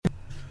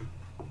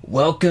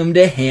Welcome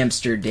to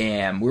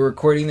Hamsterdam. We're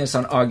recording this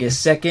on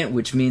August 2nd,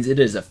 which means it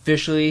is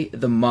officially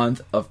the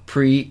month of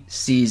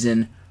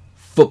pre-season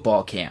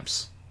football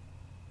camps.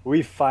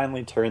 We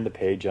finally turned the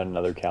page on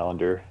another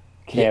calendar.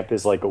 Camp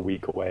is like a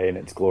week away, and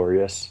it's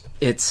glorious.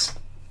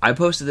 I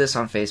posted this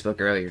on Facebook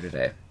earlier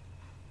today.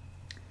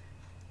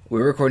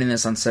 We're recording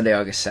this on Sunday,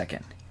 August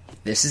 2nd.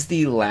 This is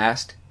the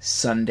last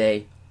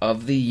Sunday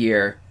of the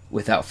year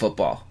without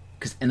football,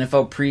 because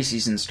NFL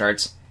preseason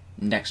starts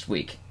next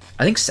week.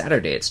 I think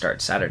Saturday it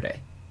starts.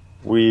 Saturday.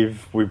 We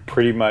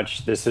pretty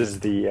much we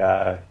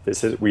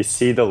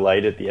see the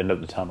light at the end of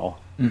the tunnel.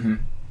 Mm-hmm.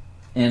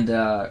 And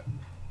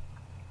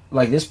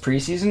this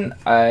preseason,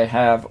 I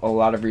have a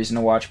lot of reason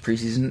to watch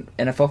preseason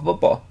NFL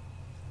football.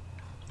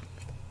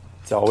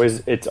 It's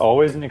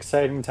always an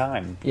exciting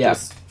time. Yeah.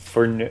 Just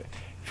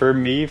for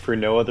me, for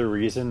no other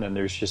reason than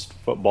there's just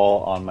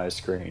football on my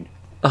screen.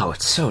 Oh,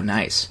 it's so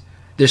nice.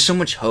 There's so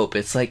much hope.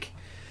 It's like,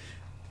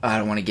 I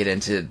don't want to get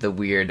into the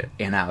weird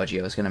analogy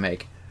I was going to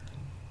make,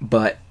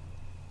 but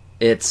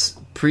it's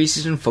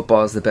preseason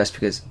football is the best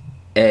because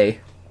A,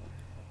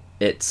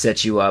 it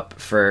sets you up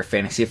for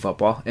fantasy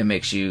football. It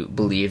makes you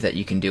believe that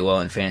you can do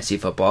well in fantasy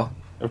football.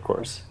 Of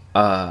course.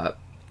 And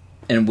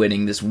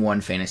winning this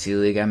one fantasy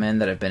league I'm in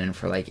that I've been in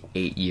for like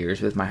 8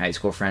 years with my high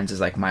school friends is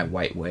like my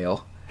white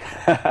whale.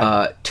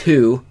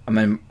 2,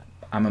 I'm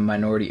a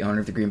minority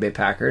owner of the Green Bay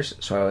Packers,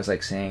 so I was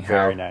like saying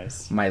how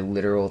my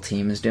literal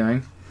team is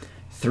doing.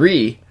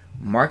 3,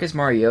 Marcus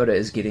Mariota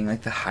is getting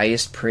like the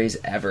highest praise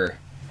ever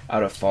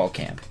out of fall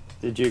camp.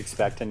 Did you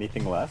expect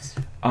anything less?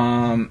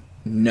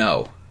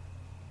 No.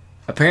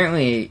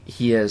 Apparently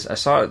he is. I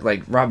saw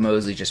like Rob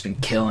Mosley just been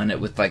killing it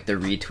with like the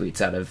retweets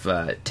out of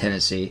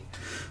Tennessee.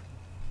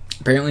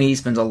 Apparently he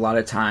spends a lot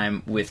of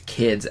time with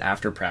kids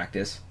after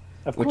practice.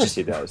 Of course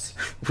he does.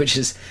 Which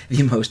is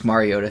the most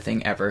Mariota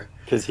thing ever.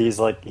 Because he's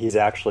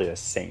actually a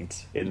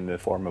saint in the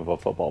form of a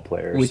football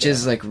player. Which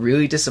is like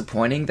really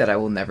disappointing that I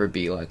will never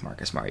be like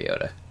Marcus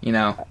Mariota. You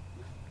know?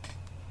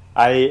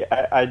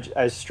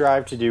 I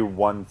strive to do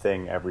one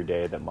thing every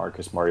day that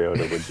Marcus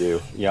Mariota would do.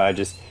 You know,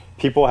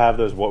 people have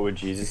those "What would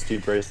Jesus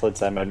do"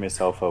 bracelets. I made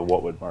myself a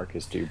 "What would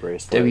Marcus do"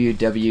 bracelet.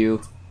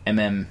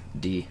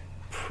 WWMMD.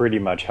 Pretty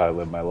much how I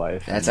live my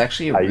life. That's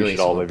actually a really how you should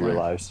all live your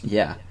lives.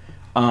 Yeah.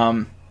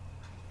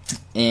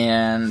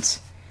 And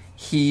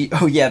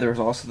there was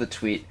also the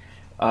tweet,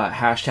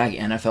 hashtag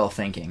NFL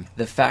thinking.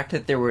 The fact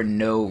that there were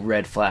no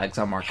red flags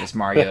on Marcus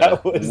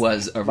Mariota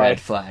was a red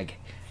flag.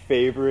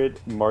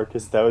 Favorite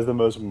Marcus, that was the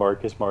most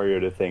Marcus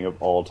Mariota thing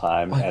of all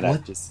time.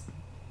 Like,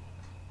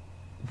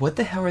 what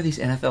the hell are these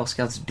NFL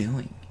scouts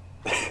doing?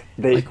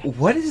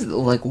 What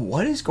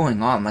is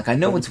going on? Like, I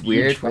know it's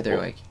weird where they're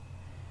like,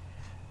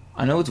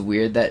 I know it's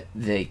weird that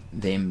they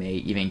may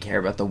even care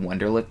about the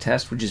Wonderlic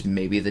test, which is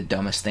maybe the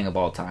dumbest thing of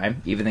all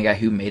time. Even the guy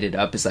who made it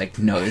up is like,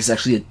 no, this is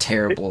actually a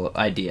terrible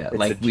idea.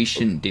 We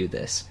shouldn't do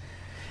this.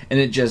 And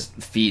it just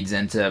feeds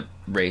into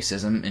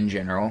racism in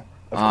general.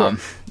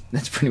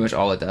 That's pretty much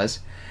all it does.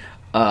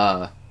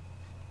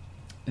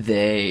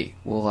 They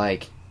will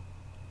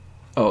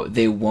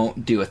they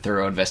won't do a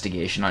thorough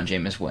investigation on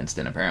Jameis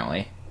Winston,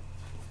 apparently.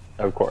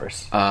 Of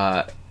course.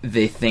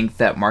 They think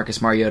that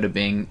Marcus Mariota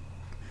being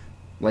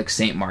like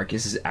St.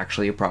 Marcus is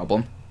actually a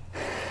problem.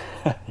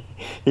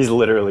 He's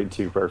literally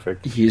too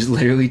perfect. He's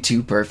literally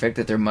too perfect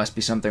that there must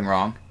be something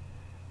wrong.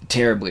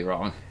 Terribly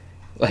wrong.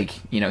 Like,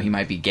 he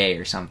might be gay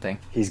or something.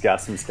 He's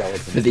got some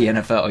skeletons. For the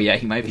NFL, yeah,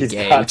 he might be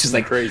gay, which is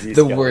like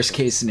the worst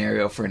case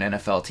scenario for an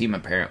NFL team,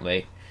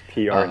 apparently.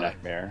 PR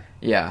nightmare.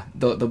 Yeah,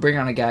 they'll bring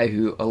on a guy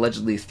who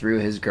allegedly threw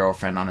his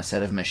girlfriend on a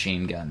set of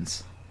machine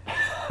guns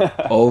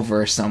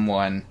over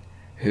someone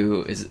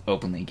who is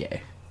openly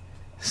gay.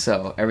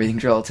 So,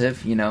 everything's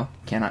relative,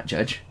 cannot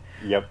judge.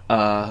 Yep.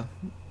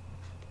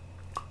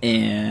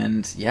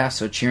 And, yeah,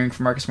 so cheering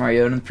for Marcus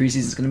Mariota in the preseason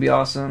is going to be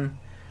awesome.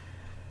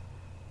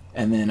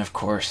 And then, of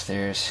course,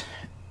 there's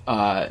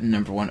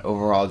number 1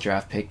 overall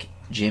draft pick,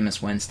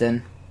 Jameis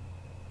Winston.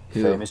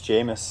 Famous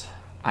Jameis.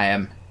 I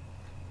am.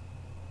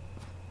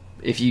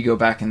 If you go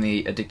back in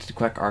the Addicted to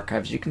Quack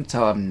archives, you can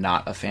tell I'm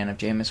not a fan of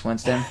Jameis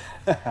Winston.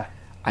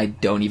 I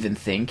don't even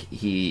think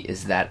he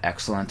is that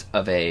excellent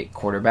of a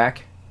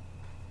quarterback,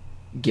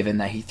 given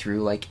that he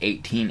threw like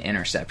 18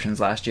 interceptions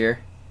last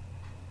year.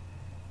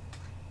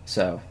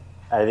 So,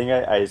 I think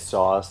I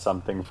saw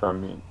something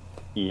from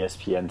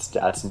ESPN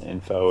Stats and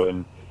Info,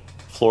 and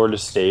Florida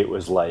State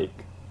was like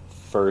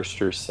first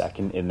or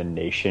second in the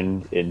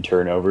nation in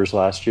turnovers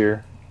last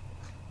year.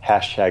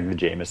 Hashtag the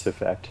Jameis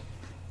effect.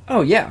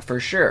 Oh, yeah, for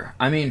sure.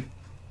 I mean...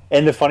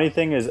 And the funny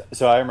thing is,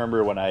 so I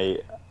remember when I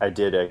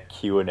did a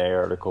Q&A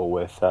article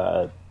with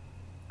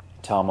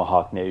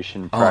Tomahawk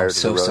Nation prior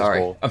to the Rose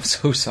Bowl. I'm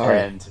so sorry.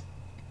 And,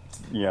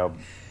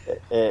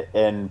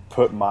 and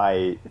put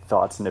my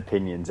thoughts and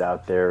opinions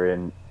out there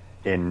in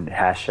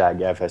hashtag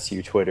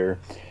FSU Twitter.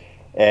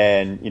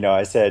 And,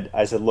 I said,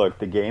 look,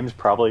 the game's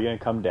probably going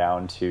to come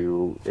down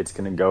to, it's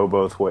going to go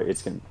both ways.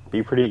 It's going to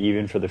be pretty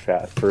even for the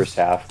first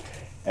half.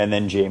 And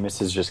then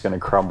Jameis is just going to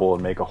crumble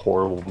and make a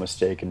horrible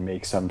mistake and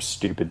make some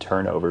stupid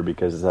turnover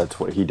because that's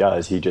what he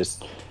does. He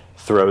just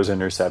throws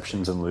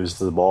interceptions and loses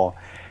the ball.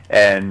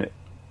 And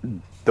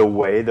the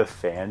way the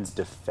fans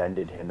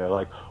defended him, they're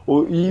like,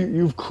 well,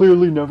 you've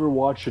clearly never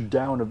watched a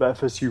down of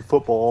FSU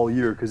football all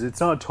year because it's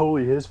not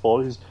totally his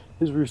fault.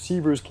 His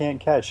receivers can't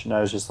catch. And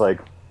I was just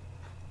like,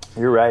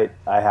 you're right.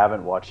 I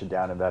haven't watched a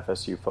down of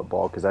FSU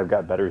football because I've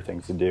got better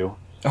things to do.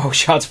 Oh,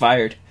 shots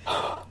fired.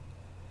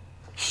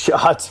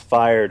 Shots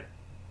fired.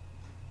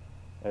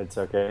 It's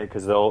okay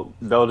because they'll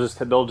just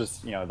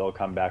they'll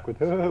come back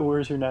with, oh,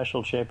 where's your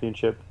national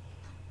championship?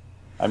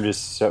 I'm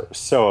just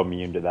so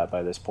immune to that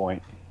by this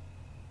point.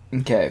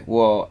 Okay,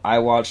 well, I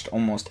watched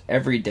almost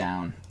every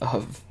down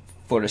of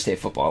Florida State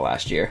football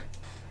last year.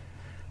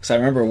 So I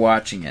remember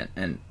watching it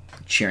and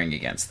cheering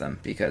against them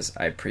because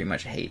I pretty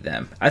much hate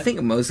them. I think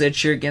mostly I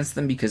cheer against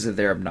them because of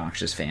their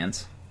obnoxious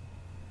fans.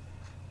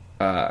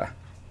 And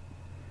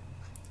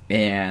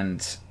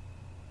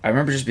I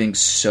remember just being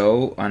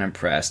so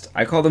unimpressed.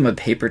 I call them a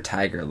paper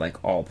tiger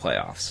like all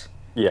playoffs.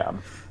 Yeah.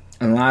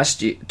 And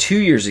 2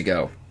 years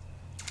ago,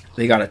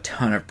 they got a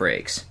ton of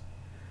breaks.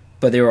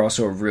 But they were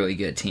also a really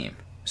good team.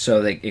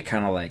 So it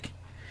kind of like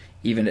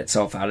evened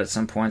itself out at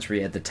some points where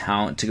you had the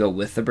talent to go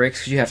with the breaks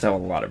because you have to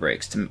have a lot of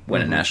breaks to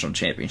win a national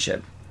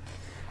championship.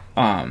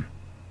 And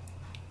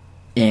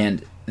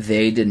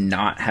they did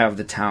not have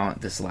the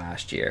talent this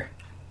last year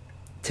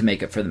to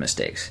make up for the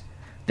mistakes.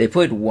 They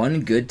played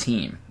one good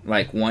team,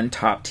 like one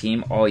top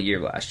team all year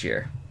last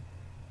year,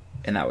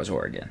 and that was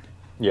Oregon.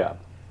 Yeah.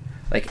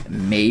 Like,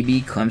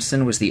 maybe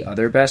Clemson was the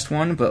other best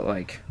one, but,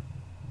 like,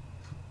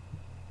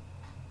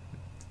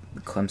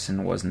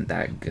 Clemson wasn't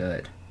that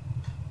good.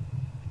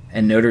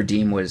 And Notre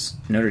Dame was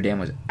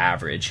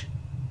average.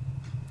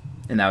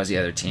 And that was the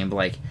other team. But,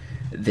 like,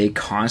 they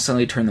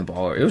constantly turned the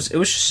ball over. It was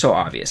just so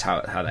obvious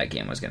how that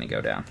game was going to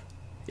go down.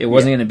 It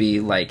wasn't going to be,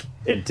 like...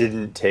 It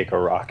didn't take a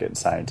rocket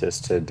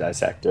scientist to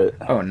dissect it.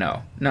 Oh,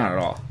 no. Not at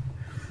all.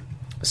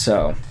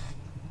 So...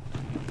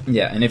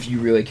 Yeah, and if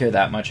you really care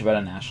that much about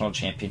a national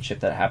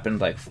championship that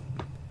happened, like,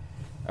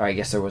 or I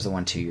guess there was the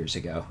one 2 years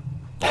ago,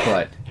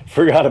 but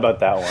forgot about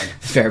that one.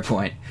 Fair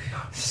point.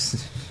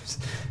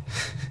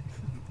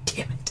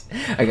 Damn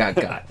it, I got.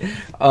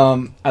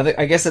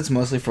 I guess that's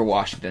mostly for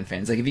Washington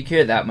fans. Like, if you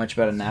care that much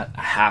about a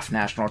half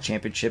national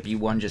championship, you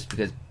won just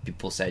because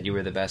people said you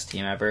were the best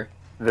team ever.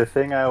 The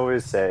thing I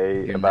always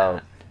say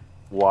about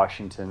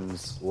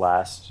Washington's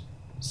last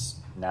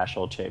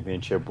national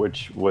championship,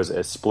 which was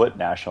a split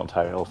national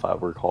title, if I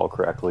recall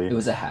correctly. It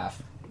was a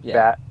half.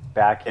 Yeah.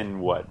 Back in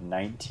what,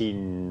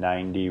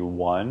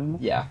 1991?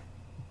 Yeah.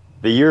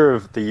 The year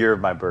of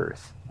my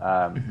birth.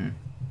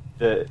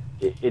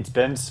 It's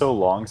been so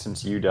long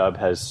since UW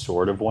has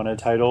sort of won a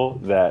title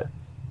that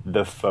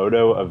the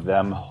photo of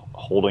them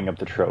holding up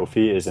the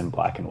trophy is in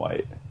black and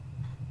white.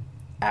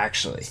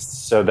 Actually.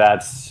 So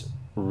that's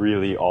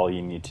really all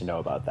you need to know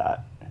about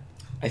that.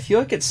 I feel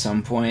like at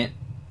some point,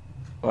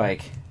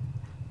 like,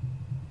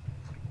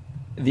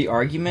 the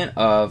argument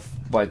of,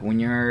 like, when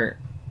you're,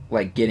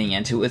 like, getting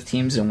into it with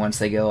teams and once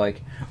they go,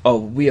 like, oh,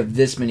 we have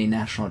this many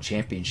national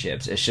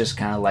championships, it's just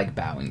kind of like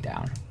bowing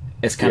down.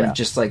 It's kind of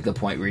just like the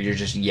point where you're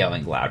just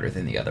yelling louder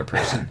than the other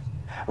person.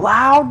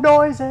 Loud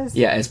noises!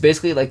 Yeah, it's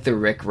basically like the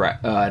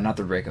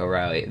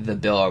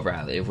Bill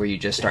O'Reilly, where you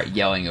just start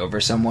yelling over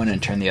someone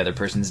and turn the other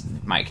person's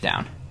mic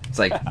down. It's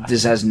like,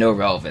 this has no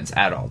relevance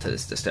at all to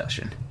this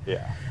discussion.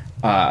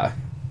 Yeah.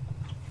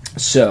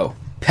 So...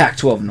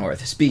 Pac-12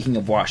 North. Speaking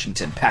of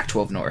Washington,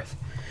 Pac-12 North.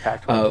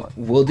 Pac-12 North.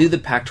 We'll do the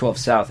Pac-12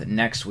 South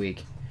next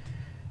week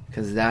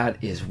because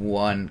that is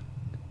one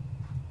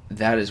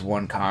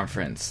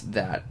conference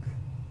that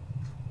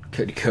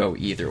could go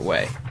either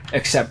way,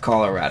 except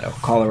Colorado.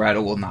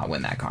 Colorado will not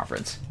win that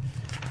conference.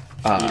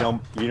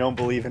 You don't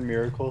believe in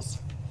miracles?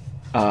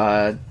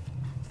 I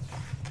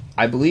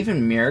believe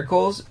in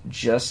miracles,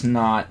 just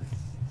not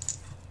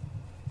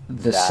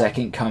the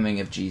second coming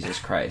of Jesus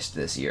Christ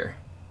this year.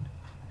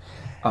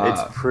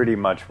 It's pretty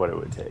much what it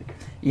would take.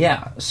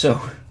 Yeah,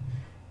 so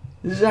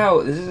this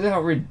is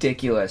how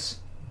ridiculous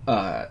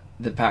the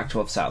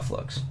Pac-12 South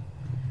looks.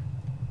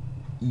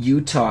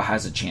 Utah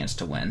has a chance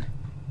to win.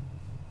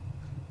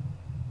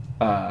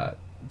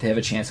 They have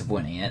a chance of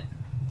winning it.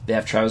 They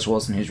have Travis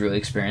Wilson, who's really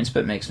experienced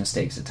but makes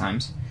mistakes at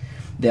times.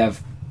 They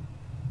have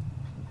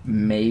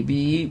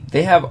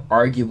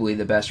arguably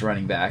the best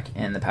running back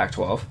in the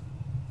Pac-12.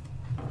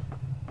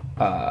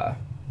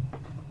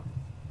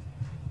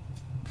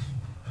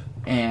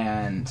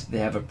 And they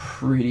have a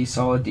pretty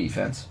solid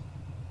defense.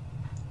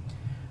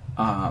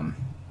 Then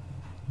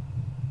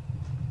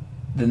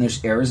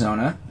there's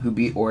Arizona, who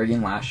beat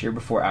Oregon last year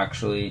before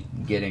actually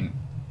getting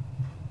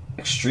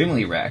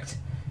extremely wrecked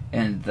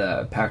in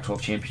the Pac-12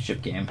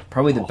 championship game.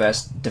 Probably the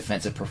best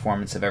defensive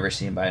performance I've ever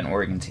seen by an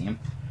Oregon team.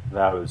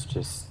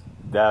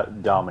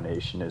 That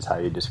domination is how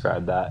you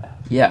describe that.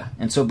 Yeah,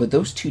 and so, but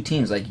those two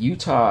teams, like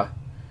Utah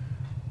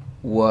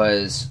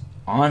was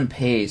on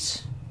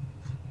pace,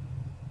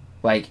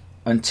 like,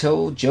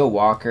 until Joe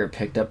Walker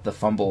picked up the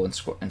fumble and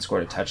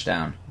scored a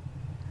touchdown.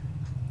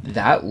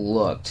 That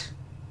looked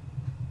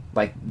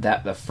like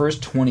that. The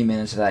first 20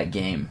 minutes of that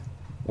game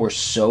were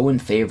so in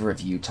favor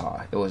of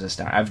Utah. It was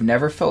astounding. I've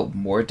never felt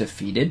more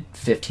defeated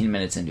 15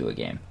 minutes into a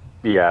game.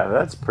 Yeah,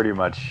 that's pretty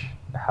much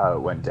how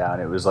it went down.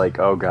 It was like,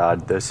 oh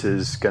God, this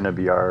is going to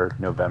be our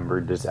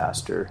November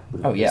disaster.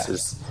 Oh, yeah.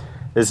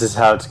 This is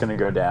how it's going to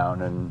go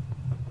down, and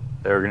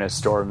they're going to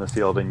storm the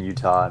field in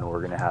Utah, and we're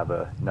going to have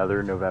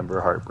another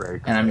November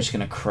heartbreak. And I'm just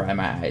going to cry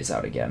my eyes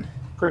out again.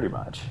 Pretty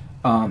much.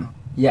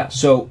 Yeah,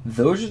 so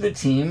those are the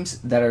teams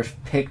that are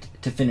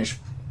picked to finish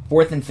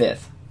 4th and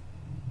 5th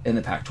in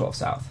the Pac-12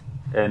 South.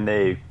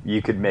 And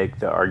you could make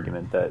the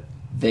argument that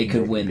they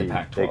could win the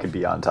Pac-12. They could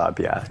be on top,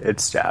 yeah.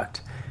 It's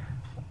stacked.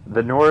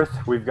 The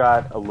North, we've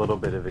got a little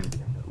bit of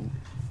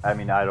I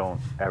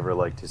don't ever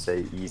like to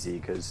say easy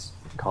because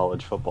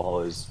college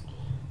football is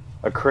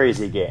a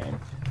crazy game.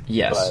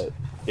 Yes. But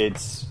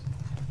it's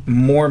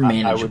more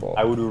manageable.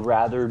 I would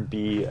rather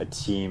be a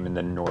team in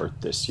the North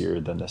this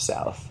year than the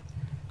South.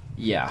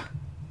 Yeah.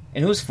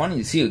 And it was funny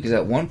to see because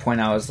at one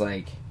point I was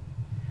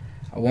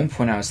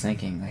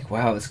thinking, like,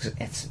 wow,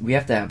 we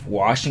have to have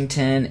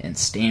Washington and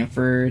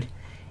Stanford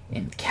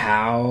and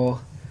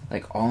Cal,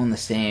 like, all in the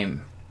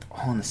same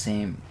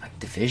like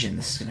division.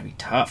 This is going to be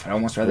tough. I'd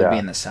almost rather be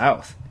in the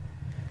South.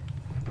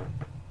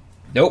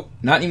 Nope,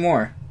 not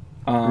anymore.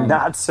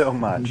 Not so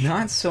much.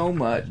 Not so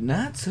much.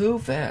 Not so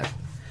fast.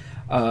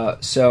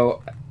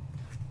 So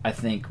I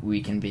think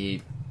we can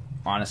be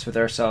honest with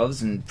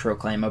ourselves and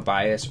proclaim a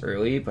bias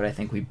early, but I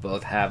think we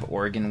both have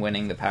Oregon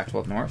winning the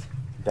Pac-12 North.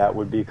 That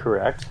would be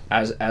correct.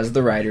 As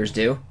the writers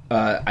do.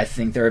 I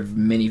think there are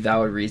many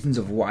valid reasons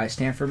of why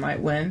Stanford might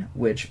win,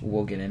 which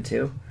we'll get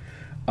into.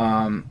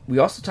 We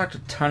also talked a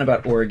ton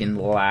about Oregon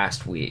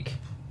last week,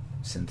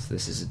 since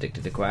this is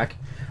Addicted to Quack.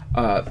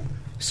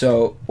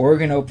 So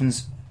Oregon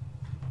opens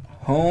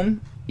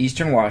home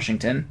Eastern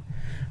Washington,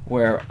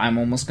 where I'm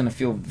almost going to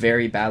feel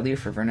very badly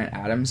for Vernon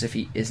Adams if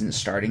he isn't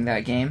starting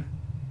that game.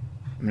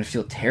 I'm going to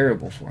feel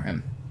terrible for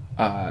him.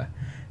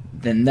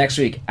 Then next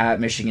week at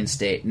Michigan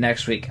State.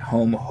 Next week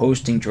home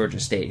hosting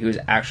Georgia State, who is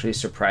actually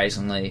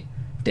surprisingly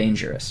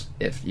dangerous.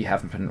 If you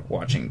haven't been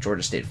watching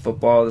Georgia State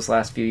football this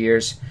last few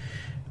years,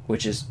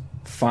 which is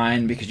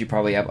fine because you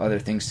probably have other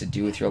things to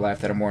do with your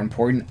life that are more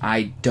important.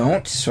 I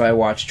don't, so I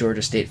watch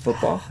Georgia State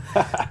football.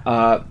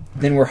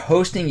 Then we're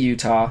hosting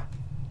Utah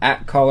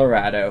at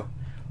Colorado,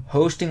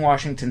 hosting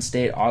Washington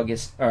State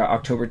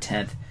October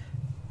 10th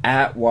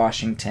at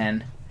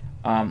Washington,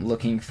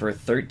 looking for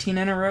 13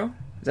 in a row.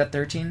 Is that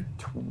 13?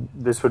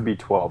 This would be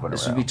 12 in a row.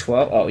 This would be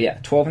 12. Oh, yeah,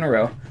 12 in a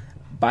row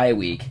by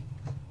week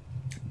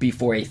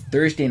before a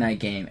Thursday night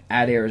game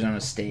at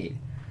Arizona State.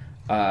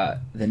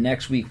 The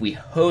next week we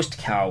host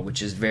Cal,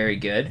 which is very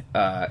good,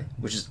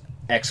 which is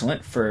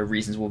excellent for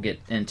reasons we'll get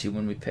into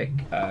when we pick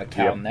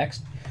Cal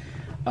next.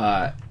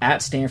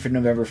 At Stanford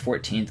November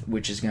 14th,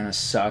 which is going to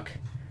suck.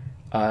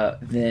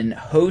 Then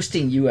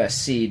hosting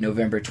USC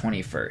November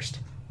 21st.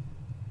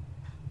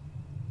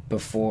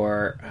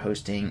 Before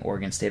hosting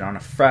Oregon State on a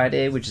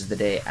Friday, which is the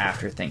day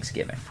after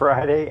Thanksgiving.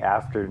 Friday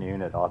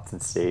afternoon at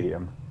Autzen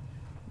Stadium.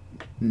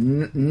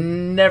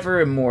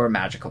 Never a more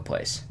magical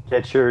place.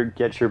 Get your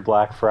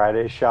Black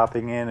Friday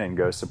shopping in and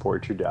go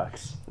support your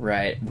Ducks.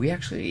 Right. We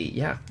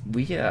actually,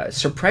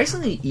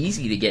 surprisingly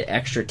easy to get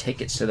extra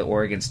tickets to the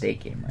Oregon State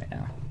game right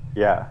now.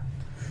 Yeah.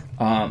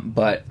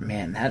 But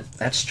man,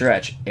 that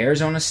stretch,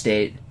 Arizona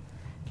State,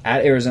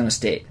 at Arizona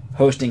State,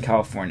 hosting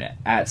California,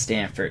 at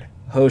Stanford,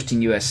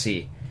 hosting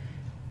USC.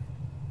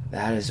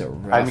 That is a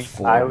rough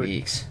 4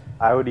 weeks.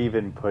 I would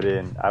even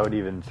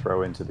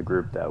throw into the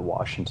group that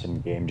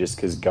Washington game just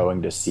because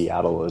going to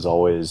Seattle is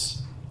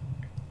always.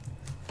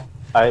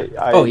 I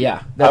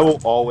will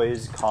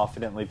always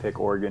confidently pick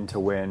Oregon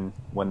to win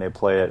when they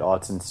play at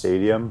Autzen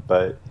Stadium,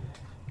 but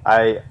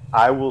I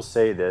will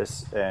say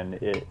this, and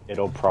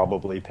it'll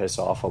probably piss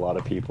off a lot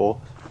of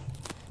people.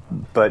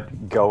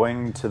 But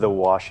going to the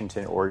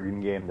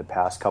Washington-Oregon game the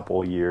past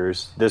couple of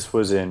years, this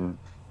was in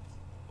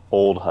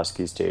old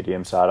Husky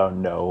Stadium, so I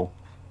don't know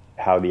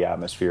how the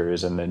atmosphere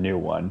is in the new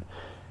one.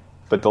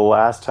 But the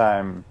last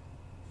time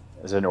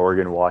as an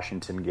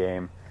Oregon-Washington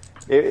game,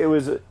 it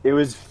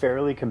was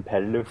fairly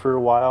competitive for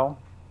a while.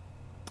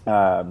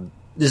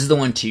 This is the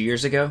one 2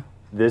 years ago?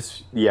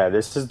 This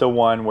is the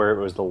one where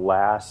it was the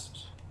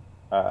last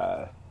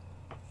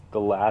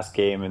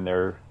game in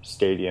their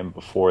stadium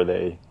before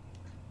they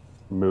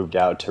moved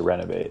out to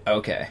renovate.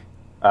 Okay.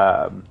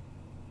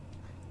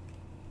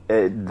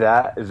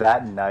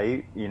 That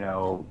night,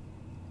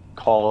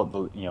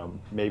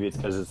 maybe it's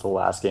because it's the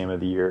last game of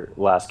the year,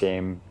 last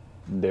game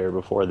there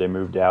before they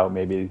moved out,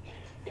 maybe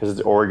because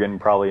it's Oregon,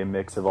 probably a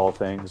mix of all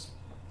things.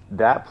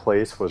 That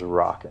place was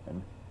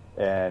rocking,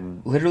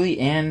 and literally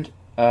and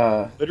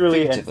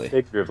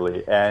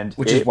figuratively, and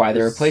which is why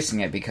they're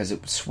replacing it, because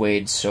it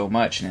swayed so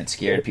much and it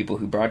scared people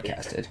who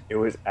broadcasted. It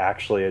was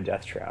actually a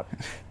death trap.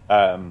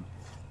 I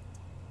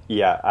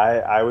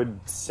would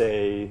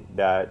say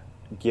that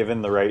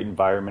given the right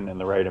environment and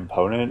the right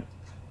opponent,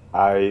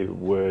 I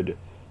would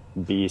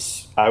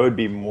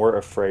be more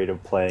afraid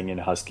of playing in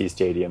Husky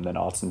Stadium than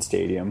Autzen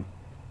Stadium.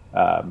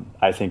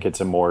 I think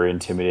it's a more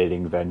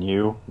intimidating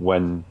venue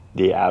when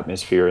the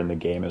atmosphere in the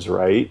game is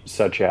right,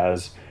 such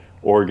as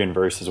Oregon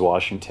versus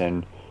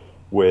Washington,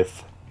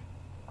 with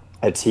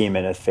a team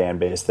and a fan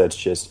base that's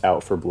just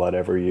out for blood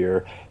every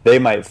year. They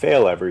might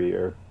fail every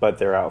year, but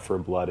they're out for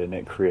blood, and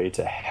it creates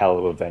a hell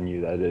of a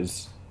venue that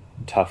is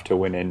tough to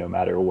win in no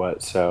matter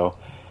what. So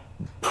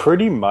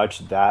pretty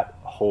much that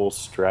whole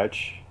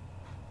stretch,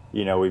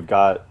 we've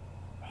got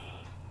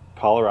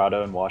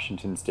Colorado and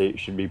Washington State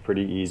should be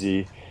pretty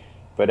easy.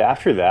 But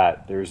after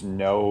that, there's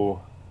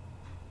no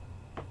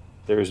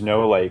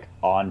like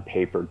on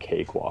paper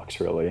cakewalks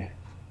really.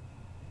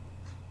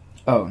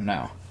 Oh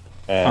no.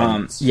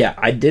 And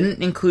I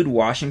didn't include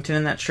Washington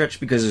in that stretch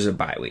because there's a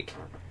bye week.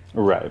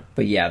 Right.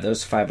 But yeah,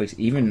 those 5 weeks,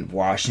 even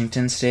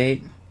Washington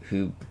State,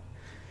 who,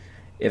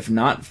 if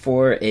not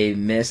for a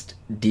missed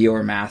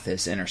Dior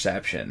Mathis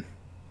interception,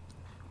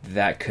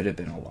 that could have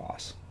been a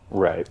loss.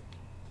 Right.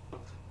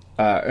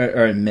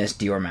 Or a missed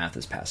Dior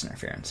Mathis pass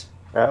interference.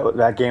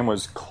 That game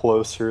was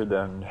closer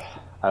than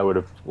I would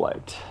have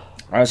liked.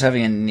 I was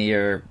having a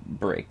near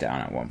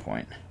breakdown at one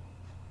point.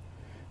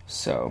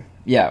 So,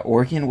 yeah,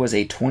 Oregon was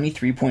a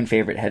 23-point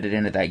favorite headed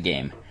into that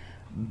game.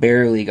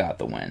 Barely got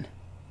the win.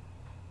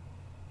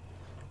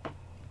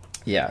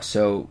 Yeah,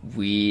 so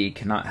we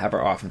cannot have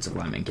our offensive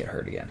linemen get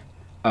hurt again.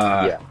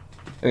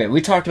 Okay,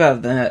 we talked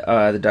about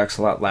the Ducks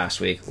a lot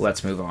last week.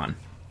 Let's move on.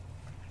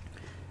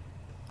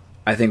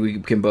 I think we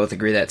can both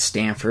agree that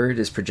Stanford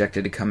is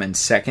projected to come in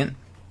second.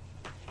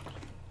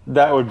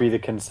 That would be the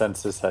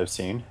consensus I've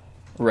seen.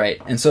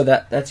 Right, and so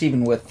that's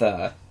even with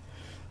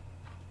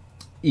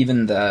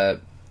even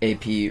the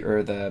AP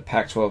or the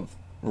Pac-12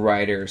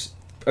 writers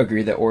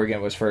agree that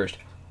Oregon was first.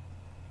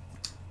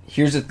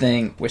 Here's the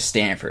thing with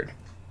Stanford.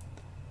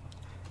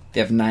 They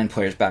have 9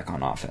 players back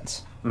on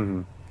offense.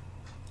 Mm-hmm.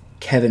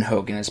 Kevin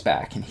Hogan is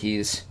back, and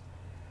he's...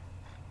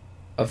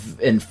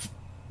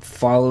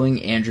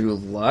 following Andrew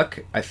Luck,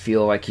 I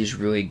feel like he's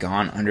really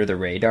gone under the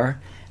radar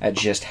at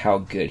just how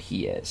good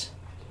he is.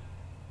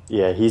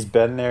 Yeah, he's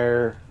been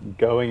there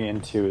going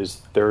into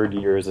his 3rd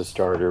year as a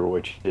starter,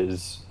 which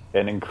is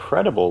an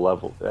incredible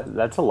level.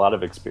 That's a lot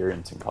of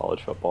experience in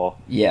college football.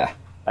 Yeah.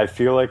 I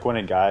feel like when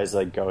a guy's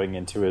like going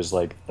into his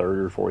like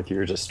 3rd or 4th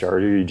year as a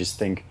starter, you just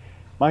think,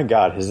 my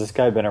God, has this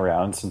guy been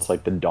around since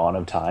like the dawn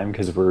of time?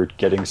 Because we're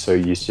getting so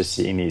used to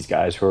seeing these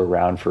guys who are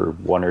around for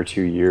 1 or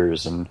 2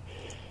 years, and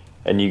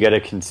you get a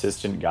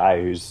consistent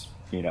guy who's,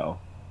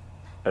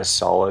 a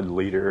solid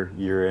leader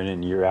year in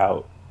and year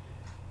out.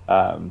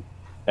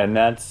 And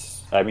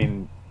that's, I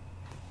mean,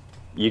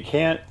 you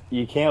can't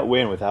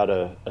win without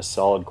a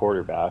solid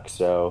quarterback.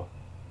 So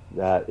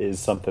that is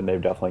something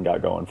they've definitely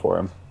got going for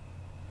him.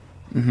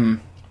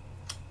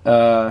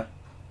 Mm-hmm.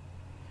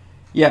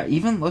 Yeah,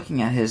 even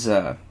looking at his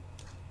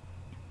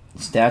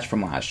stats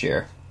from last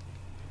year.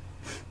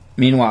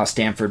 Meanwhile,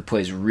 Stanford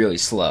plays really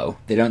slow.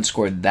 They don't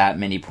score that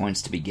many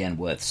points to begin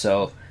with.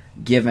 So,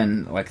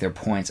 given like their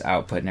points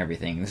output and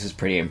everything, this is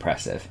pretty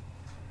impressive.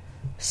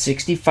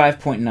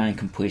 65.9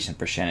 completion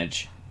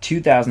percentage,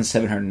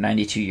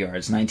 2,792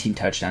 yards, 19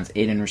 touchdowns,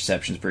 8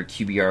 interceptions for a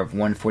QBR of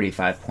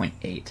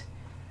 145.8.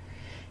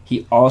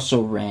 He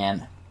also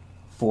ran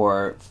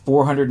for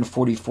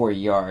 444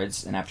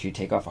 yards, and after you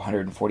take off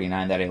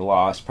 149 that he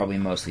lost, probably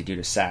mostly due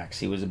to sacks,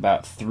 he was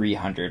about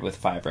 300 with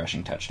 5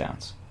 rushing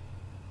touchdowns.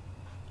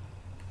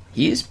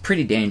 He is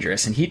pretty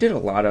dangerous, and he did a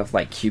lot of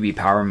like QB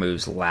power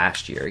moves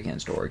last year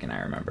against Oregon,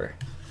 I remember.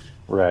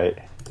 Right.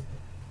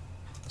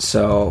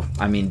 So,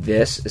 I mean,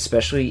 this,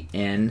 especially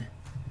in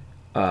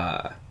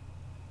on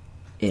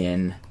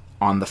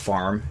the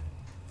farm,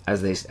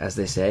 as they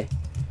say,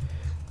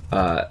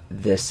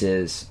 this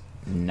is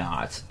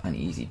not an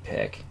easy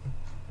pick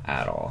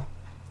at all.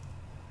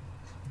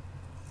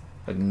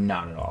 Like,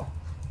 not at all.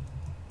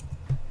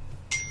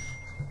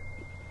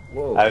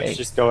 Whoa, I was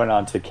just going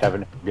on to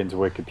Kevin Hogan's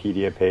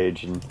Wikipedia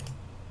page,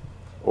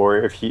 or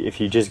if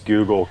you just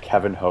Google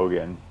Kevin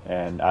Hogan,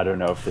 and I don't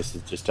know if this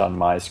is just on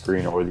my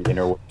screen or the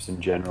interwebs in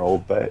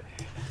general, but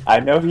I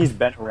know he's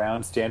been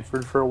around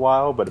Stanford for a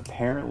while, but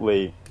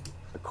apparently,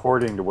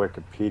 according to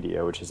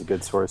Wikipedia, which is a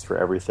good source for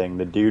everything,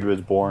 the dude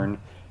was born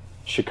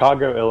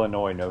Chicago,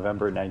 Illinois,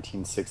 November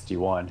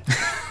 1961.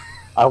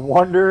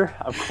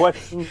 I'm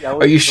questioning...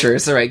 Are you sure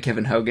it's the right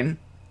Kevin Hogan?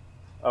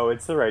 Oh,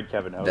 it's the right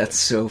Kevin Hogan. That's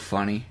so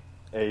funny.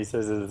 He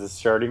says is the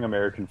starting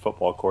American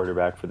football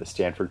quarterback for the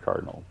Stanford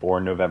Cardinal,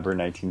 born November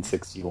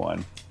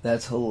 1961.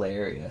 That's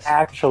hilarious.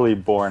 Actually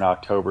born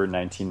October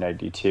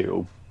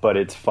 1992, but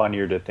it's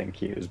funnier to think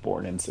he was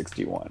born in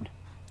 61.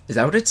 Is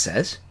that what it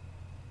says?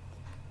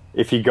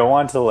 If you go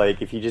on to,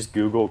 if you just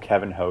Google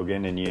Kevin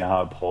Hogan, and you know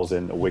how it pulls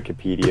in the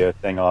Wikipedia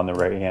thing on the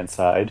right-hand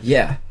side?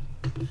 Yeah.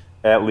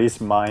 At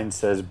least mine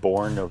says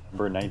born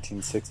November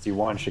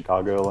 1961,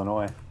 Chicago,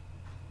 Illinois.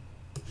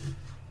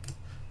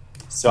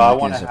 So I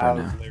want to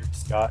have Larry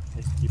Scott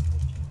and his people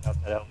check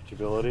out that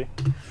eligibility.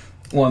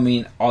 Well, I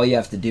mean, all you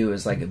have to do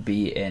is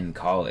be in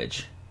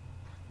college.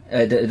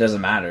 It doesn't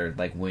matter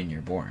when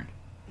you're born.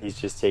 He's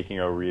just taking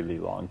a really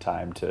long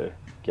time to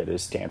get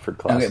his Stanford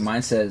class. Okay,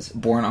 mine says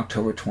born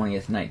October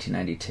 20th,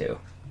 1992.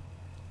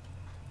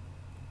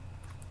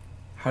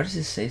 How does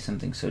it say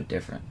something so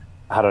different?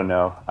 I don't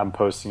know. I'm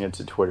posting it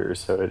to Twitter,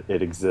 so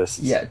it exists.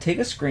 Yeah, take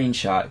a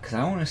screenshot, because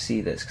I want to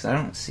see this, because I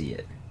don't see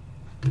it.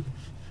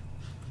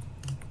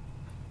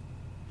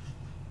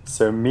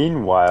 So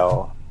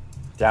meanwhile,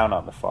 down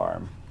on the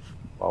farm,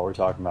 while we're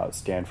talking about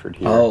Stanford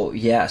here. Oh,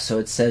 yeah, so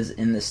it says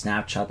in the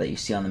snapshot that you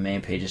see on the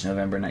main page is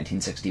November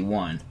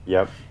 1961.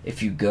 Yep.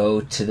 If you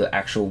go to the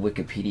actual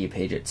Wikipedia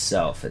page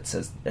itself, it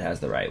says it has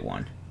the right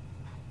one.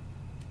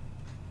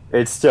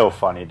 It's still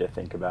funny to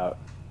think about.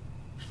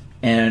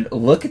 And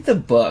look at the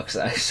books.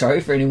 I'm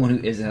sorry for anyone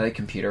who isn't at a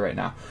computer right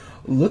now.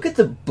 Look at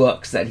the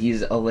books that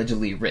he's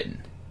allegedly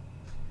written.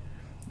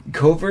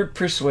 Covert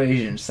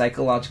Persuasion,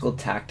 Psychological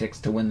Tactics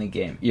to Win the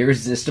Game,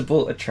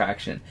 Irresistible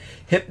Attraction,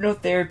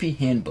 Hypnotherapy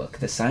Handbook,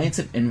 The Science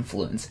of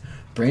Influence,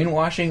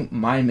 Brainwashing,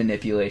 Mind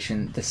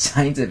Manipulation, The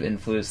Science of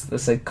Influence, The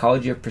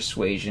Psychology of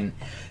Persuasion,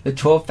 The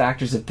 12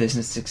 Factors of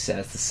Business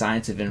Success, The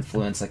Science of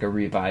Influence, like a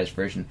revised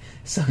version,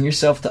 Selling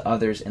Yourself to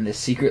Others, and The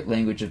Secret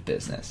Language of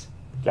Business.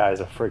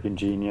 Guy's a freaking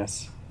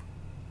genius.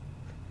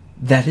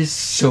 That is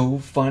so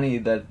funny.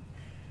 That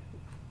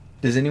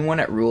does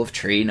anyone at Rule of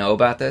Tree know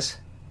about this?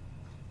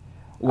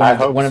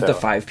 One of the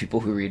 5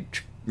 people who read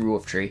Rule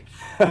of Tree.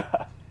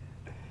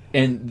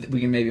 And we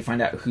can maybe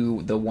find out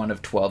who the one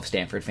of 12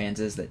 Stanford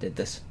fans is that did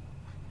this.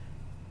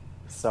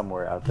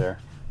 Somewhere out there.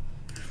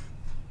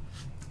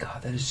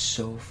 God, that is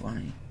so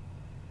funny.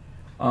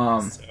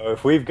 So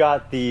if we've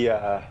got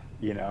the,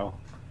 do you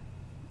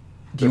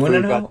want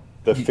to know?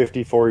 The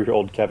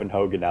 54-year-old Kevin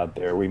Hogan out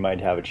there, we might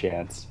have a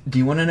chance. Do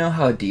you want to know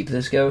how deep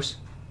this goes?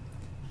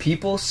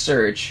 People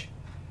search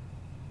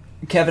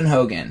Kevin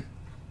Hogan.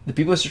 The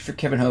people who search for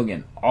Kevin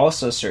Hogan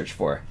also search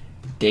for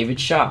David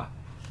Shaw,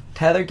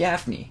 Tyler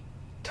Gaffney,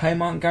 Ty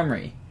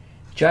Montgomery,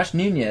 Josh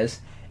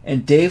Nunez,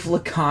 and Dave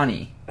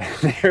Lakhani.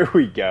 There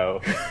we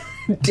go.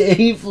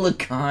 Dave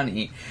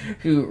Lakhani,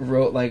 who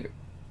wrote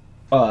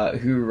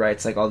who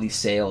writes all these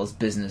sales,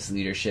 business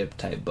leadership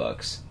type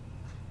books.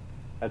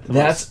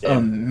 That's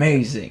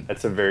amazing.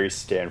 That's a very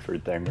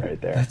Stanford thing right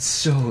there. That's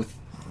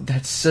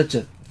such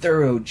a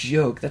thorough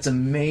joke. That's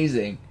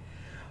amazing.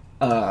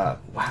 Wow,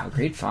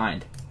 great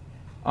find.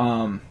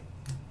 All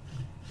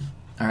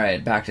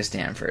right, back to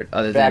Stanford.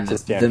 Other than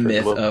the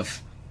myth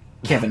of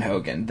Kevin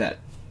Hogan that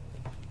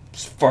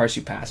far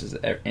surpasses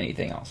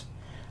anything else.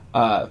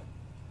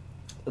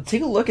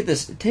 Take a look at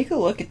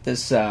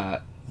this.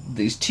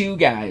 These 2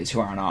 guys who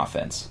are on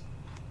offense.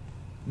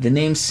 The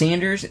names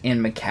Sanders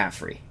and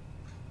McCaffrey.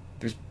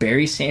 There's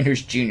Barry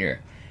Sanders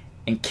Jr.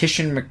 and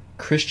Christian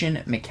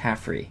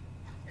McCaffrey,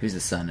 who's the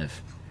son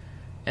of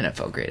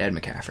NFL great Ed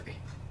McCaffrey.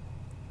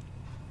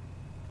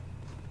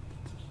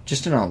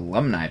 Just an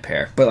alumni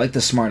pair, but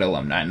the smart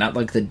alumni, not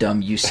the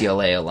dumb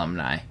UCLA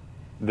alumni.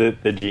 The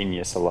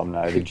genius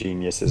alumni, the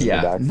geniuses in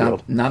the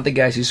backfield. Not the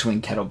guys who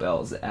swing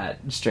kettlebells at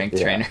strength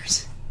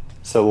trainers.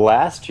 So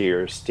last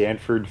year,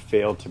 Stanford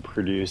failed to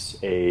produce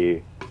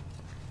a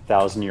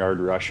 1,000-yard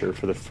rusher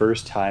for the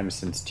first time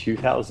since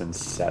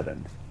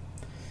 2007.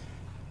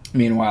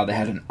 Meanwhile, they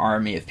had an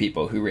army of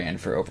people who ran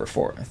for over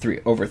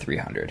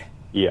 300.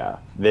 Yeah,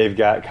 they've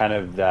got kind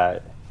of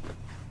that.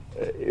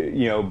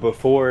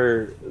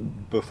 Before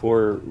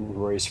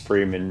Royce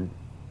Freeman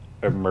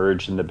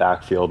emerged in the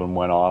backfield and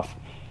went off,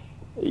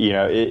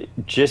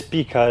 just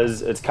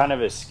because it's kind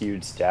of a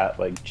skewed stat,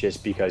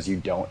 just because you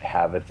don't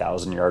have a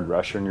 1,000-yard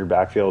rusher in your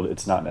backfield,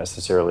 it's not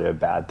necessarily a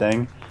bad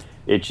thing.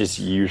 It just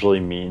usually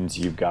means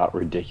you've got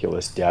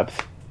ridiculous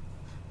depth,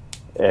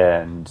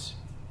 and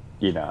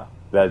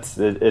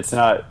it's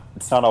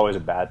not always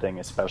a bad thing,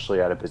 especially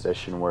at a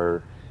position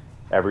where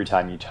every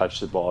time you touch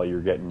the ball,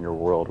 you're getting your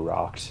world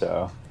rocked.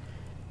 So.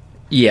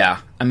 Yeah,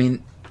 I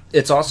mean,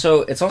 it's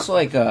also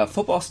like a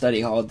football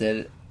study hall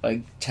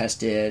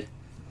tested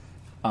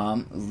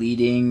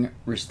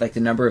the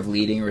number of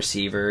leading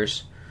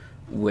receivers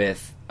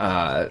with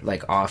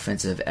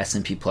offensive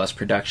S&P Plus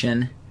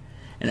production,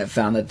 and it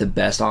found that the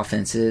best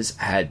offenses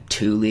had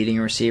 2 leading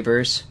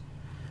receivers.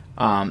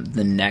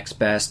 The next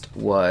best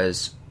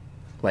was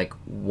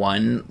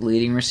 1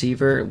 leading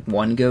receiver,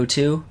 1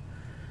 go-to,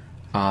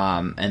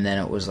 and then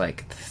it was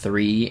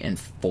 3 and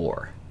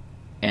 4.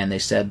 And they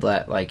said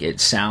that it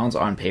sounds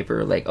on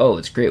paper oh,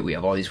 it's great, we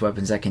have all these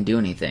weapons that can do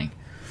anything.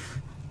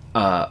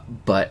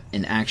 But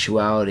in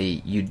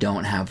actuality, you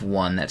don't have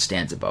one that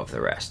stands above the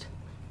rest.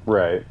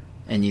 Right.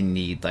 And you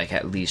need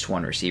at least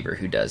 1 receiver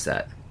who does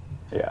that.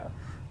 Yeah.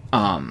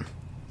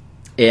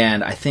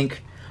 And I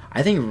think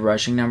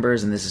rushing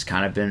numbers, and this has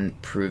kind of been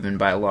proven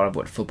by a lot of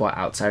what Football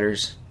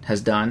Outsiders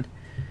has done,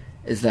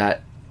 is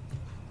that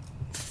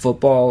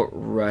football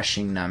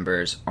rushing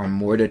numbers are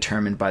more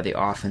determined by the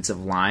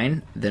offensive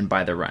line than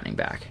by the running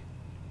back.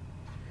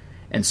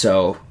 And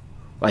so,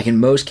 in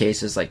most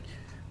cases,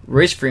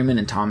 Royce Freeman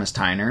and Thomas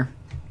Tyner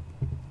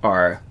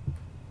are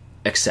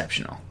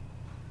exceptional.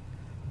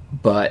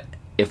 But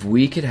if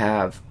we could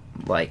have,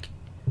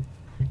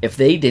 if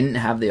they didn't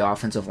have the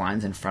offensive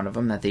lines in front of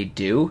them that they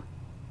do,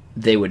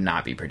 they would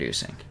not be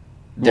producing.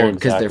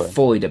 Because they're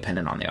fully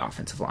dependent on the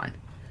offensive line.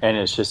 And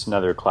it's just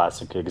another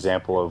classic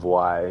example of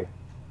why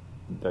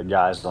the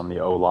guys on the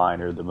O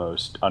line are the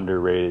most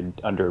underrated,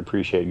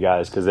 underappreciated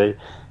guys because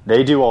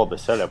they do all the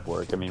setup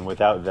work. I mean,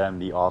 without them,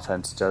 the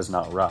offense does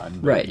not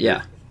run. Right?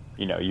 Yeah.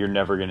 You're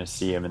never going to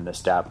see them in the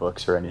stat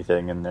books or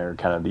anything, and they're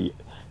kind of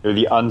they're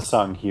the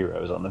unsung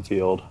heroes on the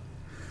field.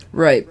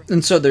 Right,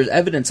 and so there's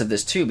evidence of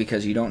this too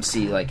because you don't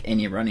see like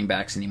any running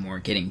backs anymore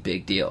getting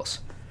big deals.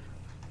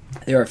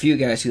 There are a few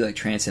guys who like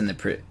transcend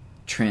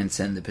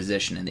the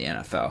position in the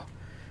NFL.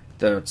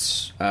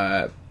 That's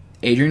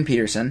Adrian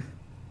Peterson.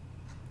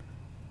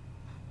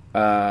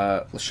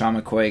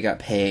 LaShawn McCoy got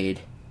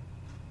paid.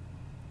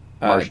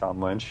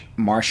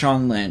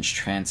 Marshawn Lynch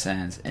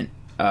transcends, and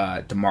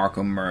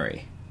DeMarco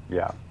Murray.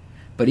 Yeah.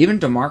 But even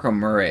DeMarco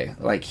Murray,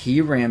 like, he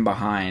ran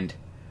behind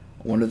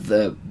one of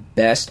the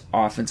best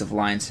offensive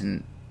lines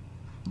in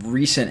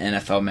recent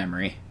NFL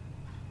memory.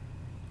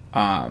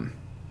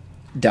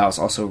 Dallas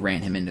also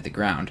ran him into the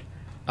ground.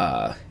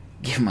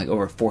 Gave him like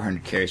over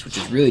 400 carries, which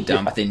is really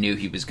dumb, but they knew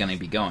he was going to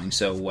be going,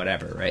 so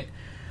whatever, right?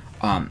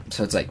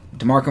 So it's like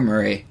DeMarco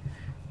Murray,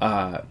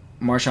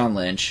 Marshawn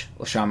Lynch,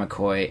 LaShawn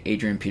McCoy,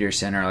 Adrian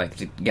Peterson are like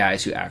the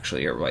guys who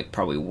actually are like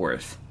probably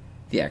worth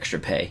the extra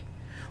pay.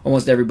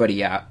 Almost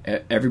everybody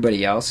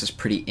else is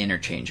pretty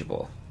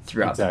interchangeable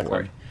throughout the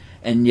board.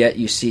 And yet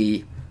you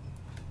see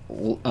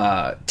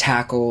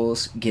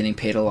tackles getting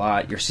paid a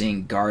lot. You're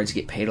seeing guards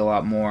get paid a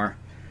lot more.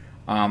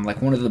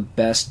 Like one of the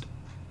best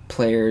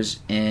players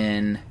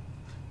in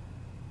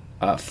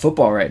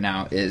football right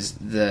now is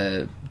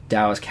the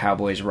Dallas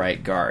Cowboys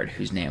right guard,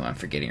 whose name I'm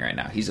forgetting right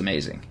now. He's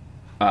amazing.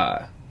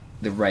 The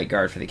right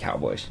guard for the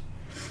Cowboys.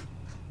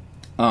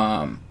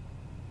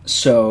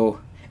 So,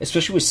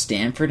 especially with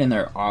Stanford and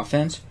their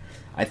offense,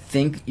 I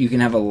think you can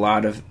have a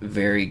lot of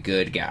very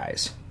good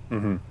guys.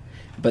 Mm-hmm.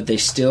 But they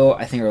still,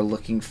 I think, are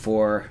looking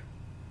for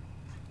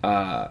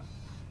the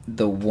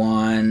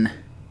one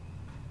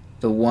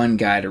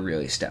guy to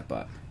really step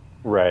up.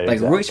 Right. Like,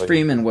 exactly. Royce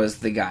Freeman was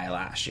the guy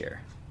last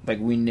year. Like,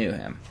 we knew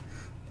him.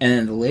 And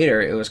then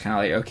later, it was kind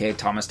of like, okay,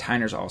 Thomas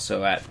Tyner's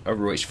also at a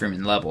Royce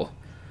Freeman level.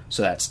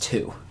 So that's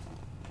 2.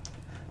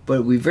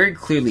 But we very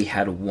clearly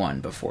had 1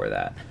 before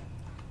that.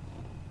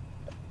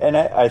 And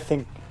I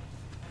think,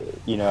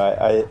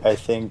 I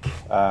think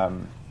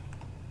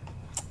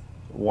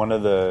one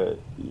of the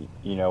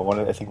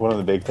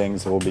big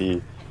things will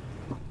be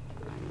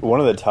one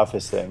of the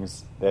toughest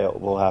things that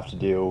we'll have to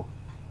do.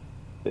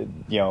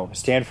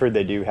 Stanford,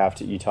 they do have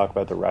to. You talk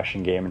about the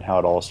rushing game and how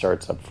it all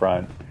starts up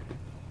front,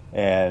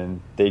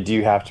 and they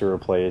do have to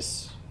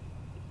replace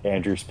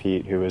Andrews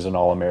Pete, who is an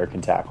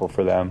All-American tackle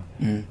for them.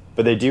 Mm.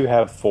 But they do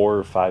have 4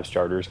 or 5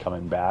 starters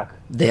coming back.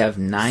 They have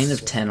 9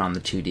 of 10 on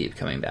the 2 deep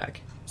coming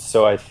back.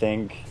 So I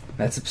think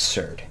that's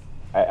absurd.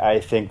 I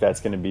think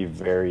that's going to be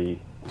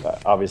very.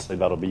 Obviously,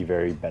 that'll be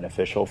very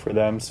beneficial for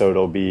them. So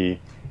it'll be.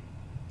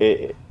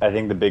 I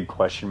think the big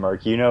question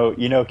mark.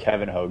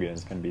 Kevin Hogan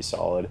is going to be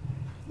solid.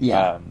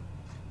 Yeah.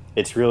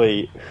 It's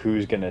really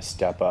who's going to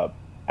step up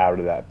out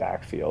of that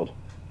backfield.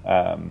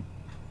 I've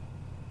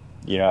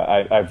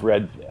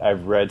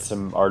read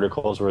some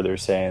articles where they're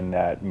saying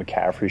that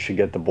McCaffrey should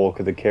get the bulk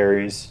of the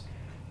carries.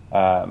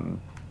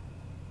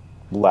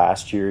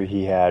 Last year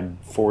he had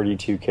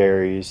 42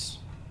 carries,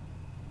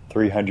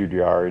 300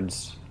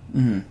 yards,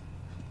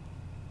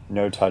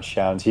 no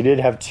touchdowns. He did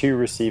have 2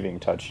 receiving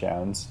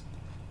touchdowns.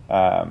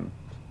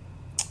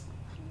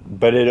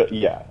 But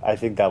I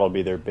think that'll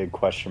be their big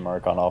question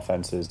mark on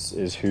offense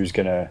is who's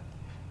gonna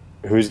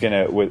with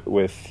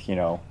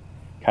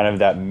kind of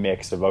that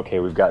mix of, okay,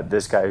 we've got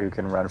this guy who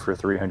can run for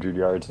 300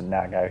 yards and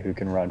that guy who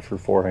can run for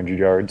 400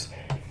 yards.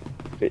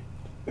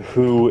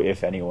 Who,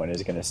 if anyone,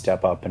 is going to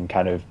step up and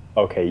kind of,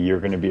 okay, you're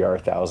going to be our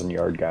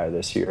 1,000-yard guy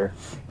this year.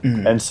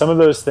 Mm-hmm. And some of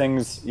those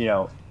things,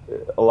 a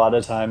lot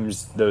of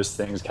times those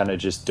things kind of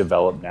just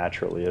develop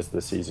naturally as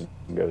the season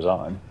goes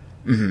on.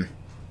 Mm-hmm.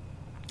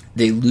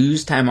 They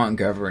lose Ty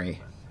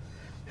Montgomery,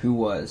 who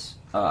was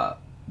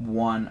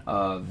one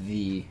of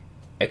the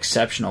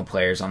exceptional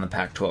players on the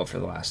Pac-12 for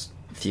the last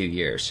few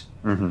years.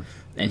 Mm-hmm.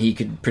 And he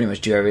could pretty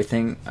much do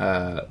everything.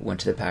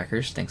 Went to the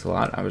Packers. Thanks a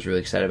lot. I was really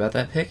excited about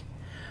that pick.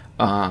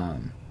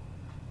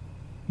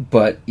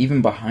 But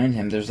even behind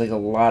him, there's like a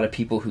lot of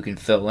people who can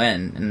fill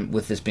in. And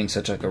with this being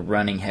such like a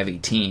running heavy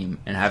team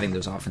and having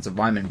those offensive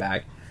linemen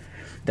back,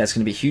 that's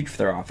going to be huge for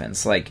their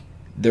offense. Like,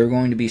 they're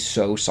going to be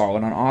so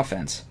solid on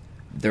offense.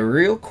 The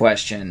real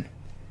question,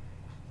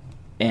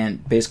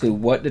 and basically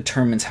what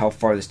determines how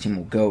far this team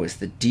will go, is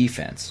the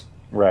defense.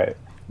 Right.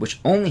 Which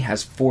only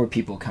has 4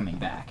 people coming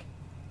back.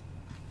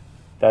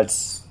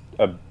 That's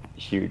a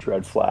huge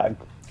red flag.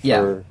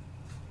 Yeah.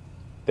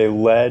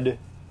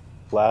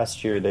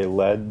 Last year, they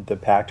led the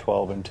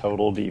Pac-12 in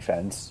total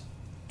defense,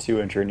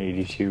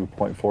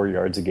 282.4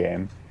 yards a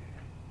game.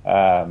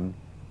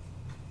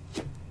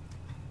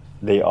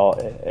 They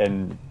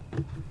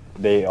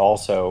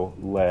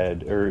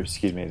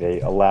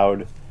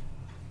allowed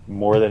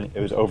more than,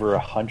 it was over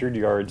 100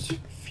 yards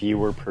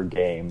fewer per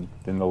game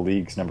than the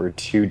league's number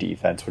 2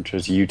 defense, which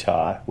was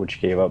Utah,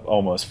 which gave up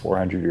almost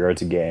 400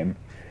 yards a game.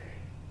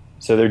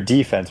 So their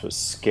defense was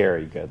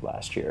scary good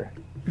last year.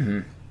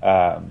 Mm-hmm.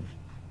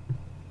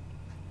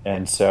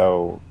 And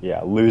so,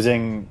 yeah,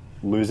 losing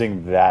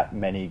that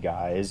many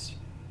guys,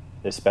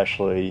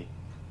 especially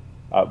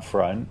up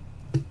front,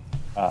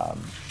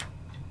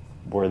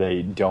 where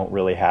they don't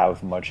really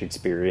have much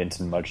experience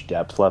and much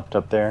depth left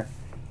up there,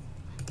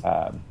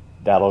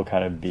 that'll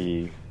kind of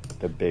be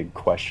the big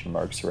question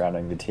mark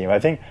surrounding the team. I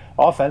think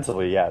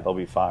offensively, yeah, they'll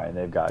be fine.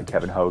 They've got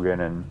Kevin Hogan,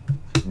 and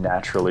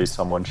naturally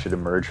someone should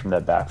emerge from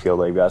that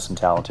backfield. They've got some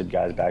talented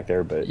guys back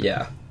there, but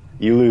yeah,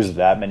 you lose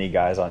that many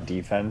guys on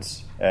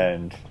defense,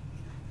 and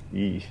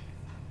you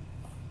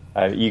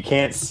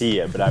can't see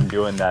it, but I'm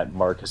doing that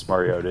Marcus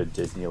Mariota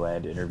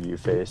Disneyland interview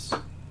face.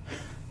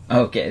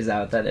 Okay, is that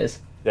what that is?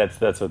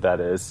 That's what that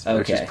is. Okay.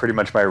 Which is pretty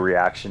much my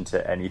reaction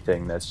to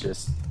anything that's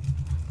just,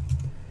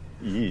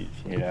 you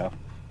know.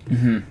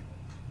 Mm-hmm.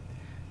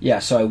 Yeah,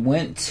 so I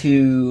went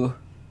to...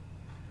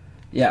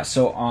 Yeah,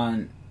 so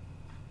on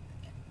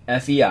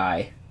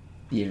FEI,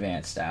 the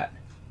advanced stat,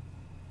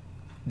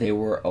 they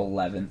were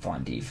 11th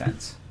on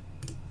defense.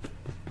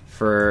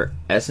 For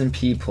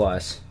S&P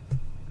Plus,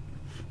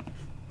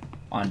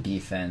 on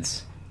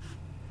defense,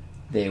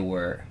 they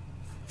were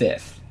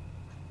 5th,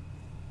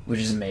 which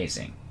is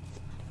amazing.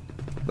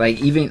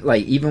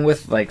 Even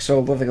with so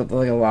like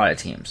a lot of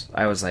teams,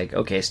 I was like,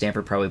 okay,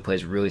 Stanford probably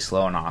plays really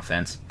slow on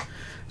offense,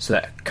 so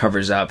that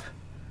covers up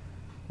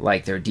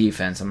their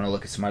defense. I'm gonna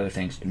look at some other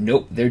things.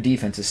 Nope, their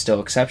defense is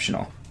still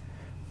exceptional.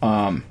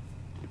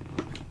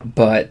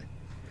 But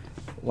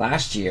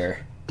last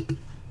year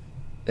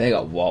they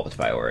got walloped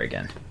by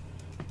Oregon,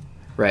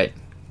 right?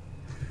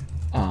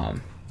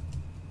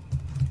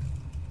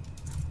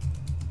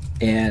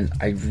 And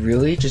I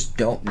really just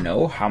don't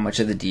know how much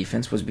of the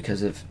defense was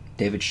because of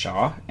David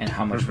Shaw and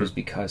how much was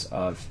because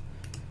of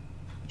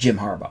Jim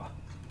Harbaugh.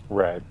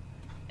 Right.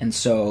 And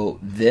so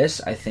this,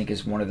 I think,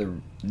 is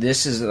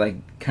this is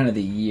kind of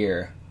the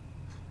year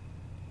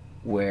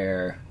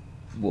where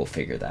we'll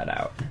figure that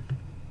out.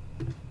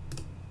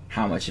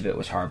 How much of it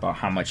was Harbaugh,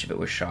 how much of it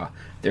was Shaw.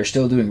 They're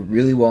still doing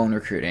really well in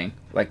recruiting.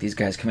 These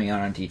guys coming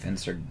out on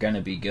defense are going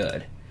to be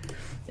good.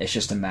 It's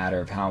just a matter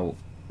of how,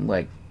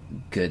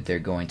 good they're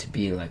going to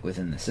be,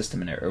 within the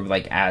system or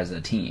as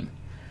a team.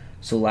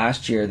 So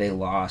last year they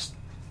lost.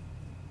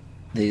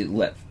 They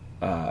let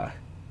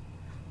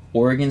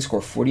Oregon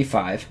score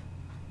 45.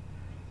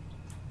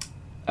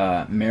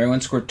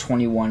 Maryland scored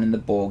 21 in the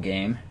bowl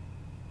game.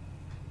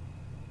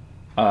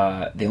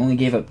 They only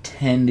gave up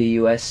 10 to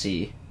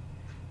USC.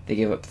 They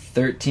gave up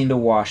 13 to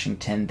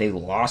Washington. They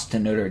lost to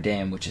Notre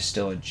Dame, which is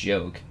still a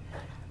joke.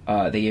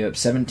 They gave up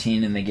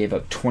 17, and they gave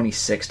up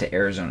 26 to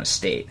Arizona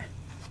State.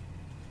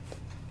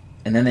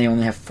 And then they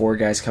only have 4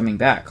 guys coming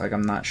back.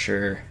 I'm not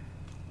sure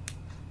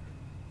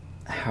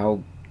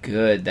how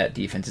good that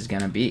defense is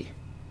going to be.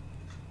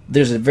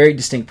 There's a very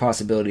distinct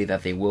possibility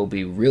that they will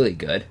be really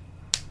good.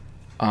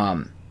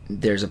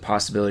 There's a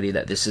possibility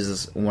that this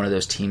is one of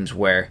those teams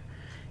where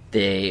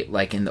they,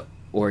 in the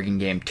Oregon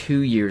game 2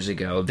 years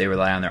ago, they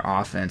rely on their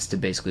offense to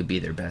basically be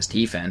their best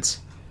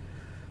defense,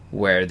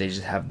 where they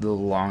just have the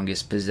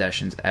longest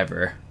possessions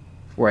ever,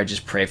 where I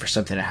just pray for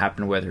something to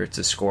happen, whether it's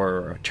a score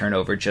or a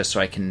turnover, just so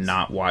I can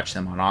not watch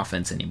them on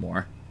offense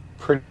anymore.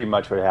 Pretty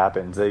much what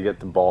happens. They get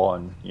the ball,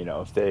 and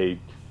if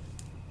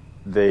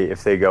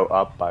they go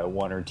up by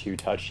 1 or 2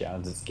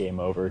 touchdowns, it's game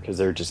over, because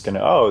they're just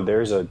gonna,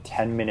 there's a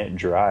 10-minute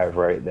drive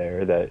right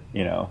there that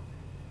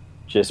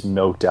just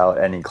milked out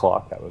any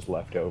clock that was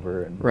left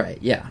over, and right,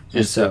 yeah,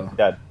 just and so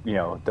that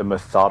the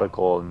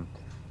methodical and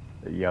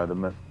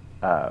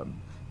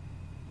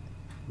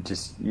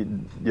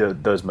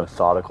those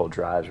methodical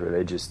drives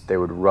where they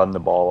would run the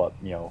ball up,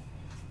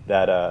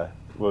 that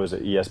what was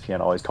it?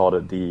 ESPN always called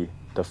it the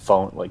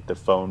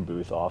phone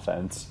booth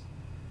offense.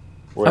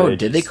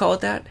 Did they call it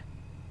that?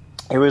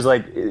 It was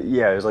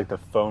the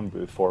phone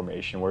booth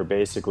formation, where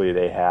basically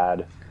they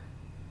had.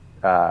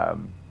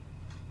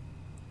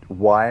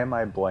 Why am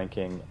I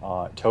blanking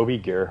on Toby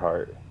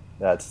Gerhart?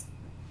 That's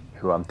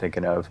who I'm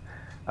thinking of.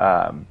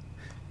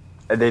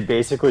 They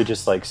basically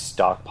just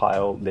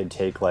stockpile. They'd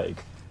take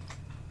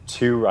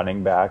 2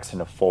 running backs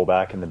and a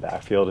fullback in the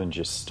backfield and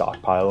just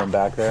stockpile them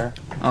back there.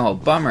 Oh,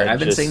 bummer. I've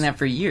been saying that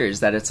for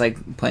years, that it's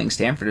playing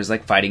Stanford is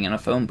fighting in a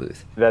phone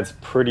booth. That's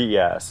pretty,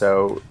 yeah.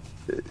 So,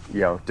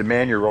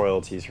 demand your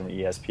royalties from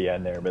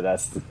ESPN there, but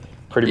that's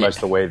pretty much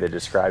the way they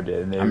described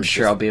it. And I'm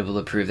sure I'll be able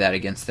to prove that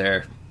against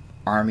their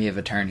army of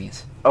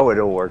attorneys. Oh,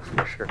 it'll work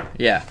for sure.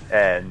 Yeah.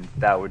 And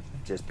that would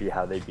just be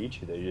how they beat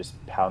you. They just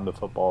pound the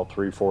football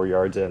 3-4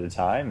 yards at a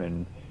time,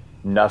 and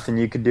nothing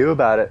you could do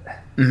about it.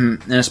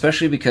 Mm-hmm. And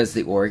especially because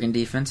the Oregon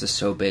defense is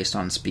so based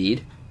on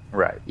speed.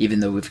 Right. Even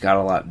though we've got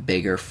a lot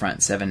bigger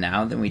front 7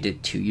 now than we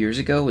did 2 years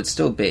ago, it's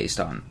still based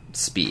on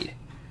speed.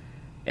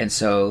 And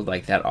so,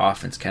 that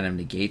offense kind of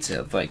negates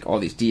it. All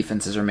these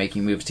defenses are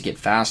making moves to get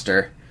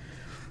faster,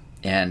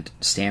 and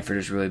Stanford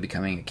is really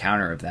becoming a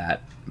counter of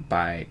that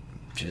by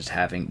just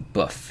having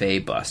buffet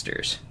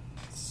busters.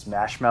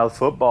 Smash mouth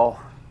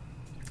football.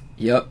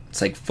 Yep,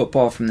 it's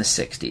football from the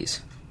 60s.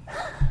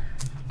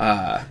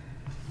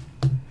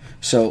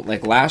 So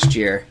last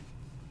year,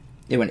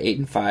 they went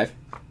 8-5.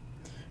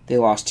 They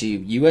lost to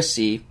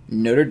USC,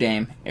 Notre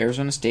Dame,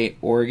 Arizona State,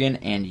 Oregon,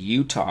 and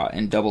Utah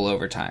in double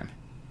overtime.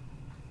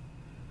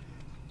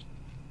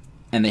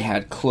 And they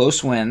had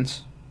close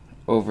wins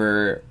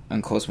over,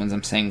 and close wins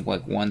I'm saying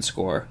like one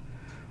score,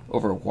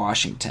 over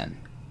Washington.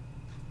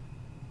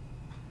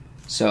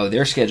 So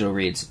their schedule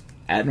reads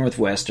at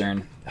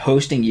Northwestern,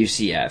 hosting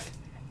UCF,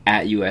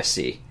 at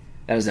USC.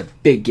 That is a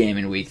big game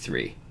in week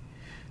 3.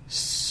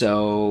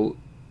 So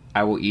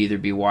I will either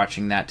be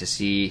watching that to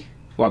see,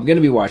 well, I'm going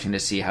to be watching to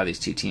see how these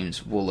two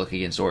teams will look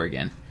against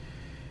Oregon.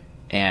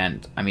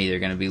 And I'm either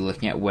going to be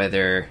looking at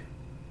whether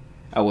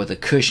what the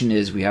cushion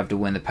is we have to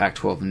win the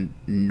Pac-12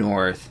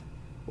 North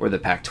or the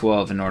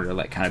Pac-12 in order to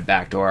like kind of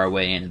backdoor our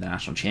way into the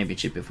national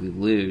championship if we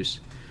lose,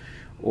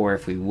 or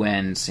if we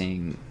win,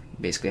 seeing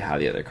basically how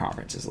the other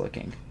conference is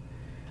looking.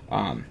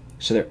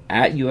 So they're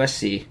at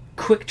USC,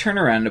 quick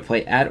turnaround to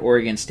play at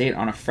Oregon State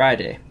on a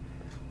Friday.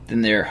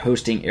 Then they're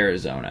hosting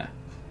Arizona.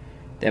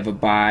 They have a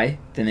bye,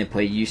 then they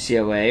play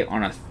UCLA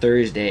on a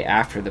Thursday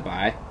after the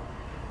bye.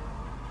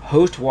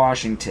 Host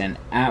Washington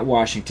at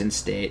Washington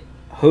State,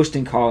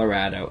 hosting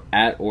Colorado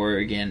at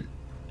Oregon,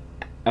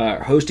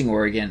 hosting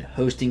Oregon,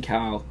 hosting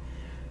Cal,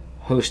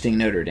 hosting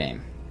Notre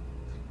Dame.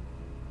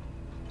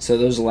 So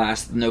those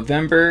last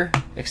November,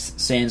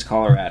 sans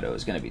Colorado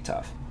is going to be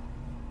tough.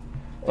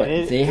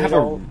 But they have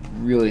a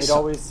really. It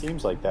always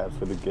seems like that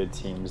for the good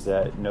teams.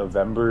 That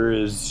November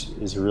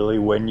is really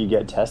when you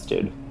get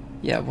tested.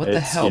 Yeah, what the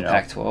hell,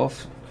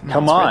 Pac-12?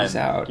 Come on,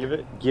 out.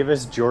 Give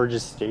us Georgia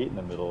State in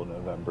the middle of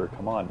November.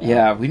 Come on. Now.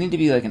 Yeah, we need to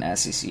be like an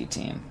SEC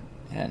team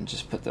and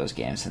just put those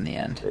games in the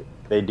end.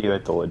 They do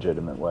it the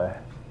legitimate way.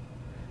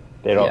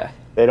 They don't. Yeah.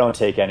 They don't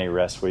take any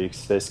rest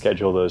weeks. They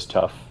schedule those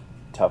tough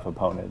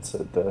opponents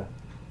at the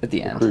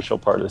end, crucial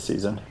part of the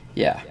season.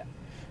 Yeah.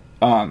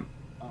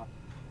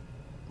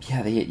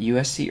 Yeah, they get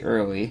USC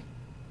early,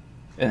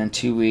 and then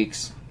 2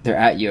 weeks they're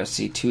at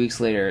USC. 2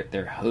 weeks later,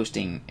 they're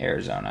hosting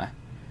Arizona.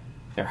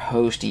 They're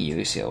hosting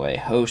UCLA,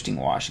 hosting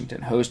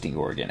Washington, hosting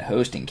Oregon,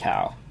 hosting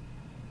Cal.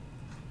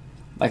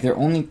 Like, their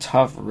only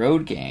tough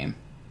road game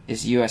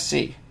is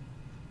USC.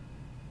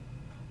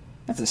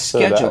 That's a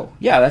schedule.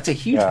 That's a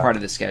huge part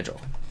of the schedule.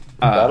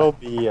 That'll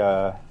be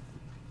so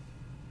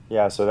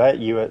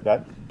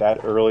that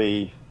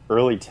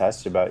early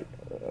test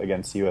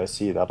against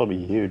USC, that'll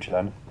be huge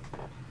then.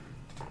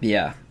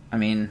 Yeah, I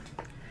mean,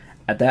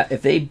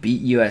 if they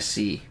beat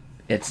USC,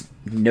 it's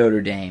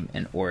Notre Dame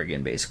and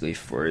Oregon basically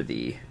for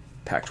the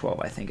Pac-12.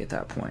 I think at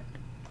that point.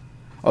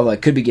 Although I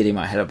could be getting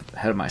my head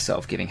of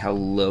myself, given how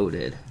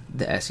loaded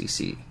the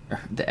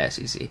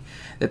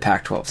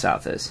Pac-12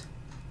 South is,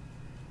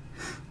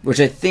 which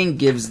I think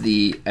gives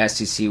the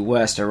SEC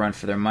West a run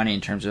for their money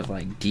in terms of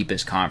like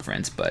deepest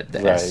conference, but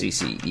the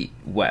SEC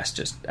West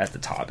just at the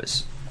top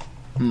is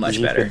much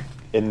better.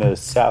 In the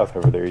South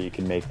over there, you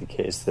can make the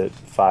case that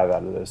 5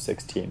 out of those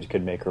 6 teams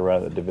could make a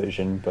run of the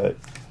division, but...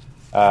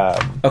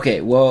 okay,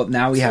 well,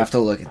 now we have to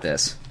look at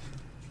this.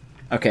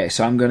 Okay,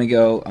 so I'm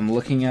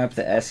looking up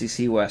the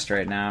SEC West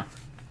right now,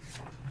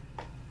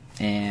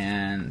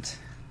 and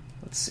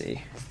let's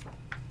see.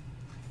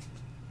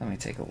 Let me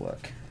take a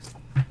look.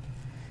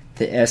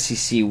 The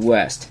SEC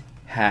West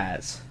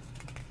has...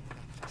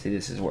 See,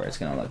 this is where it's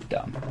going to look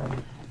dumb.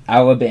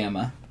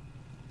 Alabama,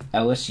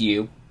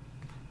 LSU,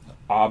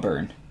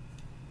 Auburn,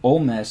 Ole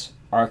Miss,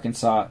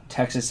 Arkansas,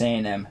 Texas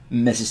A&M,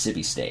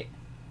 Mississippi State.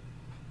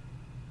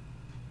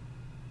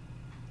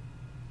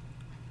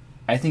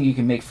 I think you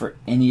can make for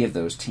any of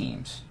those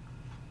teams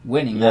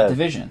winning that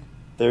division.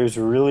 There's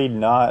really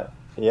not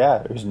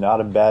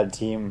a bad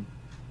team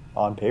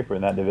on paper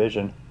in that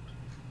division.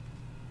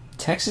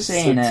 Texas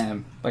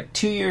A&M, like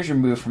 2 years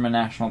removed from a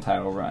national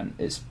title run,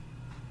 is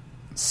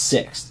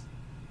 6th.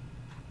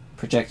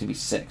 Projected to be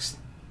 6th.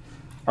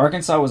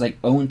 Arkansas was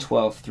like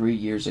 0-12 3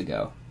 years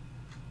ago.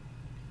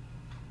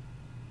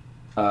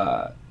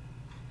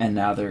 And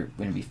now they're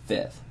going to be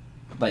 5th.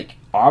 Like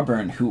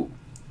Auburn, who,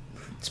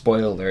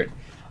 spoiler alert,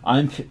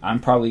 I'm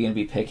probably going to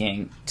be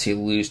picking to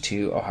lose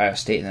to Ohio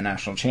State in the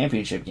national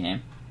championship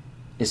game,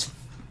 is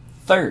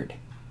 3rd.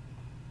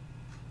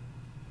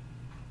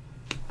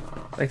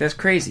 Like, that's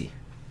crazy.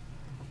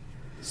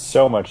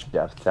 So much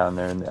depth down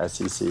there in the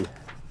SEC.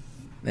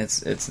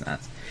 It's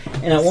nuts.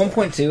 And at one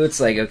point too, it's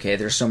like, okay,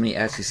 there's so many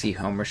SEC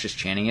homers just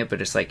chanting it,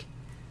 but it's like,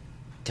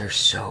 they're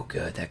so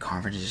good. That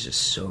conference is just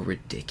so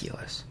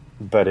ridiculous.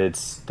 But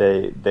it's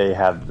they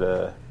have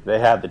the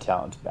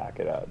talent to back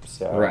it up.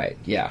 So right,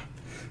 yeah.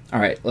 All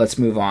right, let's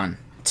move on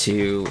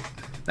to.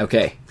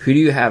 Okay, who do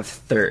you have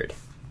 3rd?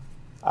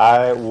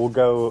 I will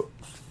go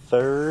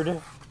 3rd.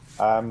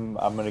 I'm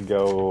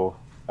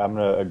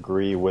gonna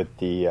agree with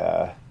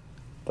the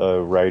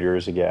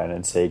writers again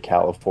and say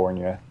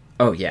California.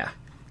 Oh yeah,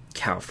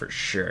 Cal for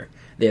sure.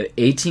 They have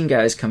 18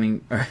 guys coming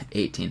back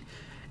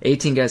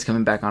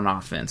on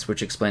offense,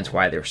 which explains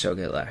why they were so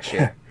good last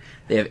year.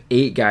 They have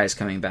 8 guys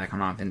coming back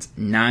on offense,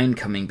 9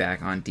 coming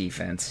back on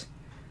defense.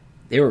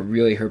 They were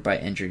really hurt by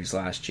injuries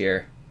last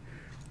year.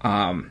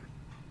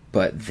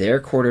 But their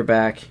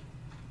quarterback,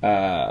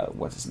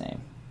 what's his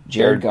name?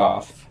 Jared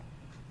Goff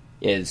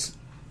is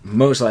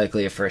most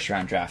likely a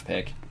first-round draft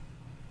pick.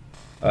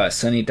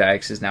 Sonny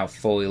Dykes is now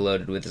fully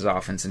loaded with his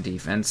offense and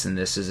defense, and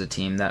this is a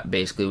team that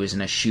basically was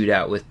in a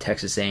shootout with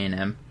Texas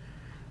A&M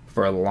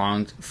for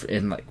one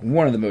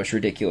of the most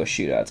ridiculous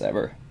shootouts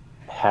ever.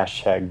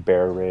 Hashtag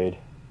Bear Raid,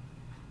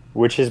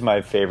 which is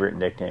my favorite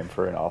nickname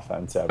for an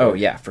offense ever. Oh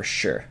yeah, for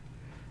sure.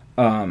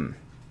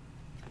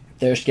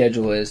 Their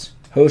schedule is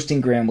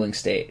hosting Grambling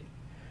State,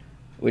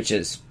 which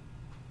is,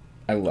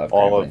 I love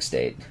Grambling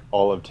State.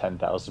 All of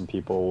 10,000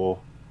 people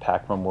will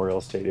pack Memorial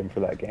Stadium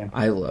for that game.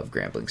 I love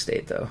Grambling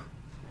State though,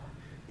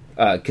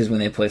 because when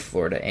they play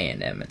Florida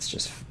A&M, it's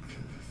just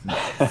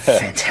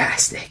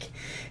fantastic.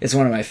 It's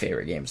one of my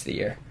favorite games of the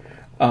year.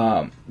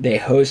 They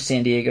host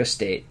San Diego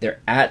State.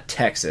 They're at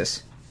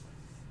Texas,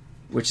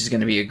 which is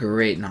going to be a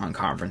great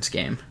non-conference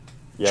game.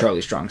 Yep.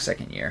 Charlie Strong's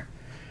second year.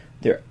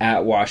 They're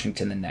at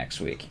Washington the next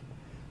week.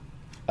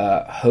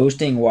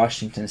 Hosting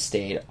Washington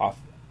State,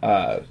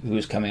 who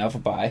is coming off a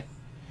bye.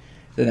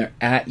 Then they're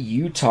at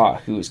Utah,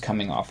 who is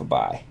coming off a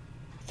bye.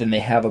 Then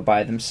they have a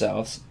bye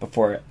themselves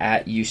before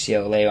at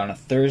UCLA on a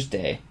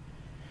Thursday.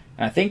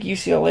 And I think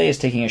UCLA is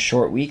taking a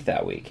short week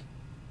that week.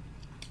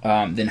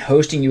 Then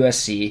hosting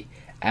USC,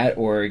 at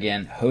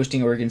Oregon,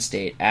 hosting Oregon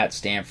State, at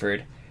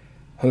Stanford,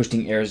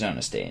 hosting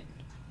Arizona State.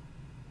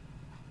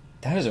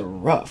 That is a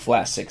rough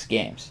last 6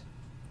 games.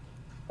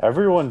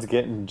 Everyone's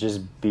getting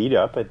just beat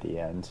up at the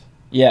end.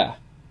 Yeah.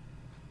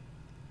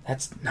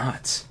 That's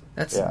nuts.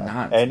 That's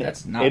not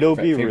it'll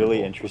be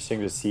really interesting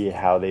to see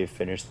how they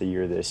finish the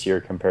year this year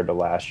compared to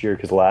last year,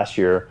 because last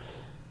year,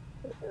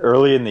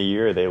 early in the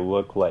year, they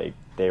looked like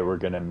they were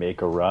going to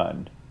make a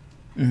run.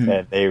 Mm-hmm.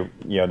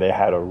 And they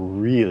had a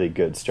really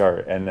good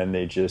start, and then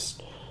they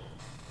just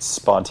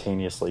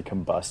spontaneously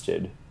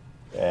combusted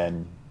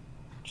and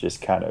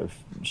just kind of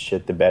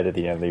shit the bed at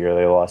the end of the year.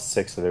 They lost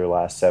 6 of their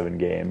last 7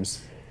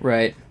 games.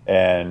 Right.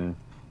 And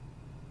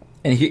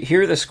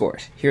here are the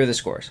scores.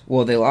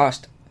 Well, they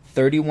lost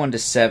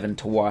 31-7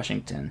 to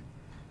Washington.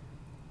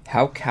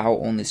 How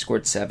Cal only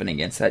scored 7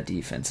 against that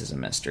defense is a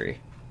mystery.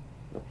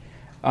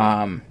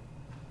 Lost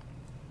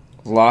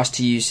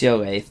to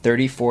UCLA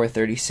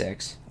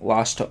 34-36.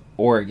 Lost to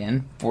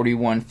Oregon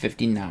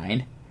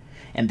 41-59.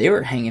 And they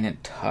were hanging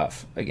it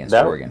tough against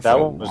Oregon for a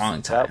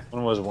long time. That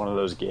one was one of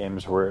those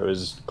games where it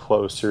was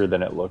closer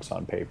than it looks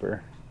on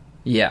paper.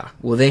 Yeah.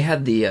 Well, they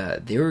had they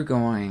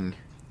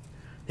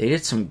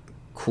did some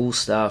cool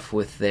stuff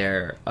with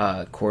their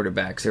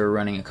quarterbacks. They were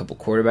running a couple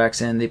quarterbacks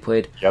in. They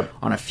played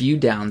on a few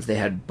downs. They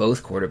had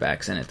both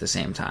quarterbacks in at the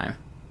same time.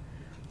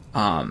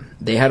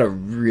 They had a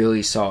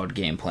really solid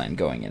game plan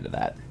going into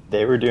that.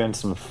 They were doing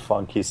some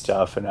funky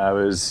stuff, and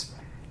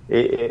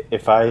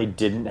if I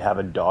didn't have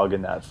a dog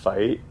in that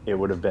fight, it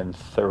would have been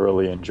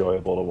thoroughly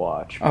enjoyable to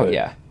watch. Oh,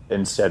 yeah.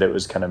 Instead, it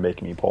was kind of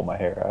making me pull my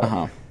hair out.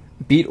 Uh-huh.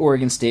 Beat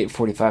Oregon State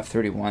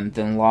 45-31,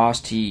 then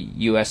lost to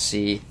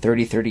USC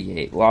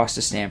 30-38, lost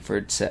to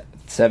Stanford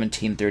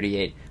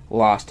 17-38,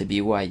 lost to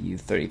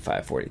BYU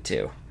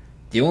 35-42.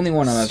 The only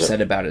one I'm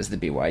upset about is the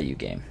BYU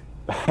game,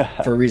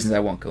 for reasons I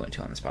won't go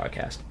into on this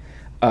podcast.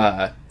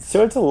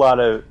 So it's a lot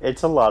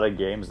of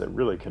games that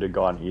really could have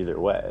gone either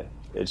way.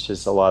 It's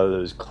just a lot of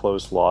those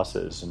close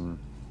losses, and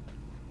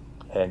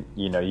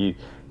you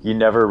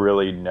never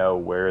really know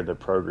where the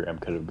program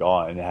could have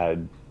gone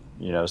had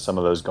some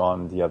of those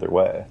gone the other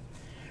way.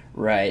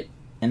 Right.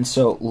 And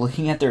so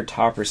looking at their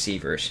top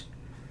receivers,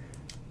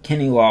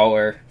 Kenny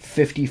Lawler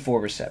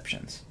 54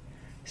 receptions,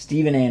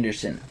 Steven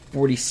Anderson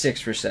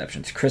 46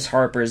 receptions. Chris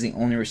Harper is the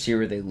only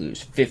receiver they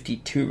lose,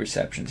 52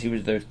 receptions. He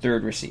was their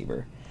third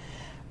receiver.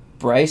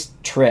 Bryce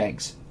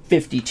Treggs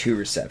 52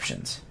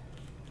 receptions.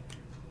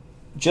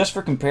 Just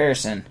for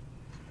comparison,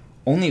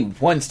 only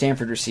one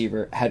Stanford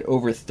receiver had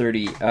over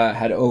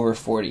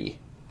 40.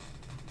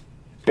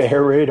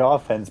 Bear raid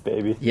offense,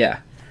 baby. Yeah.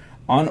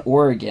 On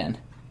Oregon,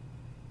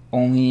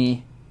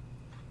 only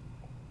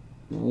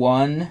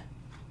one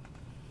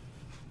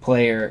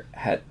player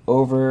had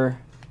over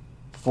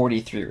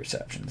 43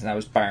 receptions, and that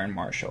was Byron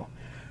Marshall,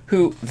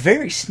 who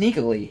very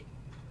sneakily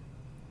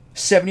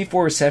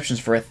 74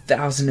 receptions for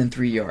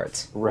 1,003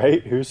 yards.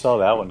 Right? Who saw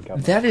that one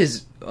coming? That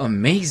is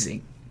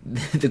amazing.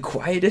 The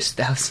quietest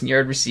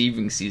 1,000-yard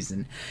receiving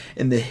season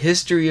in the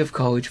history of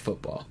college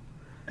football.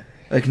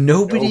 Like,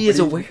 nobody is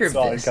aware of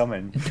this.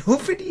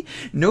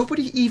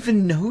 Nobody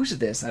even knows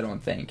this, I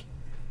don't think.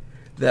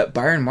 That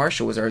Byron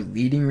Marshall was our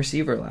leading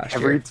receiver last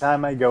year. Every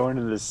time I go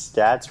into the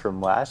stats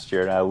from last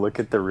year and I look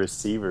at the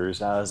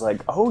receivers, I was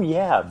like, oh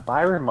yeah,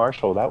 Byron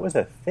Marshall, that was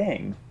a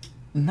thing.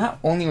 Not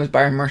only was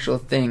Byron Marshall a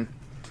thing,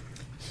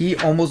 he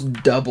almost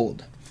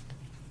doubled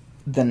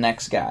the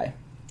next guy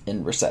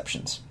in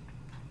receptions.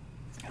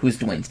 Who's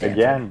Dwayne Stanford?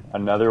 Again,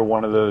 another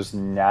one of those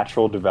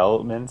natural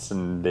developments,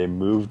 and they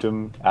moved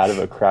him out of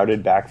a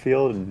crowded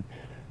backfield and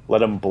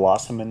let him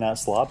blossom in that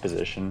slot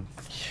position.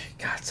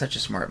 God, such a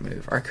smart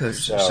move. Our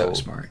coaches are so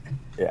smart.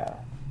 Yeah.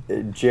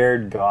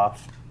 Jared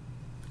Goff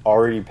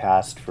already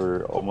passed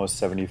for almost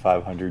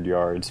 7,500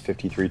 yards,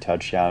 53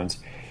 touchdowns.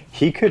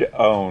 He could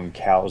own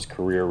Cal's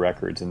career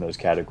records in those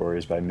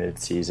categories by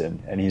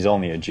mid-season, and he's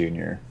only a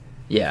junior.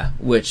 Yeah,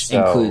 which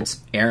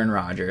includes Aaron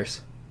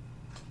Rodgers.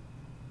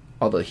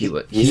 Although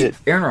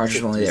Aaron Rodgers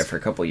was only there for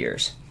a couple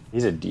years.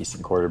 He's a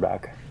decent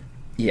quarterback.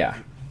 Yeah,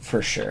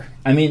 for sure.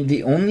 I mean,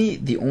 the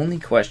only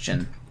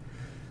question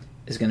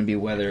is going to be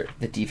whether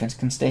the defense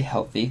can stay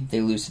healthy.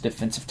 They lose the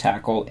defensive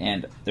tackle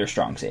and their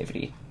strong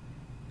safety.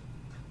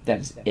 That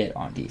is it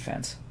on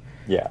defense.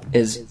 Yeah.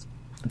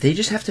 They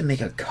just have to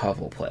make a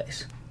couple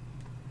plays.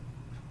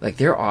 Like,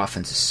 their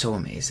offense is so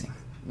amazing.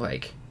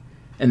 Like,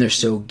 and they're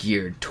so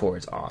geared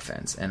towards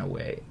offense in a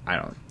way I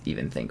don't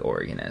even think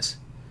Oregon is.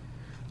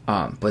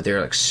 But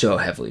they're, like, so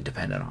heavily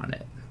dependent on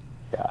it.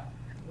 Yeah.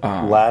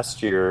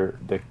 Last year,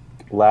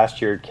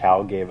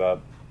 Cal gave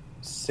up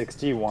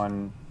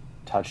 61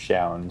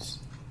 touchdowns,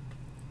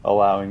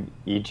 allowing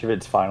each of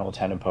its final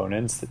 10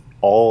 opponents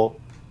all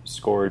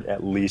scored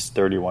at least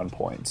 31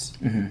 points.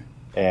 Mm-hmm.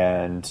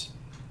 And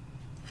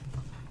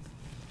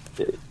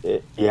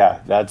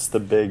that's the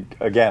big,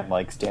 again,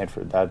 like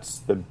Stanford, that's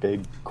the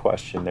big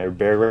question. Their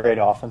Bear Raid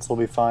offense will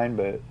be fine,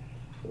 but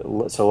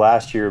so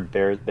last year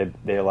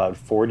they allowed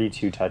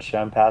 42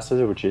 touchdown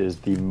passes, which is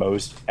the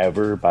most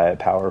ever by a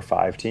Power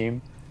 5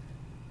 team.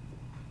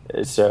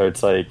 So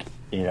it's like,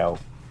 you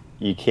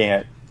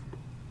can't,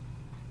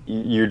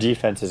 your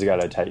defense has got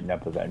to tighten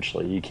up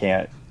eventually. You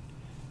can't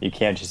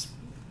just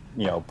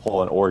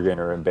pull an Oregon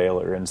or a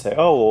Baylor and say,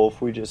 oh, well,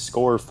 if we just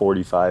score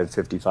 45,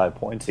 55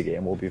 points a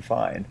game, we'll be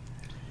fine.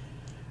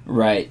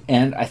 Right,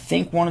 and I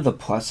think one of the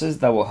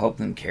pluses that will help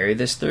them carry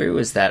this through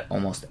is that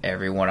almost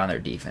everyone on their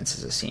defense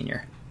is a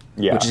senior.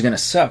 Yeah. Which is going to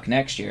suck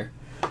next year.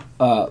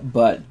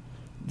 But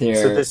they're...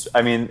 So this,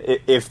 I mean,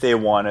 if they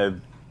want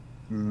to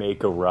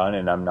make a run,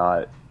 and I'm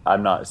not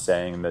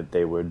saying that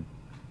they would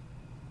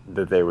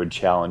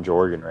challenge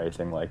Oregon or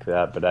anything like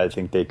that, but I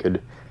think they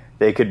could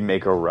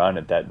make a run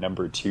at that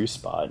number 2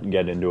 spot and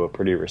get into a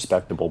pretty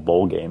respectable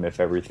bowl game if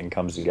everything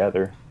comes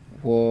together.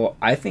 Well,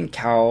 I think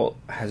Cal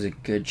has a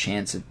good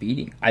chance of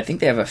beating. I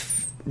think they have a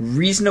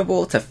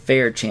reasonable to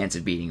fair chance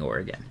of beating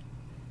Oregon.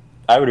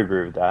 I would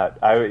agree with that.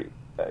 I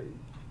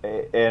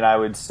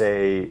would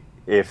say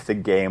if the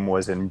game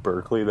was in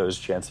Berkeley, those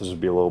chances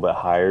would be a little bit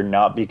higher.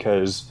 Not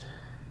because,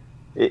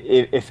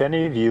 if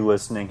any of you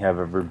listening have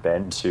ever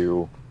been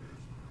to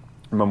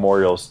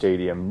Memorial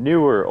Stadium,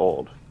 new or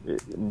old,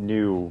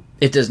 new.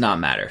 It does not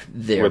matter.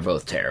 They're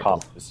both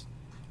terrible.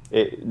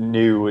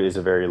 New is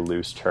a very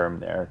loose term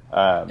there.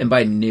 And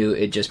by new,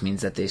 it just means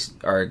that they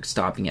are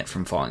stopping it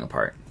from falling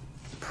apart.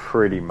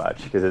 Pretty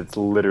much, because it's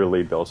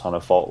literally built on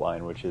a fault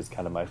line, which is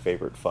kind of my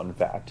favorite fun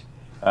fact.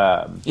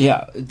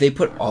 Yeah, they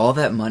put all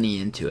that money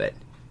into it.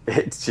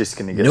 It's just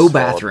going to get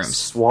bathrooms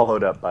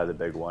swallowed up by the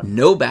big one.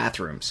 No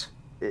bathrooms.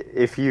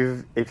 If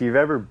you've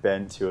ever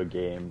been to a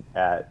game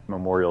at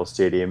Memorial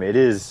Stadium,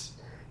 it's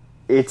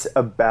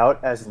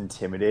about as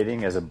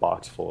intimidating as a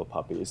box full of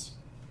puppies.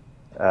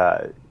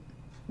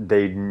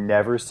 They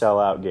never sell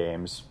out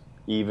games,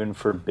 even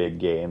for big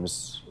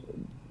games.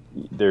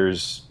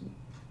 There's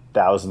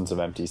thousands of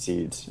empty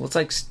seats. Well,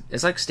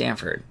 it's like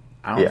Stanford.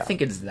 I don't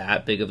think it's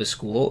that big of a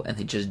school, and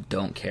they just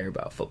don't care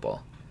about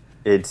football.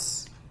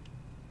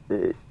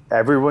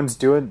 Everyone's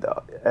doing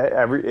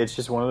it's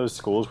just one of those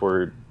schools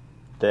where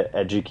the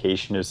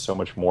education is so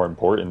much more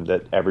important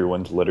that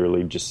everyone's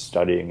literally just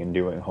studying and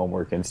doing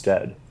homework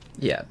instead.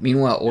 Yeah.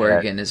 Meanwhile,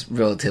 Oregon is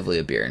relatively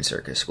a beer and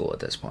circus school at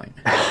this point.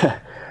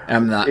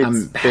 I'm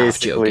half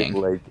joking.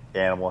 Like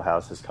Animal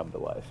House has come to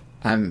life.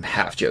 I'm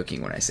half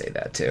joking when I say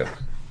that too.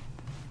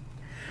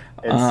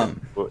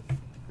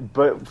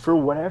 But for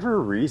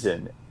whatever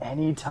reason,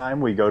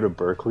 anytime we go to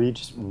Berkeley,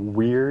 just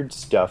weird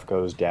stuff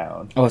goes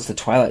down. Oh, it's the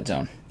Twilight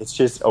Zone. It's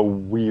just a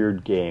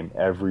weird game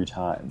every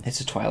time. It's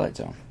a Twilight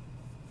Zone.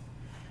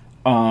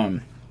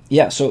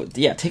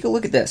 Take a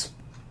look at this.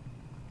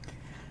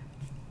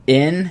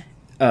 In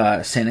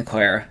Santa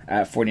Clara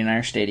at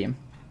 49er Stadium,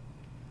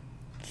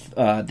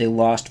 they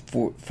lost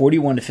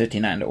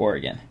 41-59 to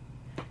Oregon.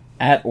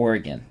 At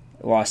Oregon,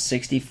 lost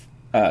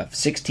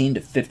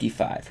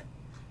 16-55.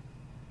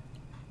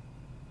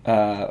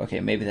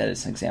 Okay, maybe that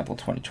is an example.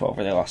 2012,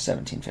 where they lost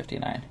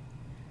 17-59.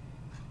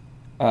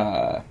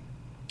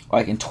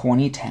 Like in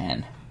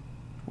 2010,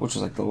 which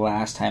was like the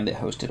last time they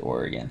hosted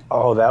Oregon.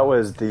 Oh, that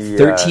was the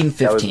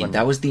 13-15.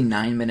 That was the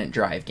 9-minute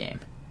drive game.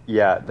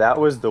 Yeah, that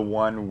was the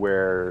one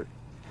where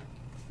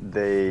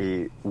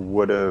they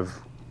would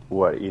have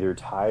either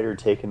tied or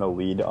taken the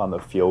lead on the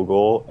field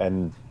goal,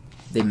 and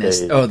they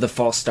missed. The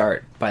false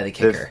start by the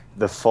kicker.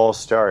 The false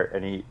start,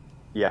 and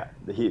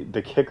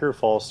the kicker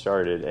false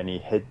started, and he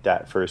hit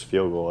that first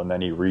field goal, and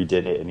then he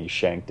redid it, and he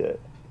shanked it.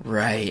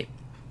 Right.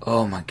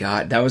 Oh my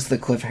God, that was the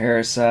Cliff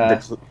Harris.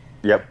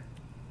 Yep.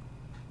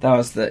 That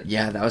was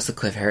the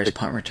Cliff Harris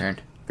punt return.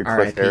 The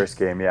Cliff Harris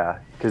game, yeah,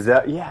 because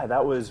that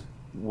was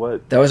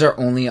what. That was our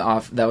only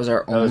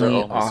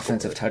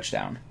offensive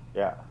touchdown.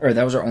 Yeah. Or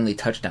that was our only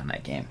touchdown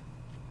that game.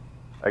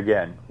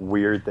 Again,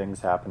 weird things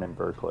happen in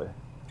Berkeley.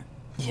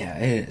 Yeah,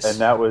 it is. And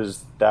that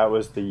was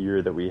the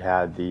year that we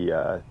had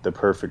the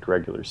perfect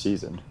regular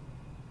season.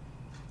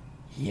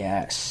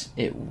 Yes,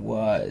 it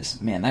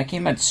was. Man, that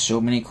game had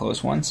so many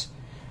close ones.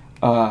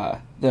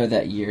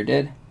 That year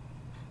did.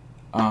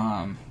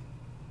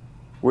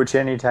 Which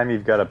anytime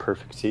you've got a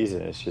perfect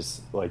season, it's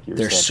just like you're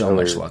there's saying so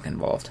earlier, much luck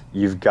involved.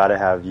 You've got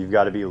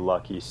to be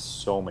lucky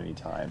so many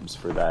times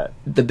for that.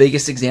 The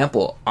biggest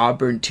example,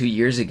 Auburn 2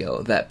 years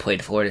ago that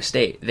played Florida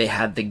State. They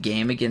had the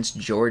game against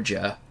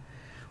Georgia,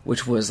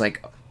 which was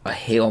like a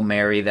Hail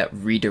Mary that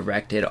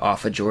redirected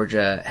off a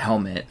Georgia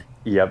helmet.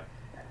 Yep.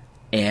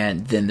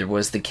 And then there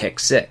was the kick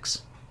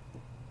six.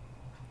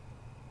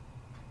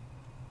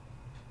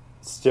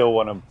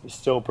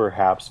 Still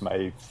perhaps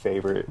my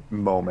favorite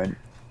moment.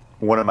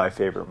 One of my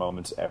favorite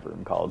moments ever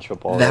in college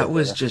football. That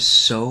was just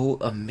so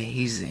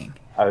amazing.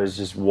 I was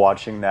just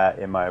watching that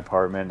in my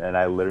apartment, and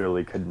I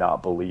literally could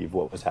not believe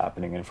what was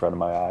happening in front of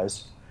my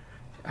eyes.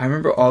 I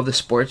remember all the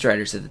sports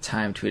writers at the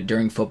time,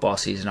 during football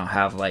season, I'll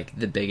have like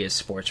the biggest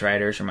sports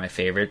writers or my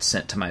favorites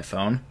sent to my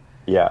phone.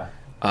 Yeah.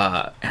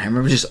 And I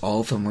remember just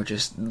all of them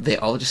they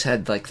all just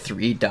had like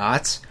 3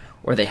 dots,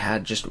 or they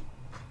had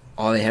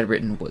all they had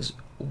written was,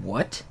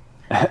 what?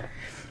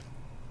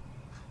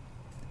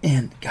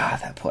 And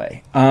God, that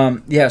play.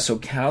 Yeah, so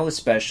Cal,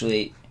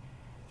 especially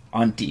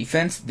on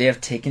defense, they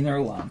have taken their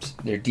lumps.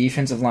 Their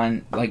defensive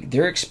line, like,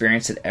 they're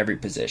experienced at every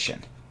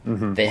position.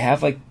 Mm-hmm. They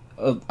have like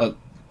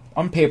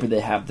on paper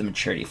they have the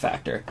maturity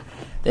factor.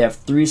 They have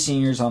 3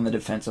 seniors on the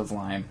defensive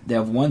line. They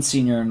have 1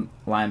 senior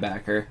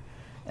linebacker,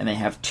 and they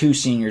have 2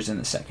 seniors in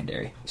the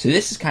secondary. So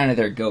this is kind of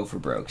their go for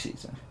broke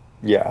season.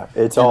 Yeah,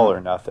 it's all or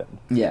nothing.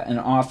 Yeah, and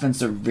offense,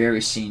 they're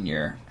very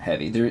senior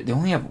heavy. They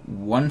only have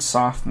 1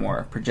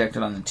 sophomore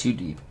projected on the 2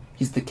 deep.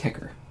 He's the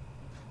kicker.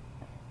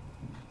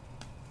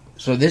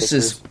 So this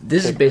is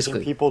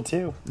basically people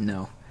too.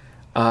 No.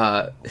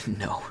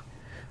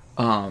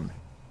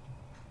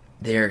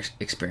 They're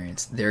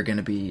experienced. They're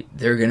gonna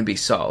be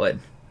solid.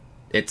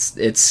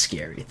 It's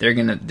scary. They're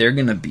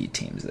gonna beat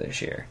teams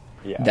this year.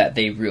 Yeah. That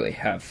they really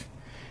have.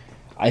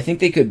 I think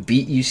they could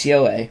beat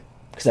UCLA.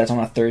 Because that's on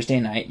a Thursday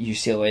night.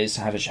 UCLA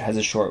has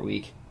a short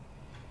week.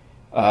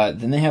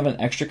 Then they have an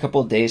extra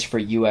couple of days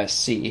for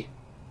USC.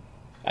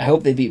 I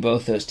hope they beat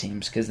both those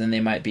teams, because then they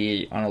might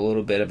be on a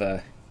little bit of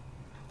a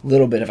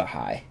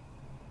high.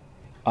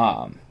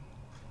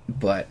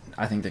 But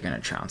I think they're going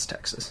to trounce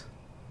Texas.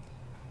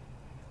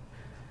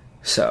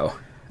 So,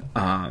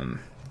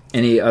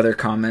 any other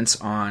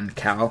comments on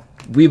Cal?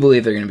 We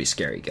believe they're going to be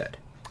scary good.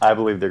 I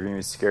believe they're going to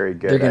be scary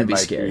good. They're going to be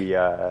scary.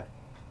 I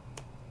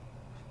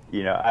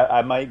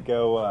might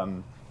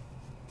go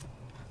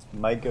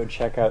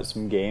check out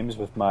some games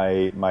with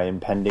my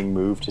impending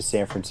move to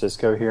San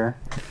Francisco here.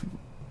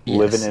 Yes.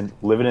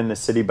 Living in the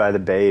city by the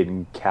bay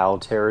in Cal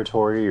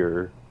territory,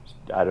 or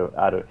I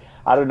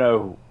don't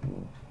know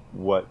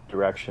what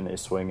direction they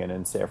swing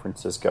in San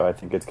Francisco. I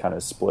think it's kind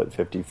of split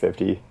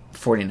 50-50.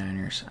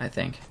 49ers, I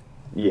think.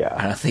 Yeah.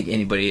 I don't think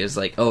anybody is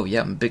like, oh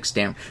yeah, I'm a big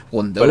Stanford.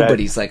 Well,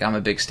 nobody's like, I'm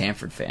a big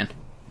Stanford fan.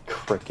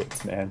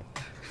 Crickets, man.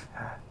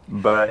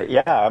 But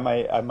yeah, I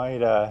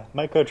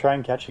might go try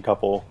and catch a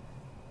couple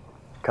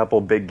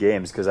big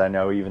games, because I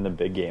know even the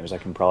big games I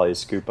can probably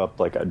scoop up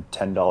like a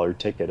 $10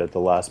 ticket at the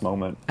last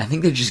moment. I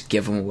think they just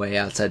give them away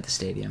outside the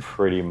stadium.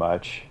 Pretty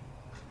much.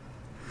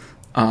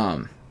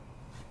 All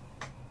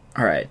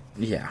right,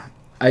 yeah.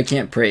 I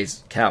can't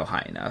praise Cal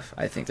high enough.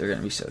 I think they're going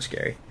to be so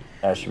scary.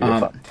 That should be a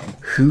fun one.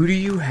 Who do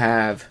you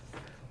have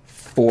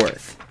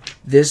 4th?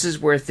 This is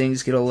where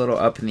things get a little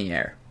up in the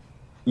air.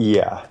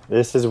 Yeah,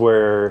 this is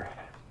where,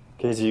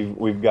 because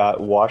we've got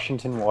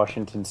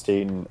Washington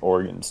State, and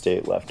Oregon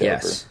State left over.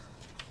 It's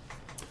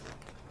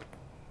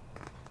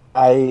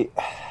a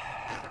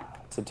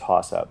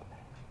toss-up.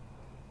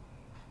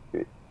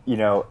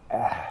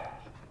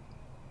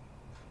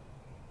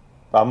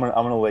 I'm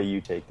gonna let you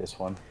take this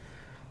one.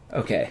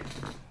 Okay,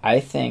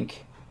 I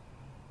think.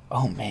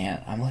 Oh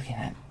man,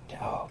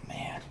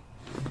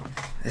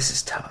 this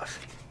is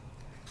tough,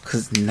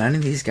 because none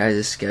of these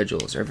guys'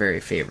 schedules are very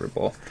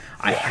favorable.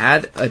 I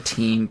had a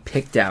team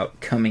picked out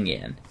coming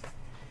in,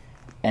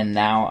 and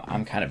now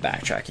I'm kind of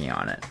backtracking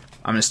on it.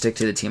 I'm gonna stick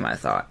to the team I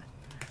thought.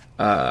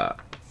 I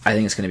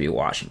think it's gonna be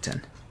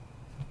Washington.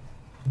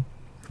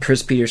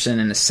 Chris Peterson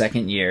in his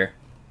second year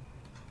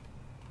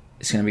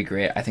is gonna be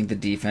great. I think the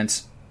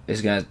defense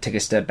is going to take a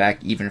step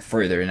back even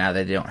further now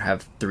that they don't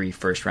have 3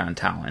 first-round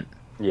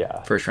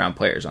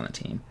players on the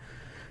team.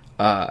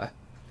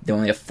 They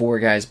only have 4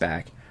 guys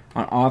back.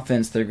 On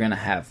offense, they're going to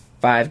have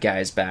 5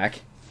 guys back.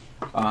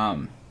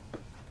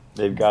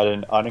 They've got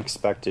an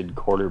unexpected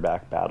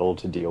quarterback battle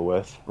to deal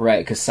with.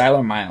 Right, because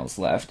Siler Miles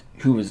left,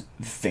 who was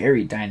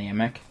very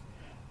dynamic.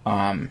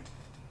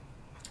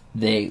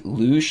 They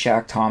lose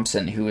Shaq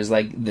Thompson, who is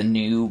like the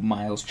new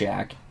Miles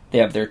Jack. They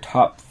have their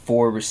top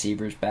 4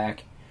 receivers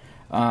back.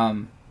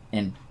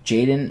 And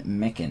Jaden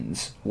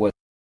Mickens was...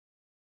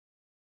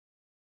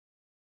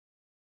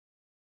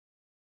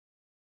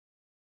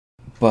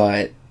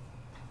 But,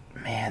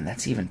 man,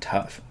 that's even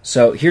tough.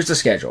 So, here's the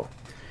schedule.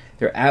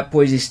 They're at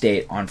Boise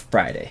State on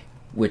Friday,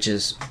 which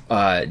is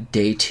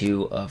day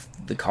 2 of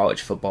the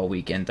college football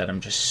weekend that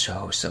I'm just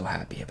so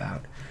happy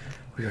about.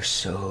 We are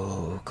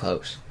so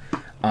close.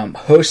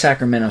 Host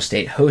Sacramento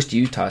State, host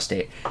Utah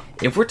State.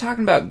 If we're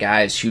talking about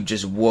guys who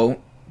just won't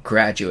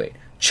graduate,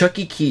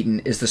 Chucky Keaton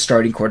is the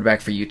starting quarterback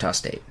for Utah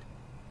State.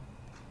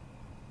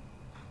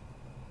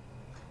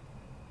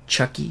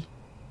 Chucky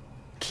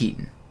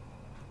Keaton.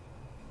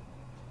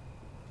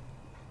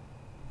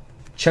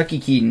 Chucky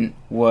Keaton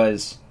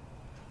was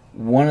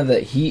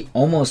he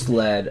almost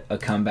led a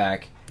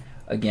comeback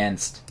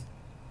against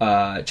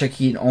Chucky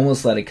Keaton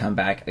almost led a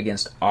comeback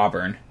against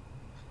Auburn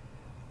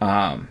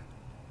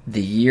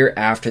the year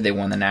after they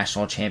won the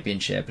national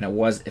championship,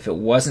 and if it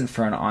wasn't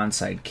for an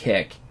onside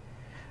kick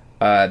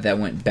that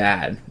went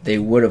bad, they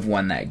would have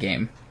won that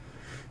game.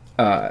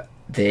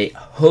 They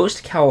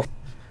host California.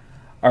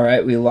 All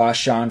right, we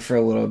lost Sean for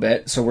a little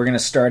bit, so we're going to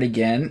start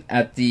again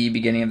at the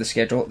beginning of the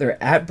schedule.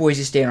 They're at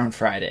Boise State on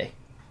Friday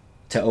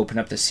to open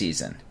up the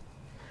season.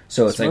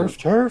 So it's Smurf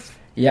turf?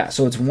 Yeah,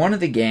 so it's one of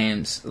the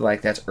games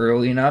that's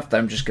early enough that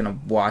I'm just going to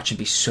watch and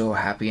be so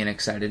happy and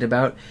excited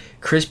about.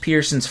 Chris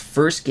Peterson's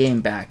first game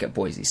back at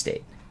Boise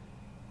State.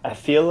 I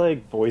feel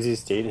like Boise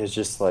State is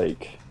just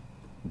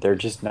they're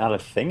just not a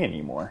thing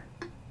anymore.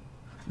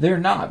 They're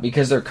not,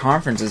 because their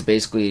conference has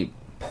basically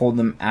pulled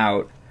them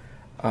out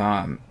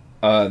of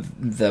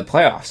the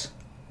playoffs.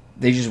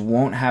 They just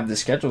won't have the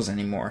schedules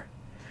anymore.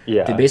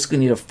 Yeah. They basically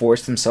need to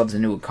force themselves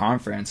into a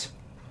conference,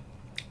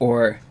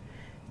 or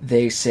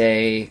they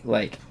say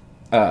one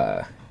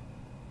of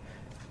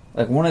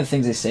the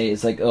things they say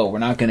is we're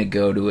not going to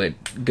go to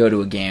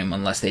a game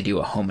unless they do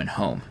a home and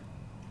home.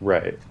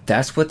 Right.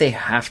 That's what they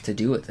have to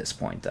do at this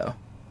point, though.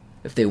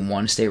 If they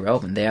want to stay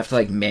relevant, they have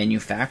to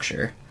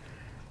manufacture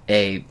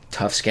a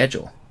tough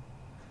schedule.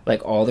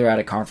 All their out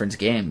of conference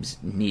games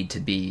need to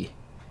be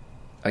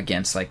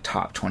against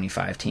top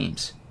 25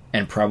 teams,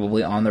 and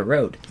probably on the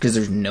road, because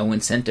there's no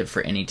incentive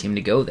for any team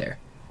to go there.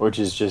 Which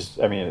is just,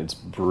 it's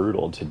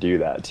brutal to do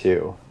that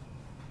too.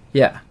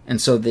 Yeah,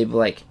 and so they've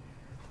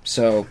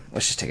so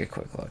let's just take a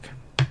quick look.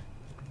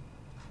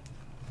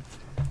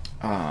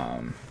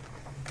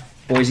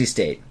 Boise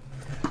State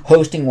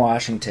hosting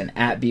Washington,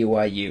 at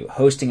BYU,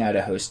 hosting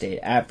Idaho State,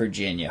 at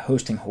Virginia,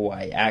 hosting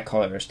Hawaii, at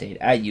Colorado State,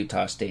 at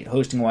Utah State,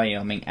 hosting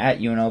Wyoming, at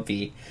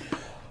UNLV,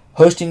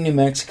 hosting New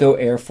Mexico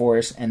Air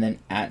Force, and then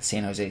at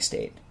San Jose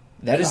State.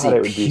 That is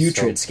a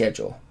putrid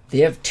schedule. They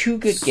have two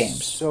good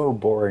games. So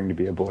boring to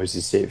be a Boise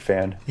State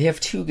fan. They have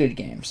two good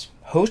games.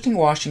 Hosting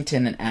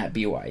Washington and at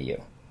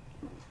BYU.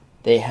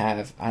 They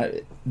have,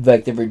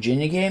 the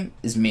Virginia game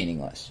is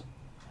meaningless.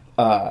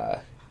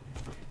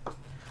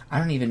 I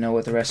don't even know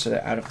what the rest of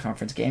the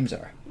out-of-conference games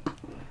are.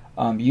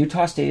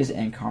 Utah State is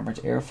in conference.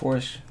 Air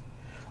Force,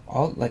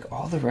 all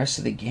the rest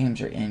of the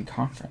games are in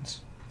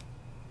conference.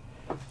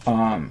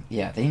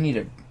 Yeah, they need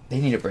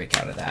to break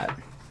out of that.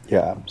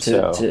 Yeah.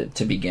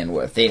 To begin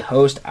with, they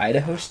host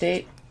Idaho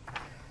State,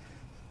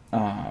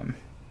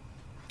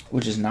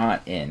 which is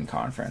not in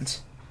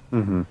conference.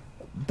 Mm-hmm.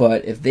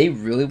 But if they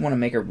really want to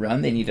make a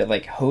run, they need to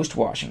host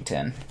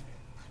Washington.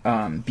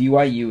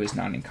 BYU is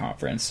not in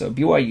conference, so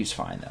BYU's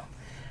fine though.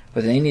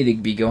 But they need to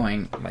be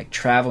going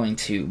traveling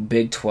to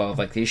Big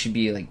 12. They should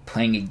be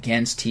playing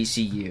against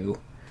TCU,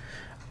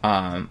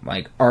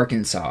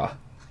 Arkansas,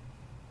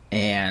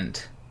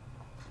 and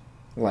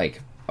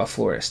a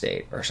Florida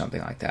State or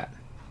something like that.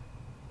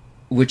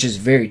 Which is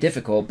very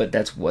difficult, but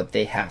that's what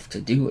they have to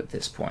do at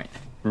this point.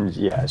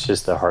 Yeah, it's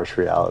just a harsh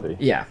reality.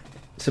 Yeah.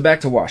 So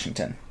back to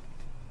Washington.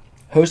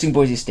 Hosting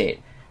Boise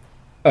State.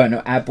 Oh,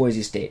 no, at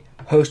Boise State.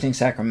 Hosting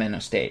Sacramento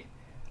State.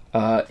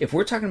 If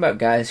we're talking about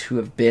guys who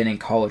have been in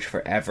college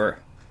forever,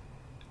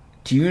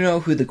 do you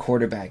know who the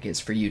quarterback is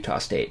for Utah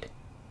State?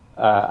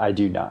 I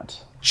do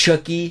not.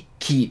 Chucky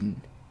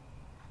Keaton.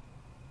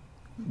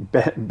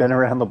 Been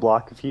around the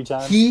block a few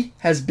times? He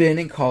has been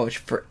in college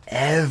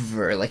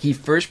forever. He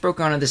first broke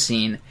onto the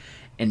scene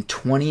in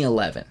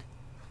 2011.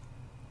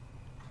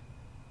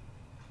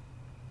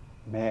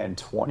 Man,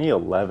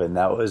 2011,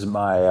 that was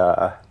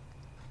my...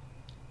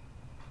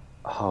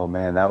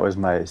 that was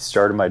my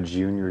start of my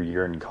junior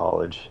year in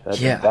college.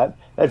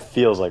 That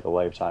feels like a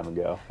lifetime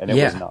ago, and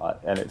it was not,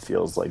 and it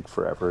feels like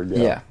forever ago.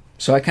 Yeah.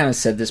 So I kind of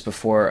said this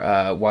before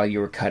while you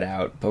were cut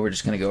out, but we're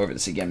just going to go over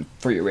this again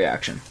for your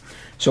reaction.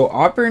 So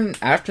Auburn,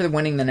 after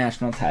winning the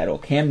national title,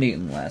 Cam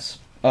Newton-less,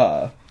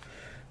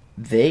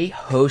 they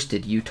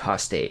hosted Utah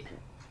State.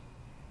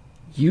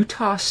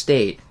 Utah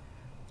State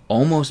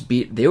almost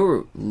they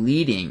were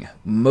leading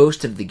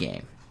most of the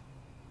game.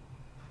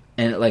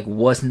 And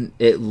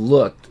it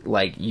looked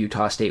like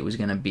Utah State was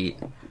going to beat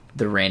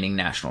the reigning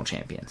national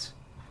champions.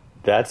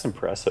 That's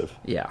impressive.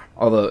 Yeah.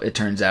 Although it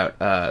turns out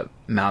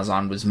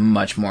Malzahn was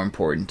much more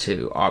important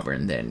to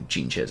Auburn than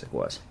Gene Chizik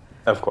was.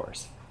 Of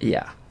course.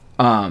 Yeah.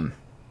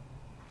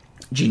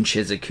 Gene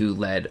Chizik, who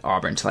led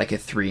Auburn to a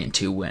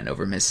 3-2 win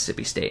over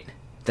Mississippi State.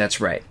 That's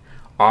right.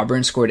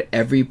 Auburn scored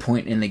every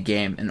point in the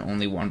game and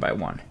only won by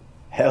one.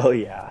 Hell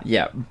yeah.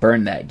 Yeah,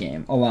 burned that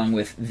game, along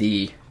with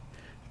the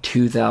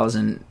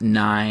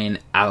 2009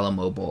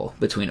 Alamo Bowl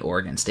between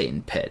Oregon State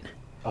and Pitt.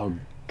 Oh,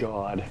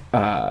 God.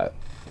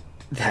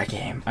 That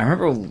game. I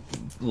remember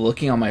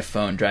looking on my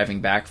phone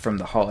driving back from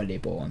the Holiday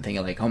Bowl and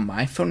thinking, oh,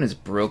 my phone is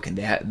broken.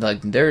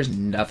 There's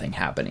nothing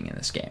happening in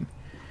this game.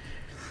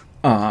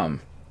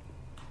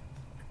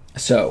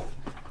 So,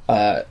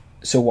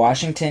 So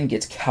Washington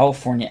gets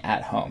California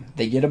at home.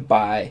 They get a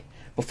bye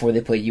before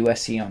they play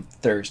USC on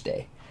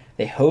Thursday.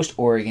 They host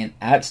Oregon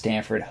at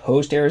Stanford,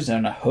 host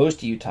Arizona,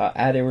 host Utah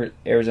at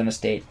Arizona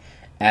State,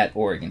 at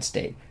Oregon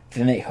State.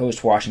 Then they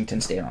host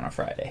Washington State on a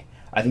Friday.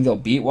 I think they'll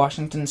beat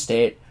Washington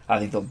State. I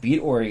think they'll beat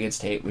Oregon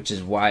State, which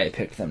is why I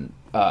picked them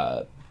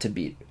to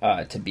be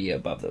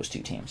above those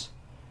two teams.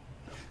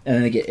 And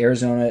then they get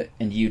Arizona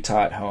and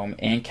Utah at home,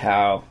 and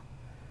Cal.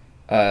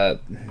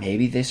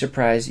 Maybe they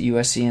surprise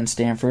USC and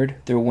Stanford.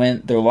 Their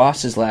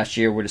losses last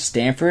year were to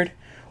Stanford,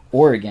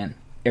 Oregon,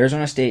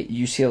 Arizona State,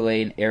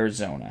 UCLA, and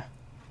Arizona.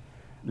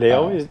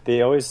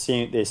 They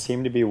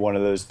seem to be one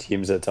of those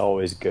teams that's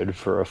always good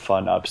for a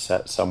fun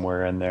upset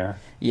somewhere in there.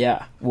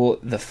 Yeah, well,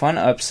 the fun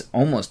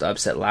almost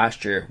upset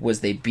last year was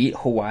they beat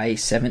Hawaii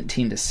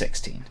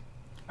 17-16.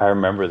 I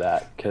remember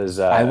that because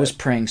I was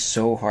praying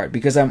so hard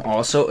because I'm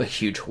also a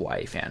huge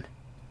Hawaii fan.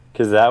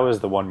 Because that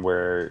was the one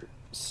where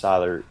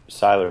Siler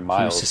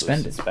Miles was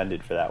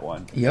suspended for that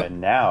one. Yep.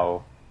 And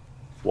now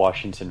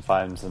Washington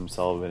finds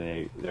themselves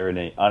in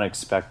an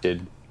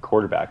unexpected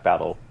quarterback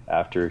battle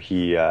after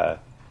he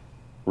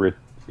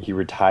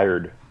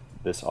retired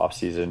this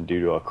offseason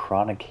due to a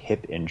chronic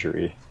hip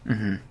injury.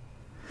 Mm-hmm.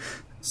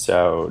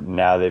 So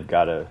now they've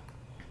got to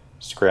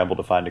scramble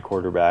to find a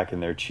quarterback,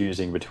 and they're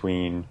choosing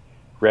between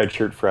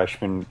redshirt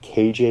freshman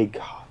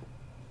KJ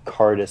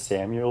Carta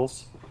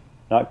Samuels,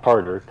 not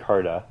Carter,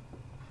 Carta,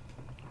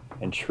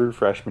 and true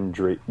freshman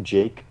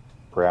Jake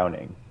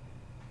Browning.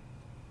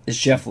 Is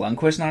Jeff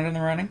Lundquist not in the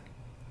running?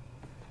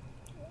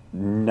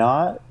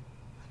 Not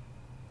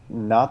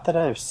that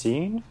I've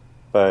seen,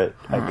 but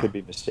I could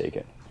be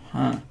mistaken.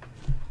 Huh.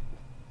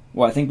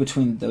 Well, I think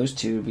between those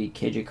two would be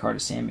KJ Carta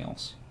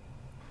Samuels.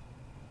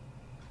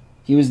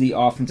 He was the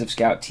offensive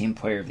scout team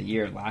player of the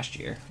year last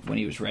year when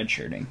he was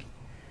redshirting.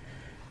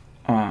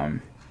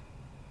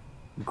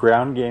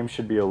 Ground game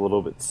should be a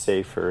little bit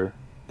safer.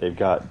 They've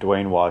got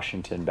Dwayne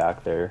Washington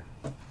back there.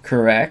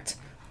 Correct.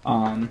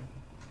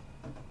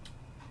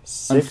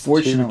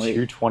 Unfortunately,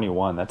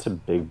 221. That's a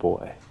big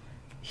boy.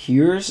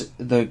 Here's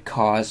the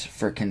cause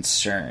for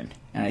concern,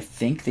 and I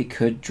think they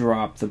could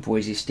drop the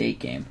Boise State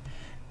game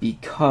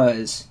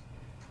because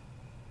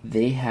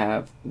they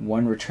have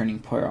one returning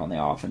player on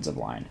the offensive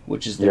line,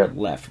 which is their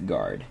left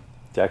guard.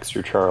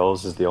 Dexter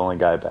Charles is the only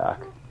guy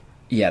back.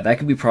 Yeah, that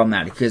could be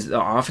problematic because the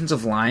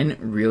offensive line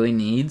really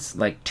needs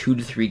like 2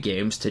 to 3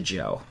 games to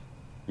gel.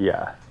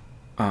 Yeah.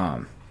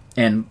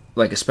 And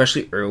like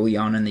especially early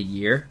on in the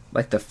year,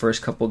 like the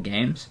first couple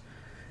games,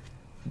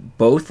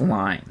 both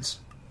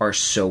lines are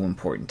so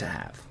important to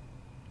have.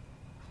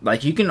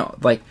 Like you can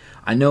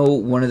I know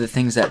one of the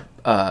things that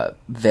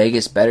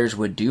Vegas bettors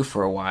would do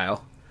for a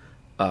while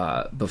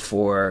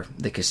before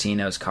the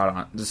casinos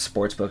the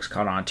sports books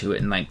caught on to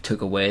it and like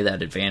took away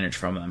that advantage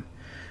from them.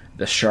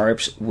 The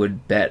sharps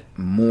would bet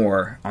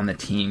more on the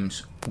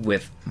teams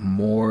with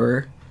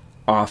more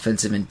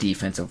offensive and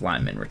defensive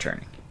linemen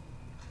returning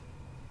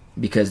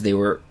because they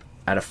were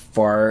at a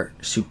far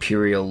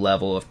superior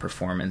level of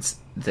performance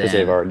because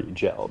they've already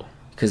gelled.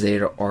 Because they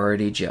had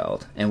already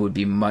gelled and would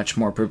be much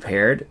more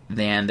prepared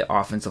than the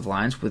offensive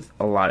lines with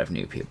a lot of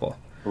new people.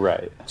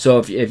 Right. So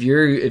if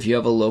you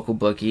have a local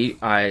bookie,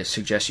 I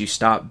suggest you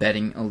stop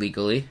betting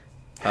illegally,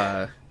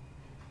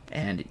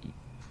 and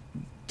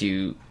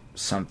do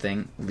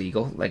something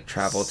legal like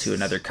travel to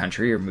another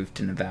country or move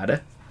to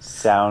Nevada.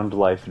 Sound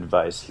life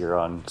advice here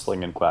on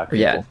Slingin' Quack. People.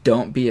 Yeah,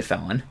 don't be a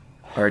felon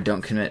or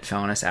don't commit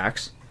felonious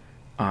acts.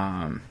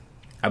 I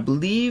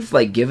believe,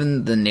 like,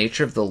 given the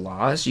nature of the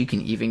laws, you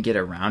can even get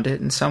around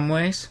it in some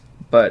ways,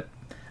 but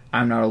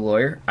I'm not a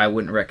lawyer. I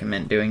wouldn't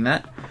recommend doing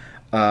that.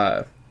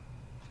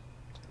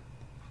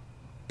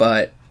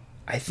 But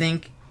I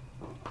think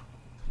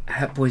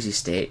at Boise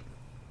State,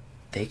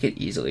 they could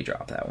easily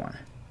drop that one.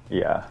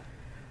 Yeah.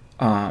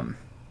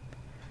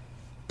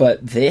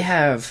 But they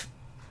have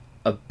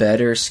a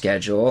better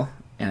schedule,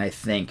 and I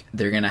think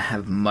they're going to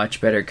have much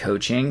better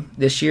coaching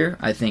this year.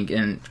 I think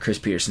in Chris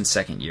Peterson's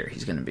second year,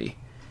 he's going to be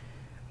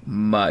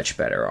much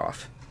better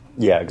off.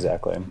 Yeah,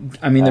 exactly.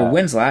 I mean, their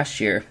wins last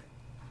year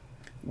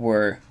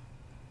were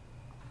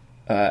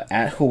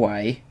at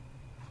Hawaii,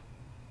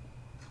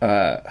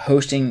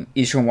 hosting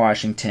Eastern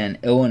Washington,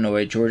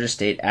 Illinois, Georgia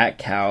State, at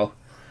Cal,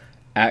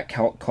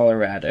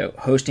 Colorado,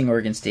 hosting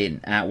Oregon State,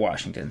 and at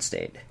Washington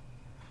State.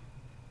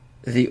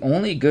 The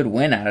only good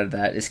win out of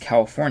that is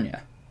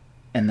California,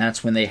 and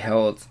that's when they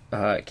held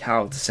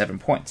Cal to 7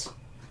 points.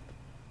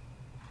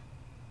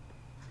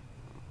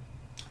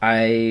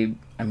 I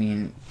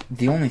mean,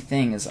 the only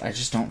thing is I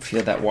just don't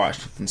feel that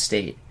Washington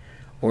State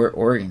or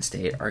Oregon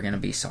State are going to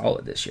be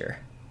solid this year.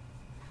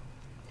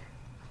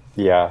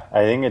 Yeah,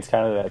 I think it's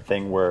kind of that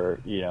thing where,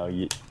 you know,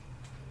 you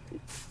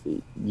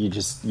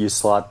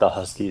slot the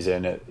Huskies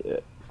in at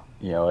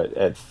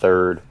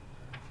third.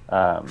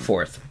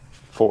 Fourth,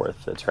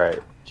 that's right.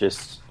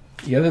 Just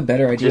you have a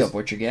better idea of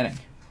what you're getting.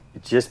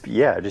 Just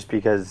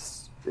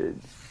because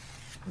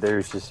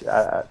there's just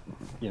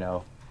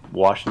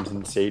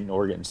Washington State and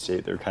Oregon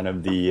State, they're kind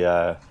of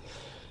the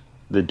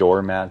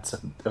doormats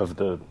of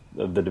the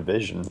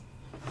division.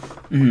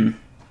 Mm-hmm.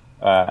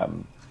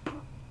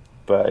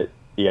 But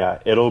yeah,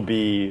 it'll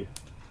be.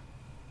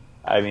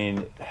 I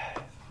mean,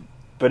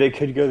 but it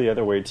could go the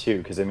other way too.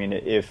 Because I mean,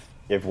 if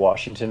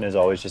Washington is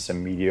always just a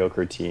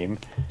mediocre team,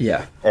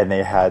 yeah, and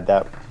they had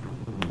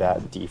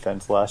that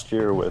defense last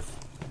year with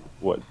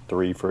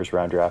 3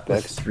 first-round draft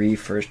picks, 3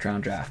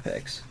 first-round draft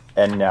picks,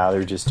 and now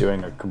they're just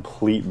doing a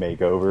complete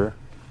makeover,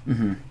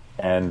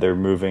 and they're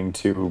moving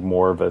to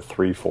more of a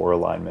 3-4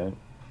 alignment.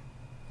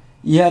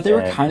 Yeah, they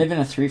were kind of in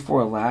a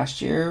 3-4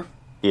 last year.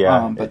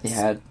 Yeah, but they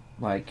had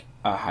like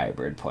a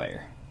hybrid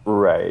player.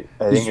 Right.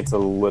 I think it's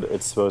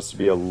supposed to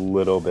be a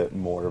little bit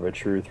more of a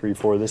true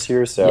 3-4 this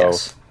year, so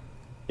yes.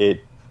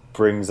 It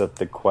brings up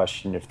the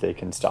question if they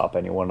can stop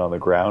anyone on the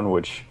ground,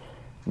 which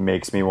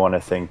makes me want to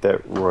think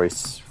that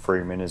Royce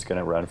Freeman is going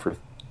to run for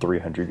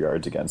 300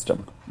 yards against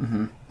him.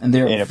 Mm-hmm. And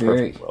they're in a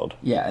perfect world.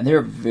 Yeah, and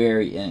they're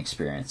very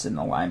inexperienced in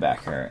the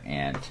linebacker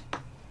and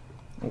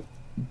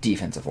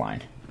defensive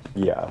line.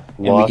 Yeah.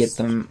 And we get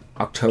them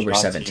October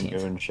John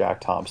 17th. Moon, Shaq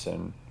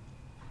Thompson.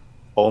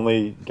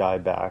 Only guy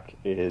back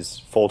is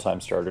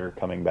full-time starter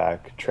coming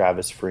back,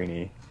 Travis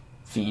Feeney.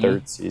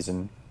 Third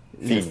season.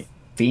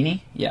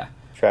 Feeney? Yeah.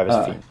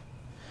 Travis Feeney.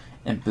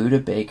 And Buda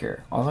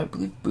Baker. Although I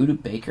believe Buda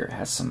Baker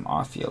has some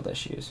off-field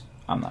issues.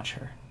 I'm not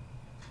sure.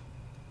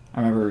 I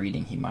remember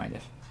reading he might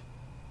have.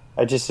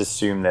 I just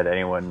assume that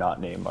anyone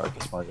not named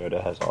Marcus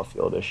Mariota has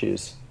off-field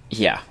issues.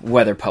 Yeah,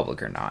 whether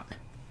public or not.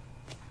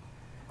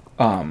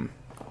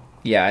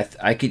 Yeah,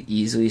 I could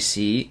easily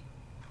see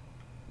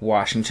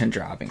Washington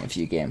dropping a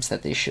few games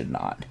that they should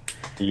not.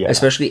 Yeah.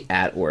 Especially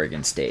at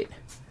Oregon State.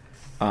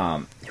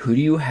 Who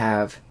do you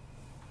have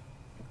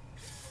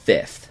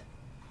 5th?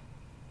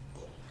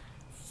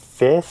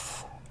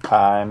 5th?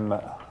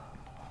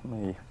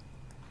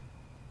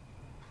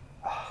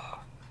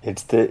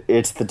 It's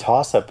the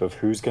toss-up of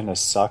who's going to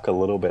suck a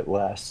little bit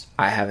less.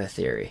 I have a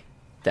theory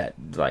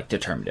that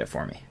determined it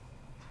for me.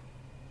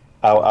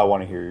 I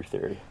want to hear your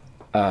theory.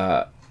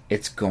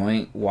 It's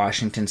going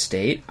Washington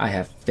State. I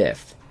have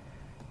 5th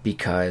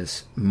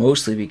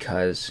mostly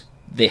because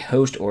they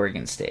host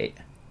Oregon State,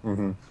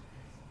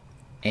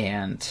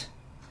 and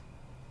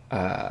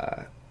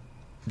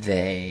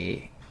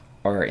they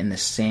are in the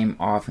same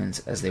offense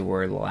as they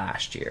were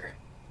last year.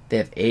 They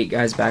have 8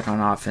 guys back on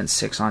offense,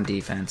 6 on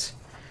defense.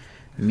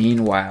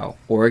 Meanwhile,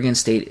 Oregon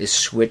State is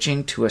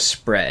switching to a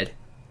spread,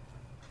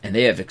 and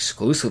they have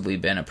exclusively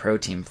been a pro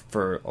team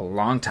for a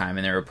long time,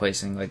 and they're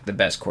replacing the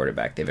best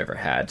quarterback they've ever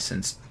had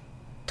since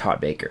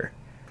Todd Baker,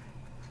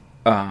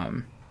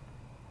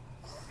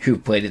 who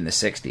played in the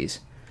 60s.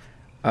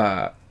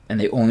 And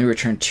they only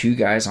returned 2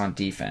 guys on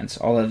defense,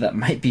 although that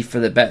might be for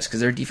the best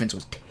because their defense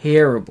was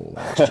terrible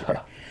last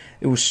year.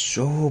 It was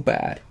so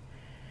bad.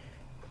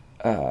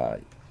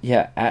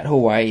 Yeah, at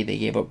Hawaii they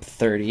gave up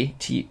 30.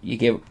 You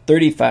gave up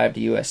 35 to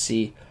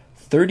USC,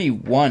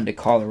 31 to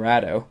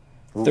Colorado,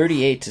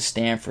 38 to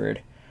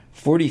Stanford,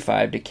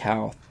 45 to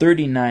Cal,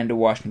 39 to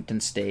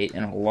Washington State,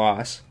 and a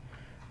loss.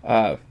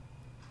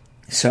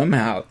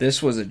 Somehow,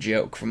 this was a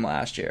joke from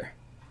last year.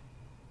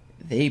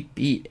 They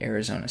beat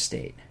Arizona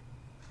State.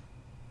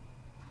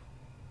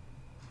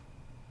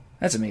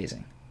 That's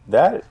amazing.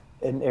 That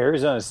in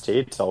Arizona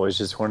State's always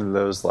just one of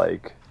those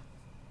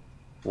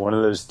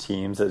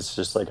teams that's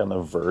just on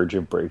the verge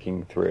of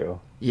breaking through.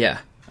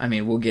 Yeah, I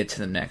mean we'll get to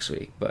them next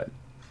week, but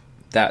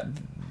that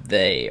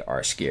they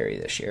are scary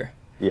this year.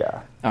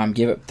 Yeah.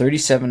 Give up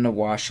 37 to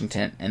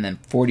Washington and then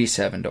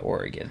 47 to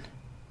Oregon.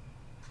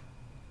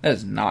 That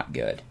is not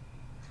good.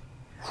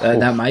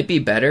 That might be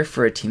better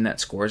for a team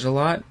that scores a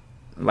lot,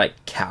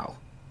 like Cal.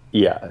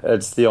 Yeah,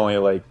 it's the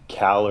only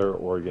Cal or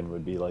Oregon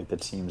would be the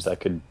teams that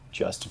could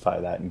justify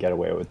that and get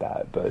away with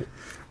that. But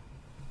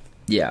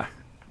yeah,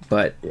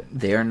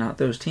 they are not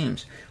those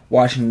teams.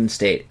 Washington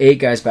State, 8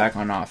 guys back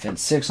on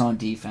offense, 6 on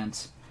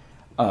defense.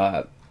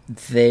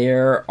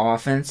 Their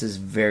offense is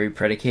very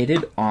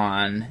predicated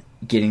on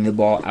getting the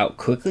ball out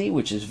quickly,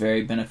 which is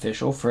very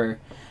beneficial for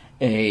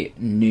a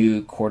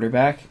new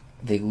quarterback.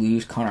 They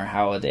lose Connor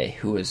Halliday,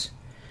 who was...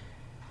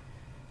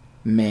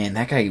 Man,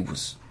 that guy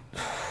was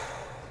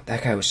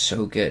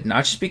so good.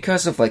 Not just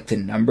because of the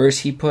numbers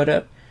he put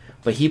up,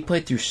 but he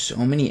played through so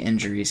many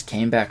injuries,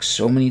 came back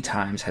so many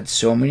times, had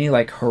so many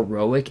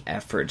heroic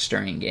efforts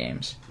during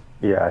games.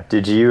 Yeah.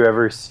 Did you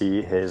ever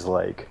see his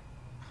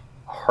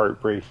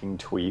heartbreaking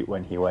tweet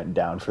when he went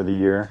down for the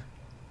year?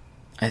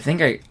 I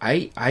think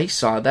I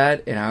saw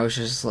that and I was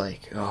just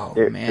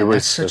man,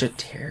 that's such a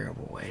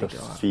terrible way to go.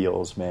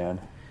 Feels,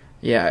 man.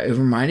 Yeah, it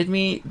reminded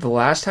me, the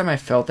last time I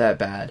felt that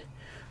bad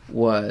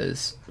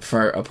was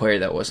for a player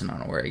that wasn't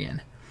on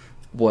Oregon,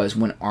 was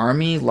when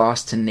Army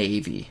lost to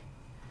Navy,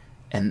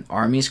 and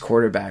Army's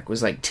quarterback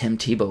was Tim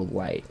Tebow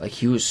light.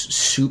 He was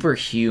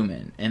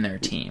superhuman in their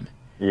team.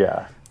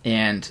 Yeah.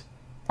 And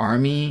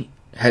Army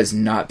has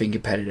not been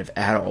competitive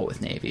at all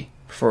with Navy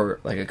for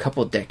a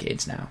couple of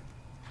decades now.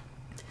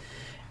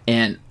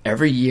 And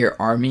every year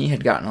Army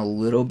had gotten a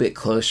little bit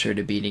closer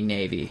to beating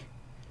Navy.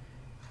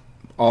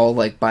 All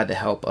by the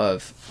help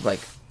of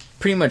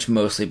pretty much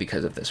mostly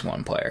because of this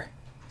one player,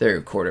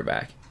 their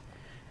quarterback.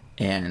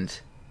 And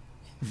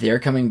they're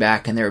coming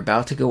back and they're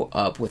about to go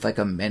up with like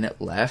a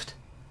minute left.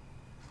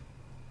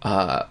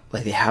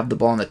 Like they have the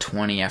ball on the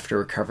 20 after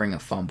recovering a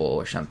fumble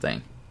or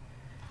something.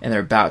 And they're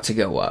about to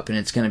go up, and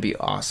it's going to be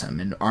awesome.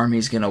 And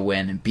Army's going to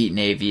win and beat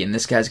Navy, and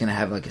this guy's going to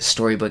have like a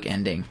storybook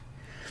ending.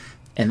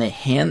 And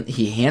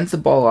he hands the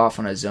ball off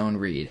on a zone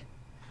read.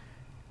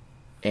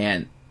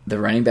 And the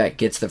running back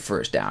gets the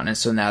first down, and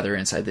so now they're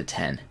inside the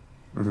 10.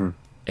 Mm-hmm.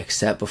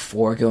 Except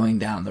before going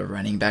down, the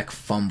running back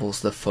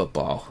fumbles the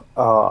football,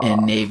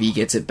 and Navy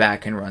gets it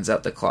back and runs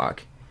out the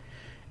clock.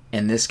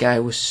 And this guy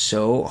was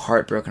so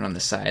heartbroken on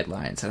the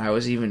sidelines, and it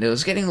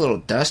was getting a little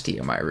dusty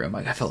in my room.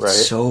 Like I felt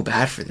so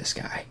bad for this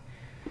guy.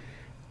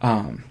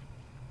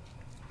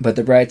 But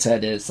the bright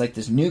side is like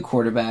this new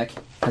quarterback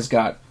has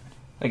got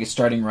like a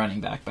starting running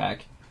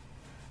back.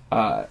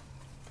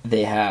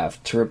 They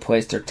have to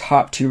replace their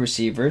top two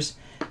receivers,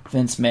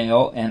 Vince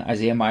Mayle and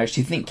Isaiah Myers.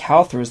 Do you think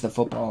Cal throws the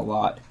football a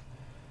lot?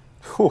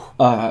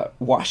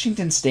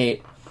 Washington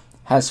State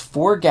has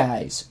 4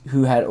 guys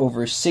who had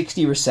over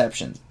 60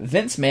 receptions.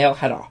 Vince Mayle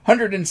had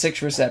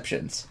 106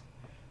 receptions.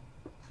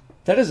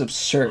 That is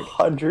absurd.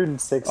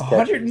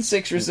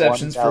 106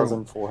 receptions for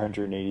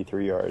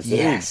 1,483 yards.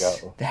 Yes, there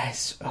you go.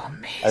 That's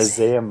amazing.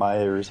 Isaiah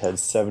Myers had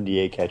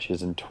 78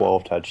 catches and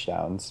 12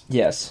 touchdowns.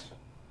 Yes.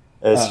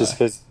 It's just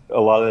because a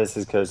lot of this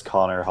is because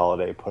Connor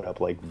Holiday put up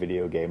like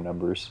video game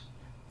numbers.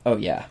 Oh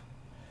yeah.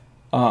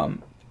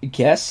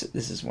 Guess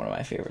this is one of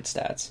my favorite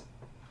stats.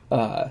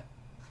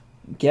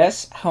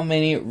 Guess how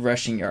many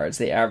rushing yards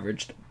they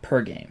averaged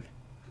per game.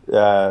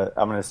 I'm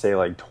going to say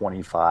like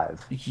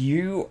 25.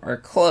 You are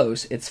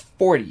close. It's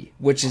 40,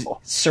 which is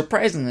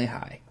surprisingly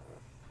high.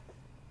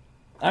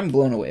 I'm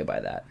blown away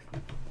by that.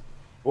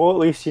 Well, at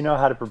least you know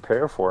how to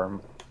prepare for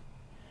them.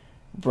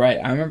 Right.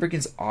 I remember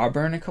against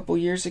Auburn a couple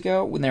years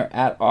ago when they were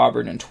at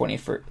Auburn in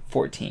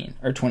 2014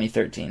 or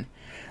 2013.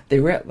 They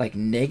were at like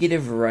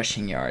negative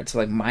rushing yards, so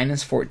like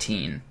minus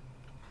 14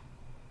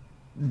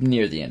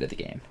 near the end of the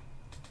game.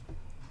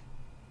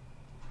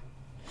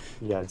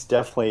 Yeah, it's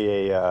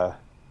definitely a...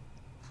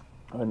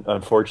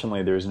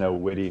 unfortunately, there's no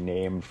witty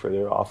name for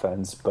their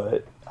offense,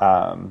 but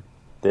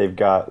they've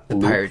got... The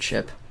pirate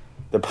ship.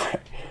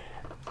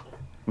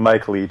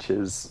 Mike Leach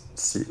is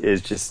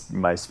just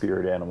my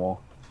spirit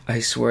animal. I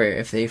swear,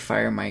 if they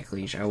fire Mike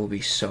Leach, I will be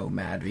so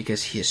mad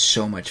because he is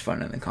so much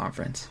fun in the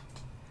conference.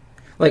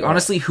 Like,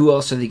 honestly, who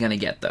else are they going to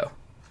get, though?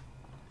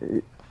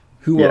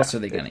 Who else are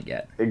they going to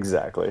get?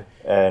 Exactly.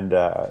 And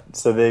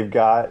so they've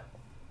got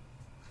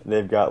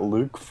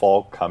Luke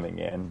Falk coming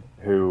in,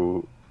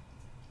 who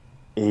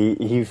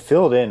he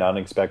filled in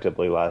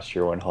unexpectedly last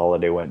year when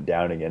Holiday went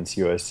down against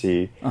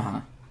USC.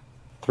 Uh-huh.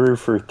 Threw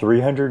for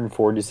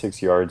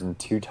 346 yards and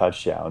 2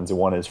 touchdowns.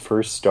 Won his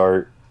first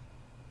start.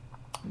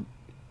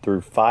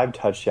 Threw 5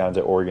 touchdowns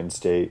at Oregon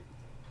State.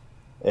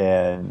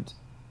 And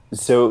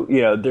so,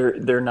 you know,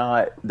 they're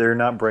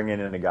not bringing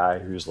in a guy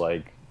who's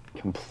like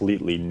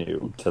completely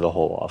new to the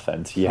whole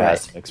offense. He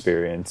has some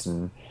experience,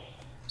 and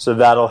so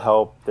that'll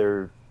help.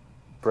 They're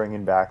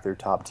bringing back their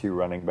top 2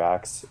 running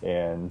backs,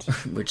 and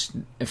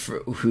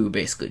who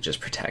basically just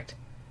protect.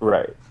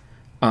 Right.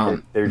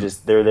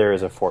 They're there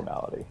as a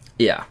formality.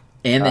 Yeah,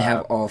 and they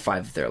have all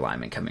 5 of their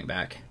linemen coming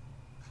back.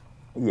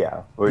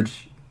 Yeah,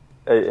 which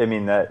I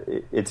mean that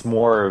it's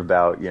more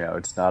about, you know,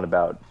 it's not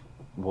about,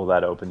 well,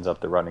 that opens up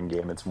the running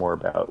game. It's more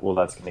about, well,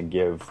 that's going to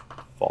give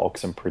Falk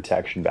some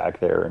protection back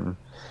there, and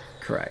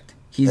correct.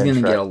 He's going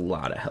to get a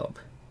lot of help.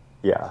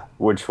 Yeah,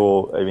 which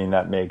will, I mean,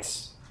 that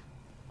makes,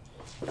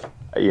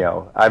 you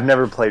know, I've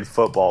never played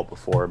football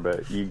before,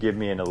 but you give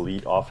me an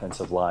elite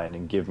offensive line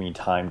and give me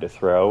time to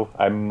throw,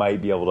 I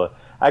might be able to,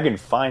 I can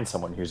find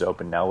someone who's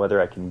open. Now,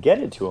 whether I can get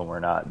it to him or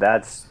not,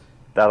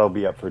 that'll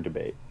be up for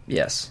debate.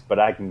 Yes. But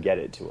I can get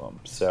it to him.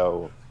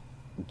 So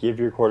give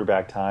your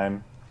quarterback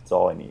time. That's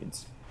all he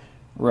needs.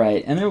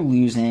 Right, and they're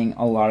losing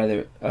a lot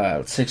of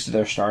their 6 of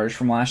their starters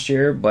from last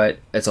year, but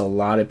it's a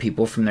lot of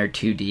people from their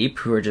 2 deep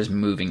who are just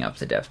moving up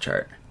the depth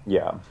chart.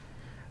 Yeah.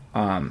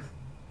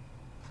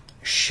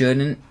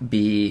 Shouldn't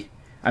be...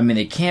 I mean,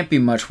 it can't be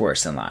much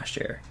worse than last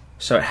year,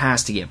 so it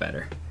has to get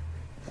better.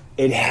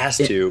 It has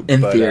to.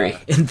 In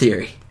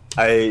theory.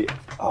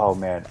 Oh,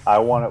 man. I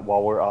want it,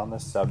 while we're on the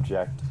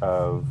subject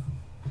of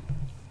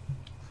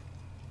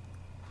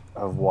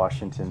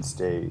Washington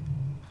State,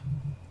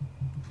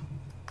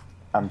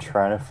 I'm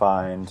trying to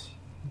find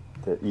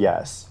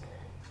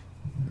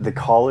the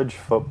college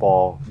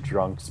football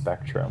drunk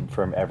spectrum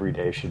from every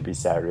day should be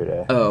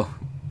Saturday. Oh.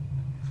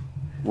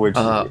 Which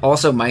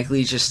also, Mike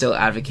Leach is still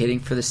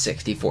advocating for the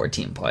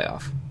 64-team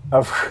playoff.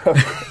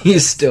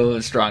 He's still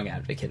a strong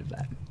advocate of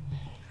that.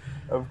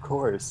 Of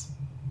course.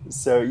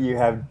 So you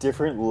have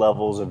different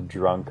levels of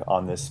drunk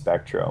on this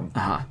spectrum.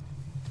 Uh-huh.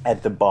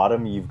 At the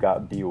bottom, you've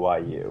got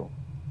BYU.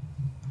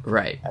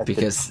 Right, At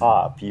the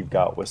top, you've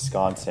got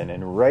Wisconsin,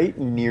 and right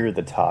near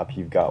the top,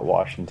 you've got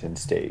Washington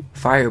State.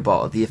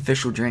 Fireball, the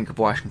official drink of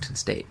Washington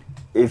State.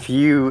 If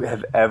you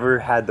have ever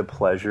had the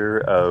pleasure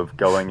of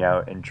going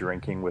out and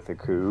drinking with a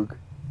Coug,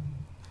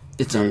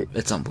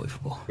 it's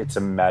unbelievable. It's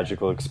a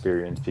magical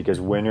experience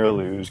because win or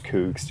lose,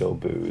 Coug still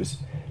booze.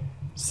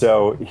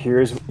 So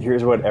here's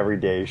what every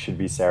day should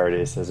be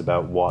Saturday says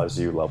about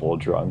Wazoo level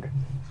drunk.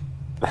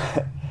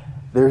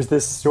 There's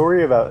this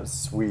story about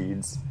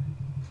Swedes.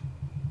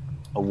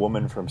 A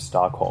woman from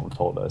Stockholm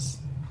told us.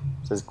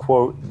 It says,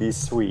 quote, "These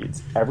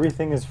Swedes,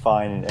 everything is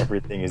fine and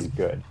everything is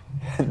good.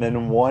 And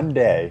then one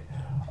day,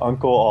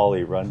 Uncle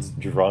Ollie runs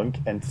drunk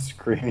and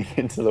screaming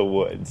into the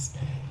woods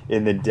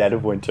in the dead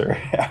of winter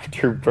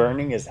after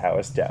burning his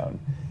house down.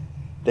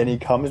 Then he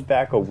comes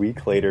back a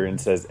week later and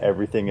says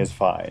everything is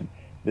fine.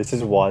 This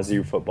is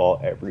Wazoo football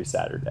every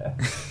Saturday."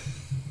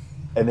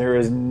 And there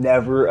is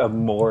never a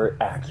more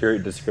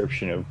accurate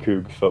description of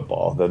Cougs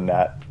football than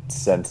that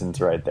sentence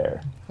right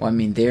there. Well, I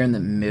mean, they're in the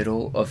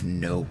middle of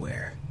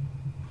nowhere.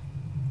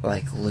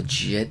 Like,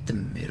 legit the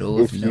middle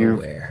of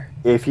nowhere.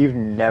 If you've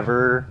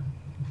never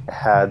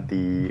had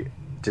the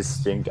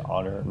distinct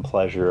honor and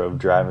pleasure of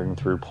driving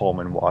through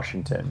Pullman,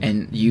 Washington...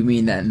 And you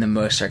mean that in the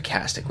most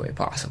sarcastic way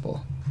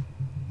possible.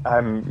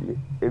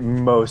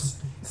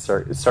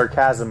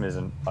 Sarcasm is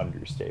an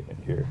understatement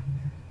here.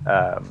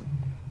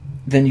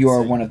 Then you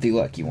are one of the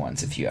lucky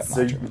ones if you have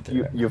not driven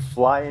through it. You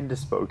fly into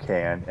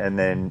Spokane, and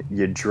then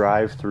you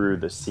drive through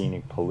the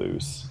scenic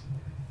Palouse,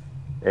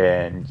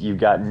 and you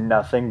got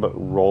nothing but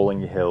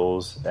rolling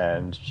hills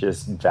and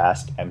just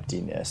vast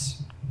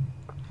emptiness.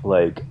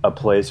 Like a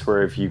place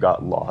where if you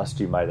got lost,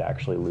 you might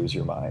actually lose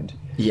your mind.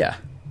 Yeah.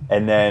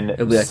 And then...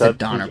 It'll be like the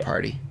Donner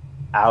Party.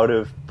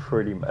 That's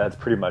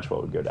pretty much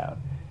what would go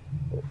down.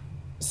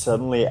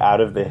 Suddenly,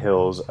 out of the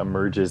hills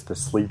emerges the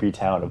sleepy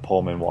town of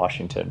Pullman,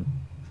 Washington.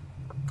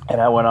 And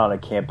I went on a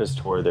campus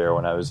tour there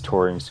when I was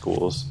touring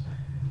schools.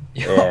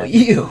 Oh,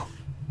 you!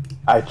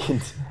 I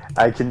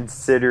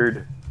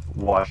considered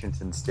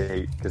Washington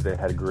State because they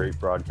had a great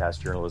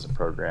broadcast journalism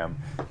program.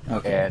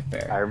 Okay, and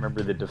fair. I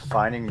remember the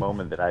defining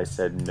moment that I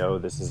said, no,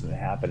 this isn't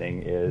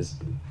happening is...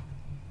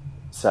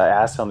 So I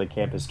asked on the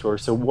campus tour,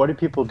 so what do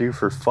people do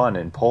for fun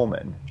in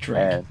Pullman?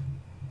 Drink. And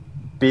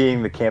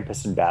being the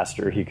campus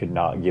ambassador, he could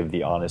not give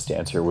the honest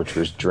answer, which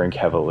was drink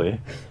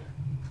heavily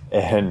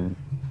and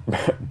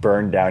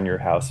burn down your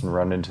house and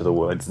run into the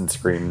woods and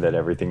scream that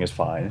everything is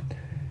fine.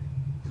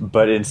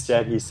 But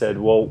instead he said,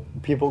 well,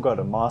 people go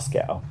to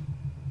Moscow.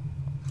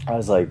 I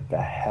was like,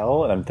 the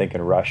hell? And I'm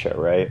thinking Russia,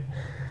 right?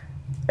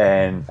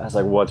 And I was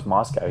like, what's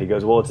Moscow? He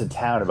goes, well, it's a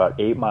town about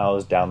 8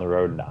 miles down the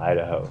road in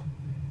Idaho.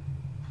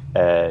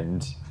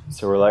 And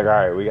so we're like, all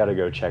right, we got to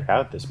go check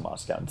out this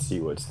Moscow and see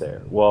what's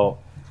there. Well,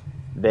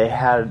 they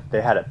had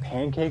a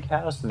pancake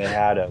house and they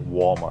had a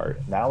Walmart,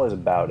 and that was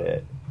about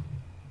it.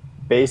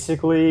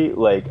 Basically,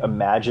 like,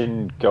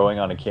 imagine going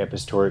on a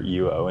campus tour at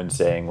UO and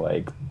saying,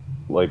 like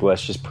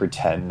let's just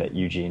pretend that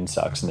Eugene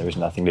sucks and there's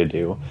nothing to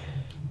do,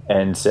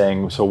 and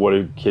saying, so what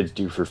do kids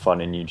do for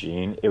fun in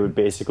Eugene? It would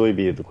basically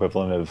be the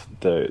equivalent of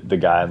the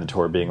guy on the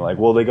tour being like,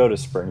 well, they go to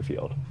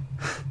Springfield.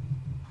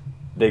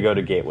 They go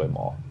to Gateway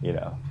Mall, you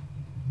know.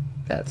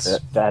 That's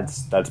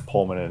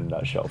Pullman in a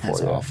nutshell for you.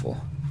 That's awful.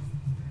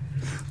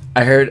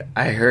 I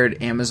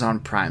heard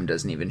Amazon Prime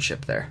doesn't even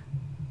ship there.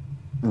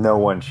 No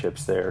one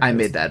ships there. I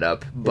made that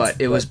up, but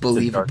it was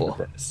believable.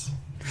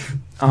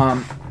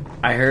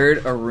 I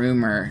heard a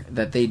rumor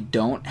that they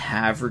don't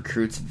have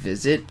recruits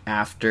visit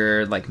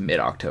after like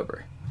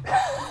mid-October.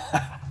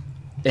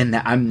 And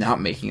I'm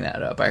not making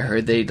that up. I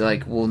heard they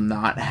will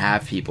not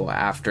have people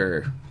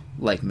after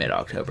like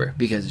mid-October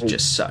because it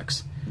just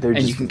sucks.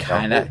 And you can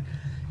kind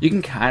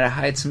of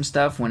hide some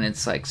stuff when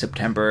it's like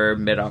September,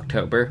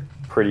 mid-October.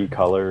 Pretty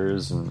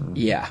colors and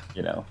yeah.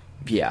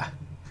 Yeah.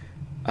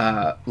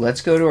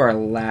 Let's go to our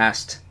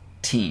last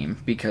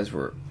team because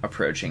we're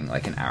approaching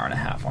like an hour and a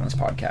half on this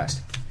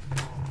podcast.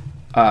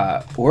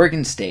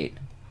 Oregon State.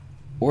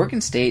 Oregon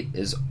State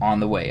is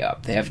on the way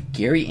up. They have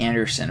Gary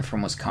Anderson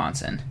from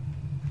Wisconsin,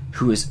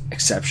 who is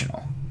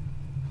exceptional.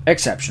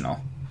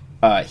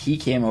 He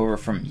came over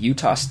from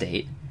Utah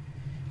State,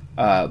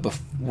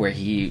 where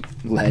he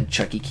led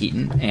Chucky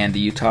Keaton and the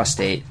Utah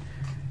State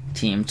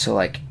team to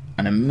like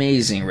an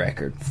amazing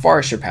record,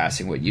 far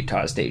surpassing what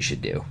Utah State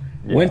should do.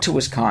 Yeah. Went to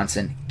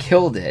Wisconsin,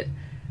 killed it,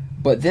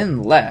 but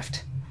then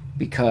left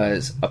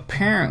because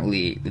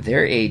apparently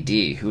their AD,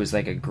 who was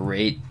like a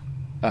great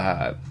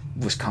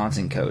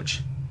Wisconsin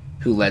coach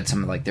who led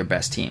some of like their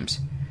best teams,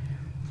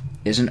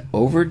 is an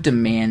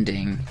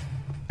over-demanding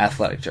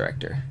athletic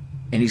director.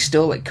 And he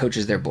still like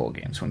coaches their bowl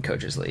games when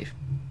coaches leave.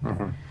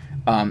 Mm-hmm.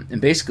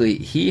 And basically,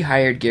 he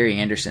hired Gary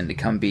Anderson to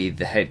come be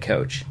the head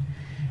coach.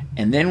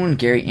 And then when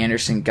Gary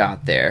Anderson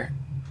got there,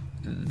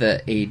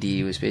 the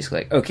AD was basically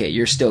like, okay,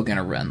 you're still going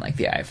to run like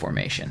the I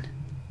formation.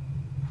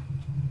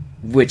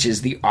 Which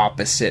is the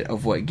opposite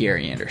of what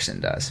Gary Anderson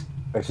does.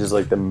 Which is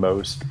like the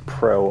most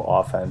pro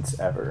offense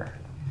ever.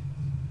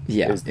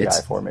 Yeah. Is the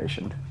I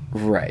formation.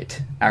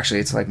 Right. Actually,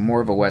 it's like more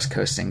of a West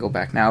Coast single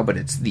back now, but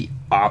it's the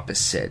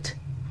opposite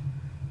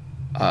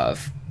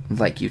of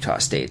like Utah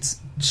State's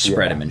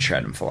spread him and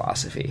shred him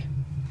philosophy.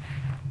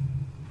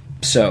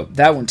 So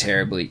that went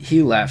terribly.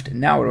 He left.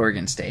 Now at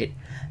Oregon State.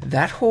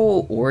 That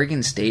whole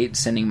Oregon State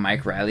sending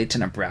Mike Riley to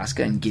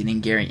Nebraska and getting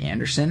Gary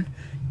Anderson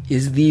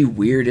is the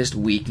weirdest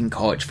week in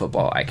college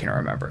football I can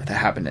remember that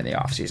happened in the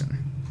offseason.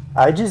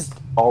 I just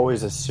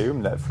always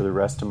assumed that for the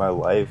rest of my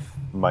life,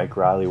 Mike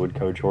Riley would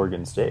coach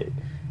Oregon State.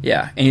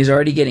 Yeah, and he's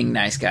already getting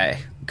nice guy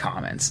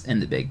comments in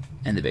the Big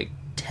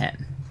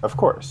Ten. Of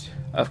course,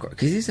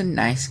 because he's a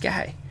nice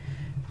guy.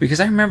 Because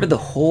I remember the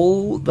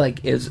whole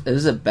it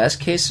was the best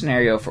case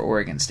scenario for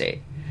Oregon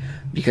State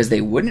because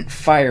they wouldn't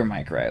fire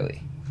Mike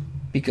Riley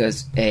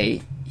because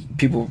A,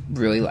 people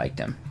really liked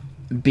him.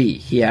 B,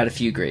 he had a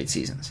few great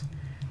seasons.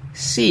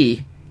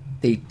 C,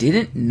 they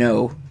didn't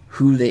know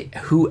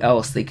who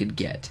else they could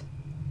get.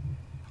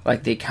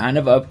 Like, they kind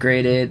of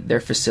upgraded their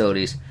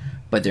facilities,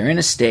 but they're in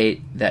a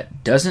state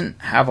that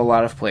doesn't have a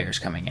lot of players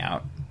coming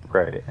out.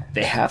 Right.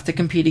 They have to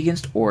compete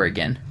against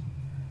Oregon,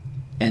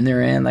 and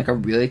they're in, a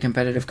really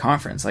competitive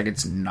conference.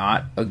 It's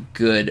not a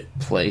good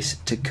place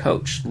to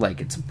coach.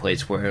 It's a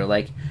place where,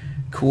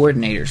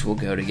 coordinators will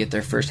go to get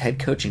their first head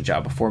coaching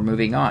job before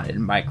moving on,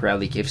 and Mike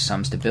Riley gives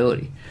some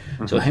stability.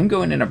 Mm-hmm. So him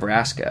going to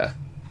Nebraska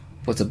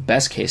was the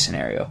best case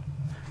scenario.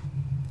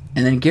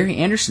 And then Gary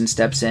Anderson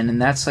steps in, and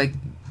that's an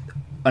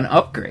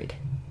upgrade.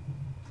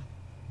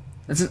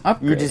 That's an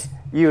upgrade.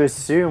 You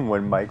assume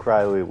when Mike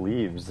Riley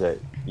leaves that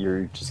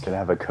you're just going to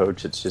have a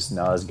coach that's just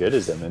not as good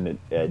as him. And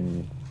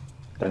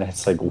then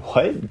it's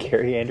what?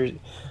 Gary Anderson?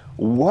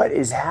 What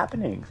is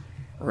happening?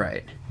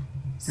 Right.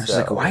 I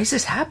was why is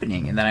this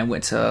happening? And then I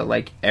went to,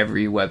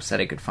 every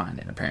website I could find,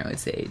 and apparently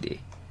it's the AD.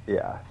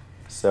 Yeah.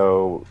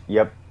 So,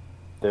 yep,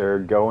 they're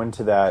going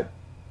to that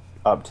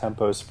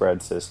up-tempo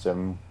spread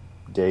system.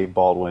 Dave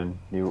Baldwin,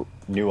 new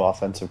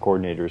offensive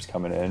coordinators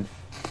coming in.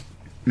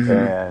 Mm-hmm.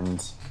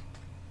 And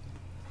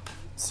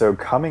so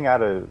coming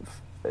out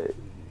of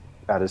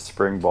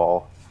spring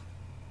ball,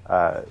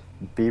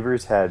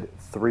 Beavers had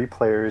 3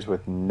 players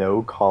with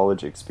no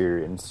college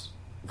experience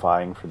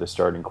vying for the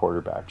starting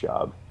quarterback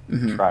job,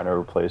 mm-hmm. trying to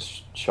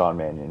replace Sean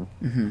Mannion.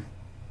 Mm-hmm.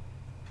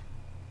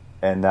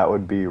 And that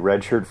would be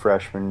redshirt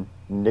freshman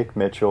Nick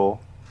Mitchell,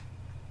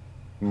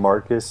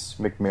 Marcus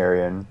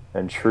McMarion,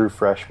 and true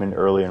freshman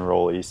early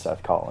enrollee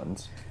Seth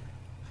Collins.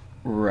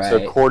 Right.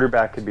 So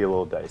quarterback could be a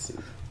little dicey.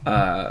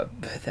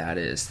 That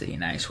is the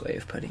nice way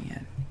of putting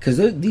it. Because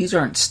these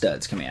aren't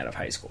studs coming out of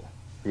high school.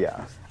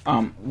 Yeah.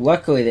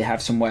 Luckily, they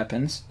have some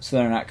weapons, so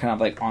they're not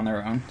kind of on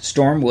their own.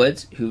 Storm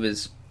Woods, who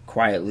is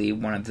quietly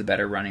one of the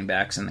better running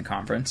backs in the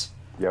conference.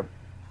 Yep.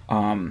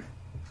 Then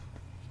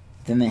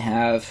they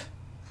have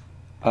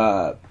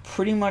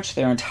pretty much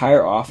their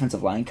entire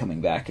offensive line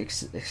coming back,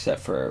 except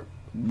for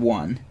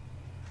one,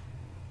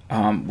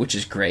 which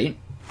is great,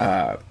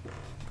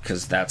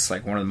 because that's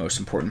one of the most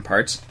important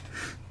parts.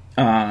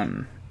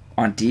 On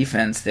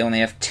defense, they only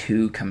have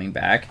 2 coming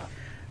back.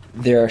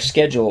 Their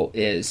schedule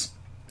is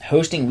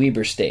hosting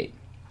Weber State.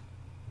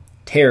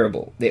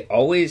 Terrible. They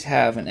always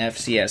have an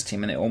FCS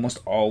team, and they almost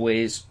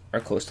always are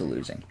close to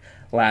losing.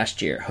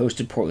 Last year,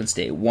 hosted Portland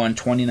State, won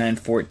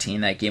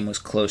 29-14. That game was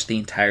close the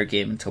entire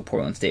game until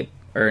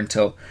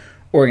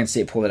Oregon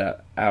State pulled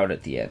it out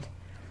at the end.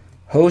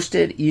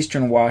 Hosted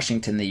Eastern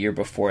Washington the year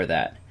before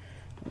that.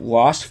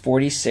 Lost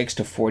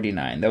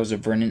 46-49. That was a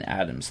Vernon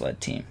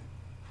Adams-led team.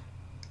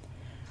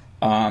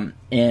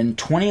 In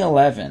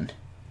 2011,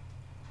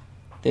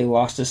 they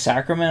lost to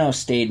Sacramento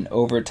State in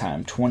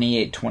overtime,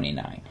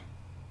 28-29.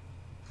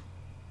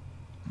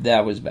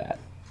 That was bad.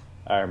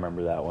 I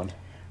remember that one.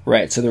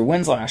 Right, so their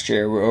wins last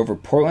year were over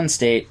Portland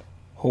State,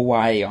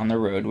 Hawaii on the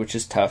road, which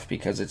is tough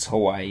because it's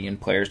Hawaii and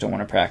players don't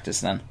want to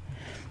practice then.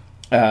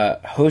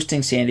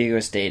 Hosting San Diego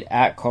State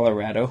at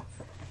Colorado,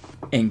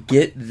 and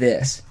get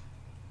this,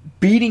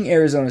 beating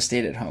Arizona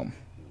State at home.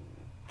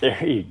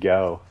 There you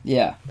go.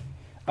 Yeah.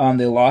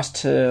 They lost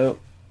to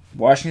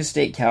Washington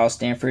State, Cal,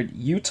 Stanford,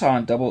 Utah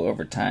in double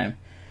overtime,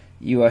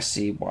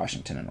 USC,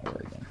 Washington, and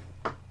Oregon.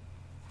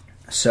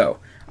 So,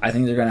 I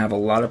think they're going to have a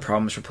lot of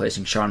problems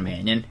replacing Sean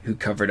Mannion, who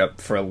covered up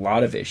for a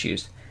lot of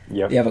issues.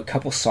 Yep. They have a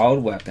couple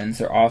solid weapons.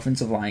 Their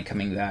offensive line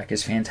coming back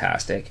is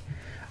fantastic.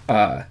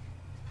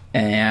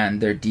 And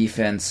their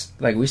defense,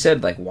 like we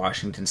said,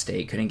 Washington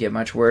State couldn't get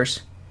much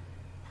worse.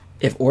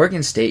 If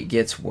Oregon State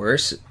gets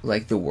worse,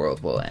 the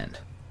world will end.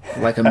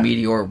 A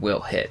meteor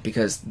will hit,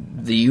 because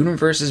the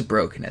universe is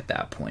broken at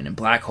that point, and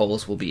black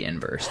holes will be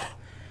inversed.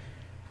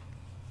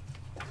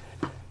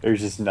 There's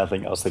just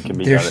nothing else that can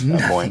be done at that point.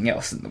 There's nothing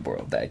else in the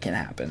world that can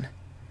happen.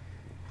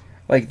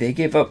 They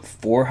gave up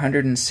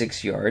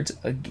 406 yards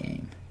a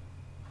game.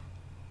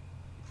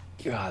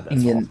 God, that's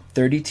and getting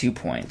 32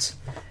 points.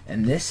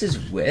 And this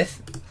is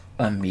with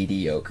a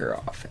mediocre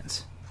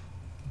offense.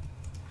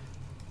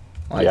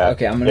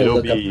 Okay, I'm going to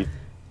look up...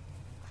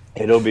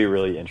 It'll be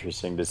really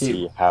interesting to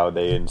see how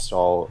they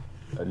install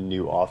a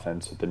new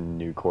offense with a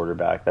new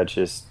quarterback. That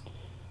just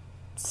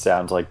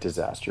sounds like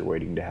disaster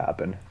waiting to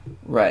happen.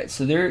 Right.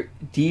 So their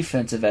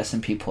defensive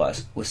S&P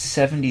Plus was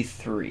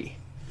 73.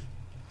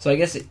 So I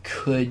guess it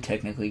could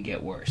technically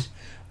get worse,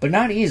 but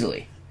not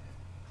easily.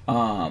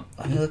 Let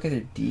me look at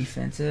their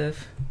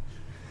defensive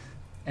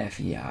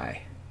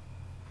FEI.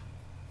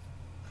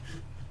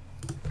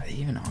 Are they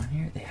even on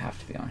here? They have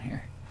to be on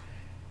here.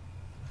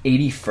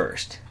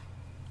 81st.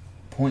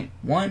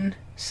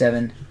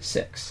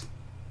 0.176.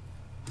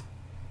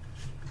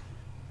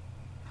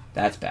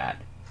 That's bad.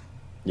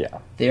 Yeah.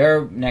 They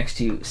are next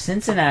to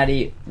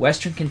Cincinnati,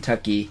 Western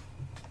Kentucky,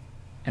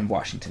 and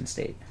Washington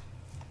State.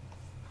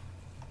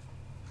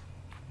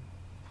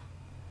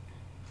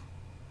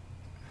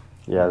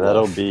 Yeah,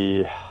 that'll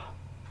be...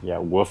 Yeah,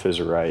 Wolf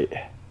is right.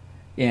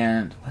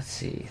 And let's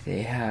see,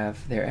 they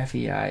have their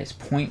FEI is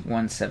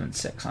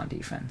 .176 on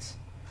defense.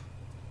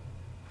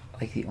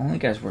 Like, the only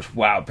guys worse.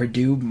 Wow,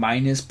 Purdue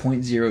minus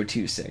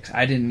 .026.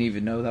 I didn't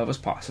even know that was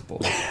possible.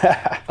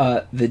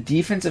 The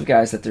defensive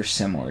guys that they're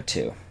similar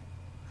to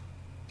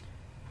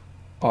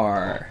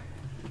are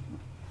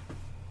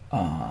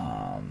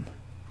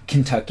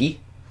Kentucky,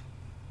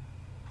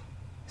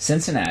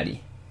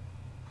 Cincinnati,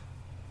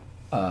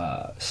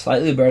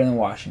 slightly better than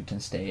Washington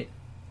State.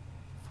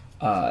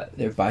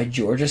 They're by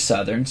Georgia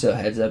Southern, so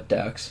heads up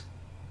Ducks.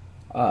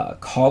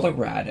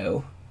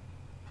 Colorado,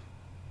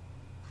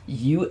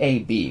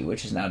 UAB,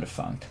 which is now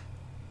defunct,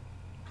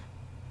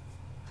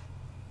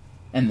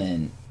 and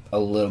then a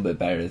little bit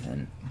better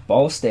than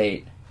Ball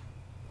State,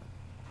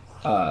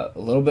 a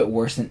little bit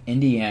worse than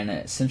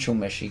Indiana, Central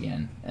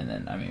Michigan, and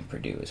then, I mean,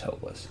 Purdue is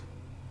hopeless.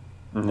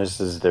 And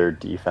this is their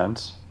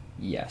defense?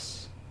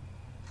 Yes.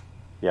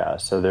 Yeah,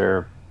 so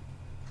they're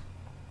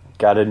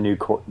got a new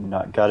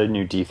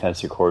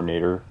defensive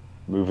coordinator,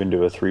 moving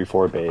to a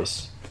 3-4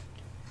 base.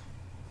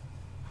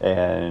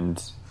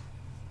 And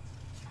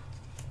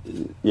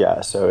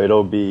yeah, so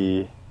it'll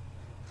be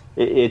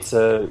it's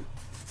a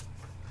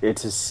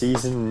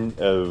season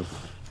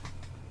of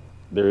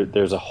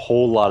there's a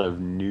whole lot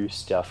of new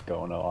stuff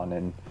going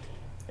on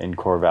in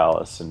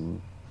Corvallis, and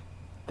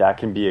that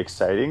can be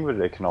exciting, but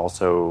it can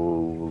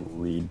also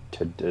lead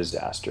to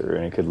disaster,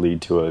 and it could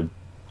lead to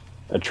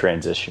a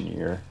transition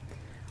year.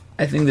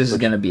 I think this is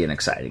going to be an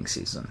exciting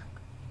season.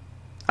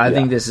 I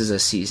think this is a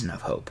season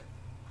of hope.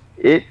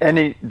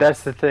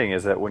 That's the thing,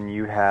 is that when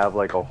you have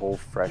like a whole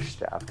fresh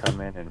staff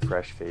come in and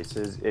fresh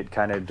faces, it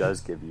kind of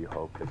does give you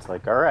hope. It's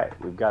like, all right,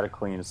 we've got a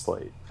clean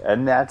slate.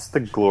 And that's the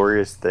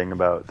glorious thing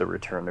about the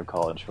return of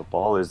college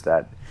football, is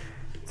that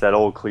it's that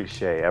old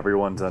cliche,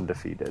 everyone's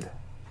undefeated.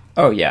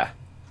 Oh, yeah.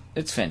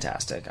 It's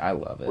fantastic. I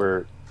love it.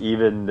 Where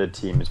even the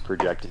team is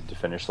projected to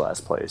finish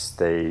last place.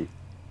 They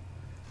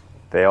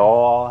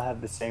all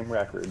have the same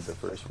record the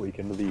first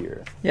weekend of the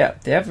year. Yeah,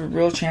 they have a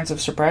real chance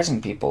of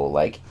surprising people.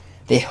 Like,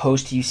 they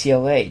host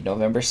UCLA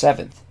November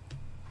 7th.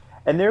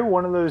 And they're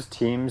one of those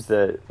teams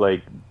that,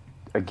 like,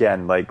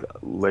 again, like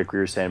we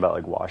were saying about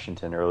like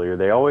Washington earlier,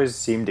 they always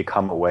seem to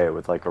come away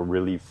with like a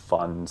really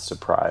fun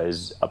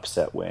surprise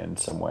upset win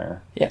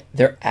somewhere. Yeah,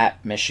 they're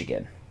at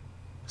Michigan,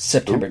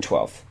 September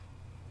 12th.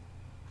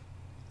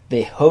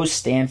 They host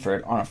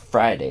Stanford on a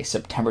Friday,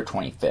 September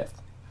 25th.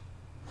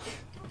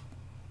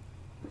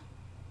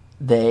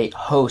 They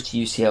host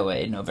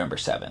UCLA November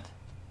 7th.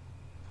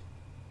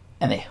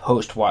 And they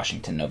host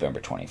Washington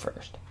November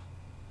 21st.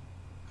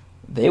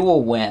 They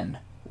will win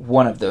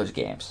one of those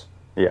games.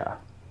 Yeah.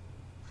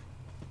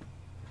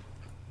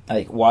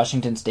 Like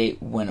Washington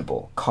State,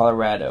 winnable.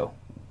 Colorado,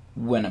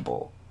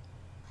 winnable.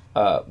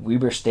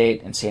 Weber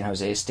State and San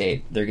Jose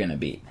State, they're going to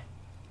beat.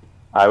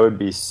 I would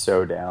be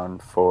so down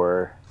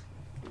for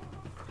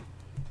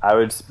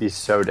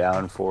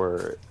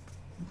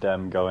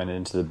them going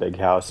into the big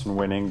house and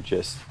winning,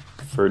 just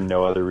for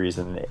no other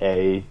reason than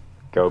A,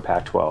 go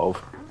Pac-12,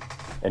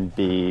 and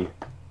B,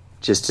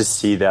 just to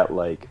see that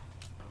like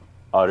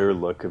utter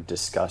look of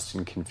disgust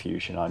and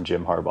confusion on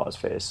Jim Harbaugh's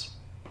face.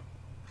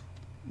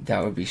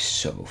 That would be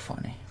so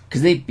funny.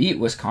 Because they beat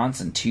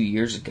Wisconsin 2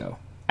 years ago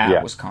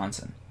at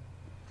Wisconsin.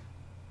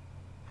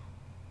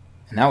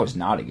 And that was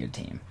not a good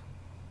team.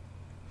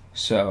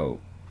 So,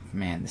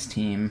 man, this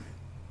team,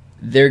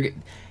 they're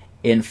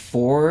in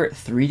 3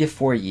 to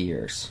 4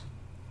 years,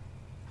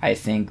 I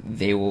think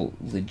they will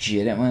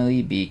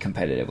legitimately be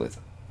competitive with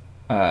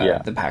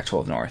the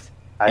Pac-12 North.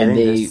 I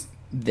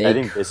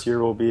think this year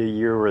will be a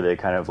year where they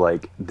kind of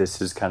like,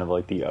 this is kind of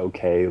like the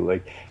okay,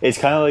 like it's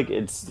kind of like,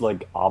 it's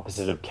like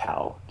opposite of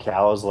Cal.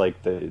 Cal is like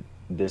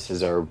this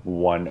is our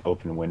one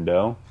open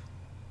window,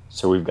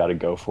 so we've got to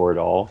go for it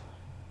all.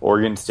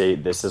 Oregon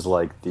State, this is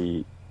like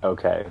the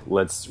okay,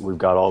 we've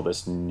got all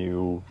this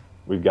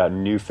we've got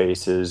new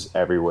faces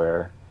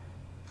everywhere,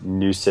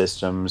 new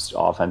systems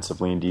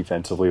offensively and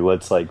defensively.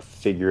 Let's like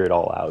figure it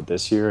all out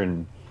this year,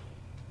 and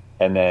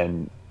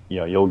then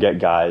you'll get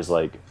guys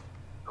like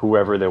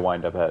whoever they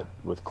wind up at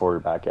with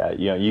quarterback at,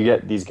 you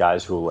get these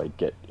guys who will like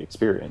get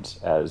experience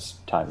as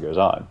time goes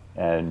on,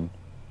 and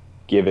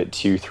give it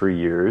 2-3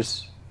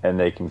 years and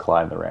they can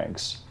climb the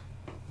ranks.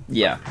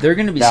 Yeah, they're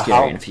going to be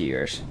scary in a few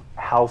years.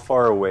 How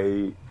far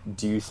away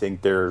do you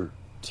think they're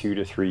 2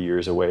 to 3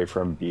 years away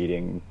from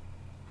beating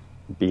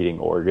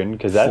Oregon?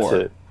 Because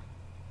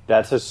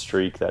that's a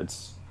streak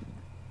that's,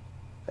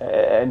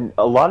 and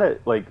a lot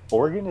of like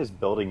Oregon is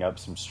building up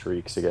some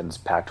streaks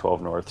against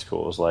Pac-12 North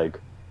schools. Like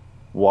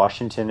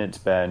Washington, it's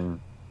been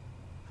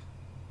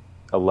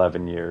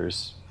 11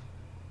 years.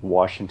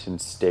 Washington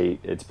State,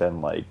 it's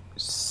been like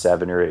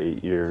 7 or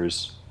 8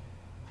 years.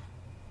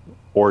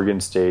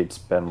 Oregon State's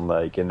been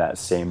like in that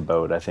same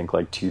boat. I think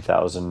like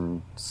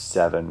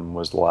 2007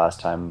 was the last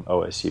time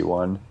OSU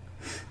won.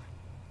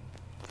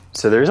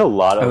 So there's a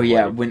lot of... Oh,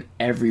 yeah, when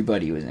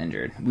everybody was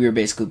injured. We were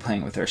basically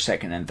playing with our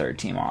second and third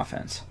team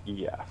offense.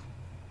 Yeah.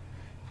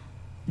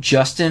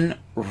 Justin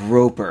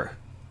Roper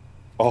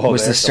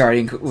was the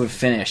starting...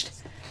 finished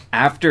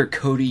after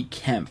Cody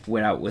Kemp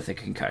went out with a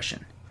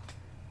concussion.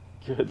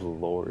 Good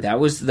Lord. That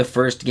was the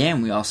first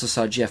game. We also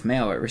saw Jeff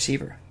Mayo at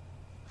receiver.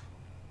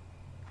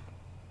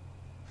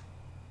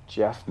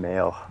 Jeff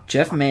Mayo.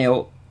 Jeff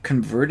Mayo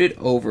converted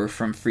over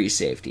from free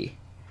safety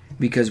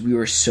because we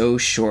were so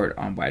short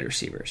on wide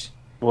receivers.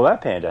 Well,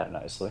 that panned out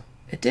nicely.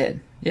 It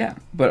did, yeah.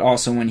 But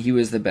also when he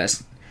was the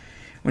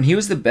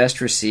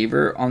best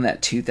receiver on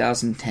that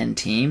 2010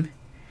 team,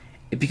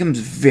 it becomes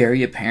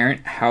very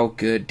apparent how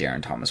good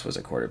Darren Thomas was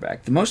at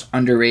quarterback. The most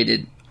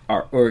underrated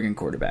Oregon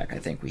quarterback I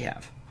think we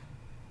have.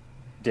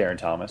 Darren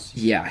Thomas?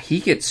 Yeah, he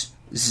gets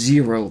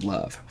zero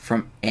love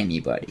from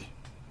anybody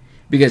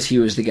because he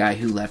was the guy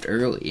who left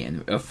early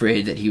and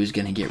afraid that he was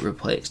going to get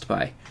replaced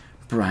by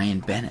Brian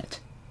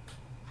Bennett.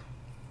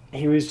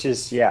 He was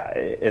just,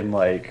 and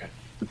like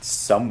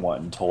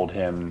someone told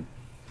him,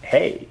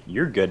 hey,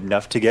 you're good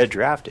enough to get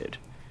drafted.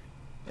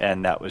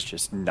 And that was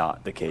just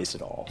not the case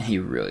at all. He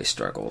really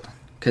struggled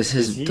because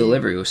his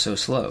delivery was so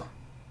slow.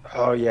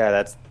 Oh,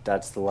 yeah,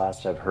 that's the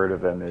last I've heard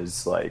of him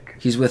is like...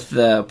 He's with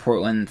the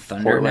Portland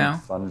Thunder now?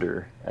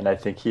 Thunder, and I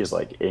think he's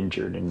like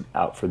injured and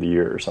out for the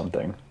year or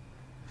something.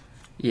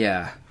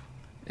 Yeah,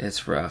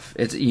 it's rough.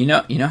 It's you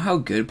know how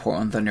good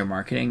Portland Thunder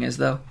marketing is,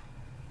 though?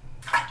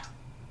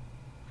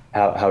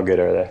 How good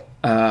are they?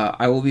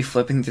 I will be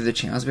flipping through the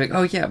channels and be like,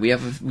 oh yeah, we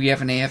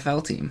have an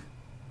AFL team.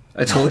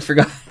 I totally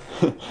forgot.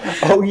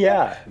 Oh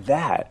yeah,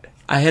 that.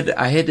 I had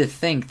to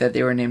think that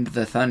they were named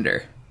the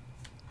Thunder.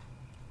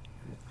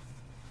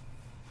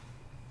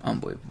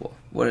 Unbelievable.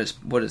 What is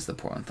the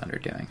Portland Thunder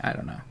doing? I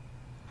don't know.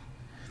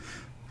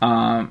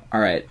 All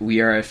right, we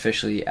are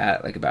officially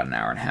at like about an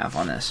hour and a half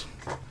on this.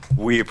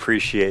 We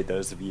appreciate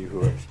those of you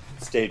who have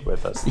stayed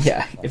with us.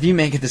 Yeah, if you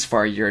make it this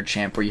far, you're a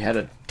champ. Where you had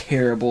a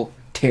terrible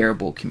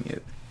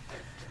commute.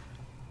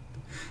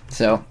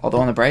 So, although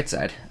on the bright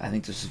side, I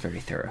think this was very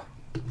thorough.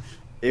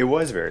 It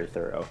was very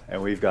thorough,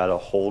 and we've got a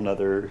whole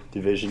nother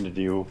division to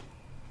do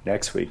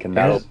next week, and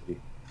that'll be...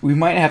 We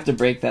might have to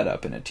break that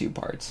up into 2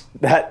 parts.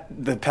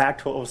 The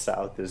Pac-12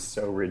 South is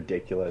so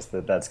ridiculous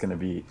that's going to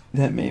be...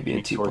 That may be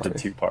a two-parter. A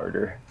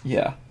two-parter.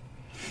 Yeah.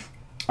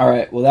 All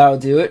right, well, that'll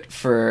do it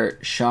for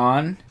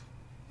Sean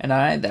and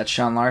I. That's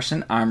Sean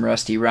Larson. I'm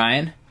Rusty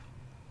Ryan.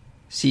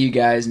 See you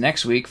guys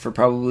next week for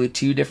probably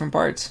 2 different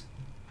parts.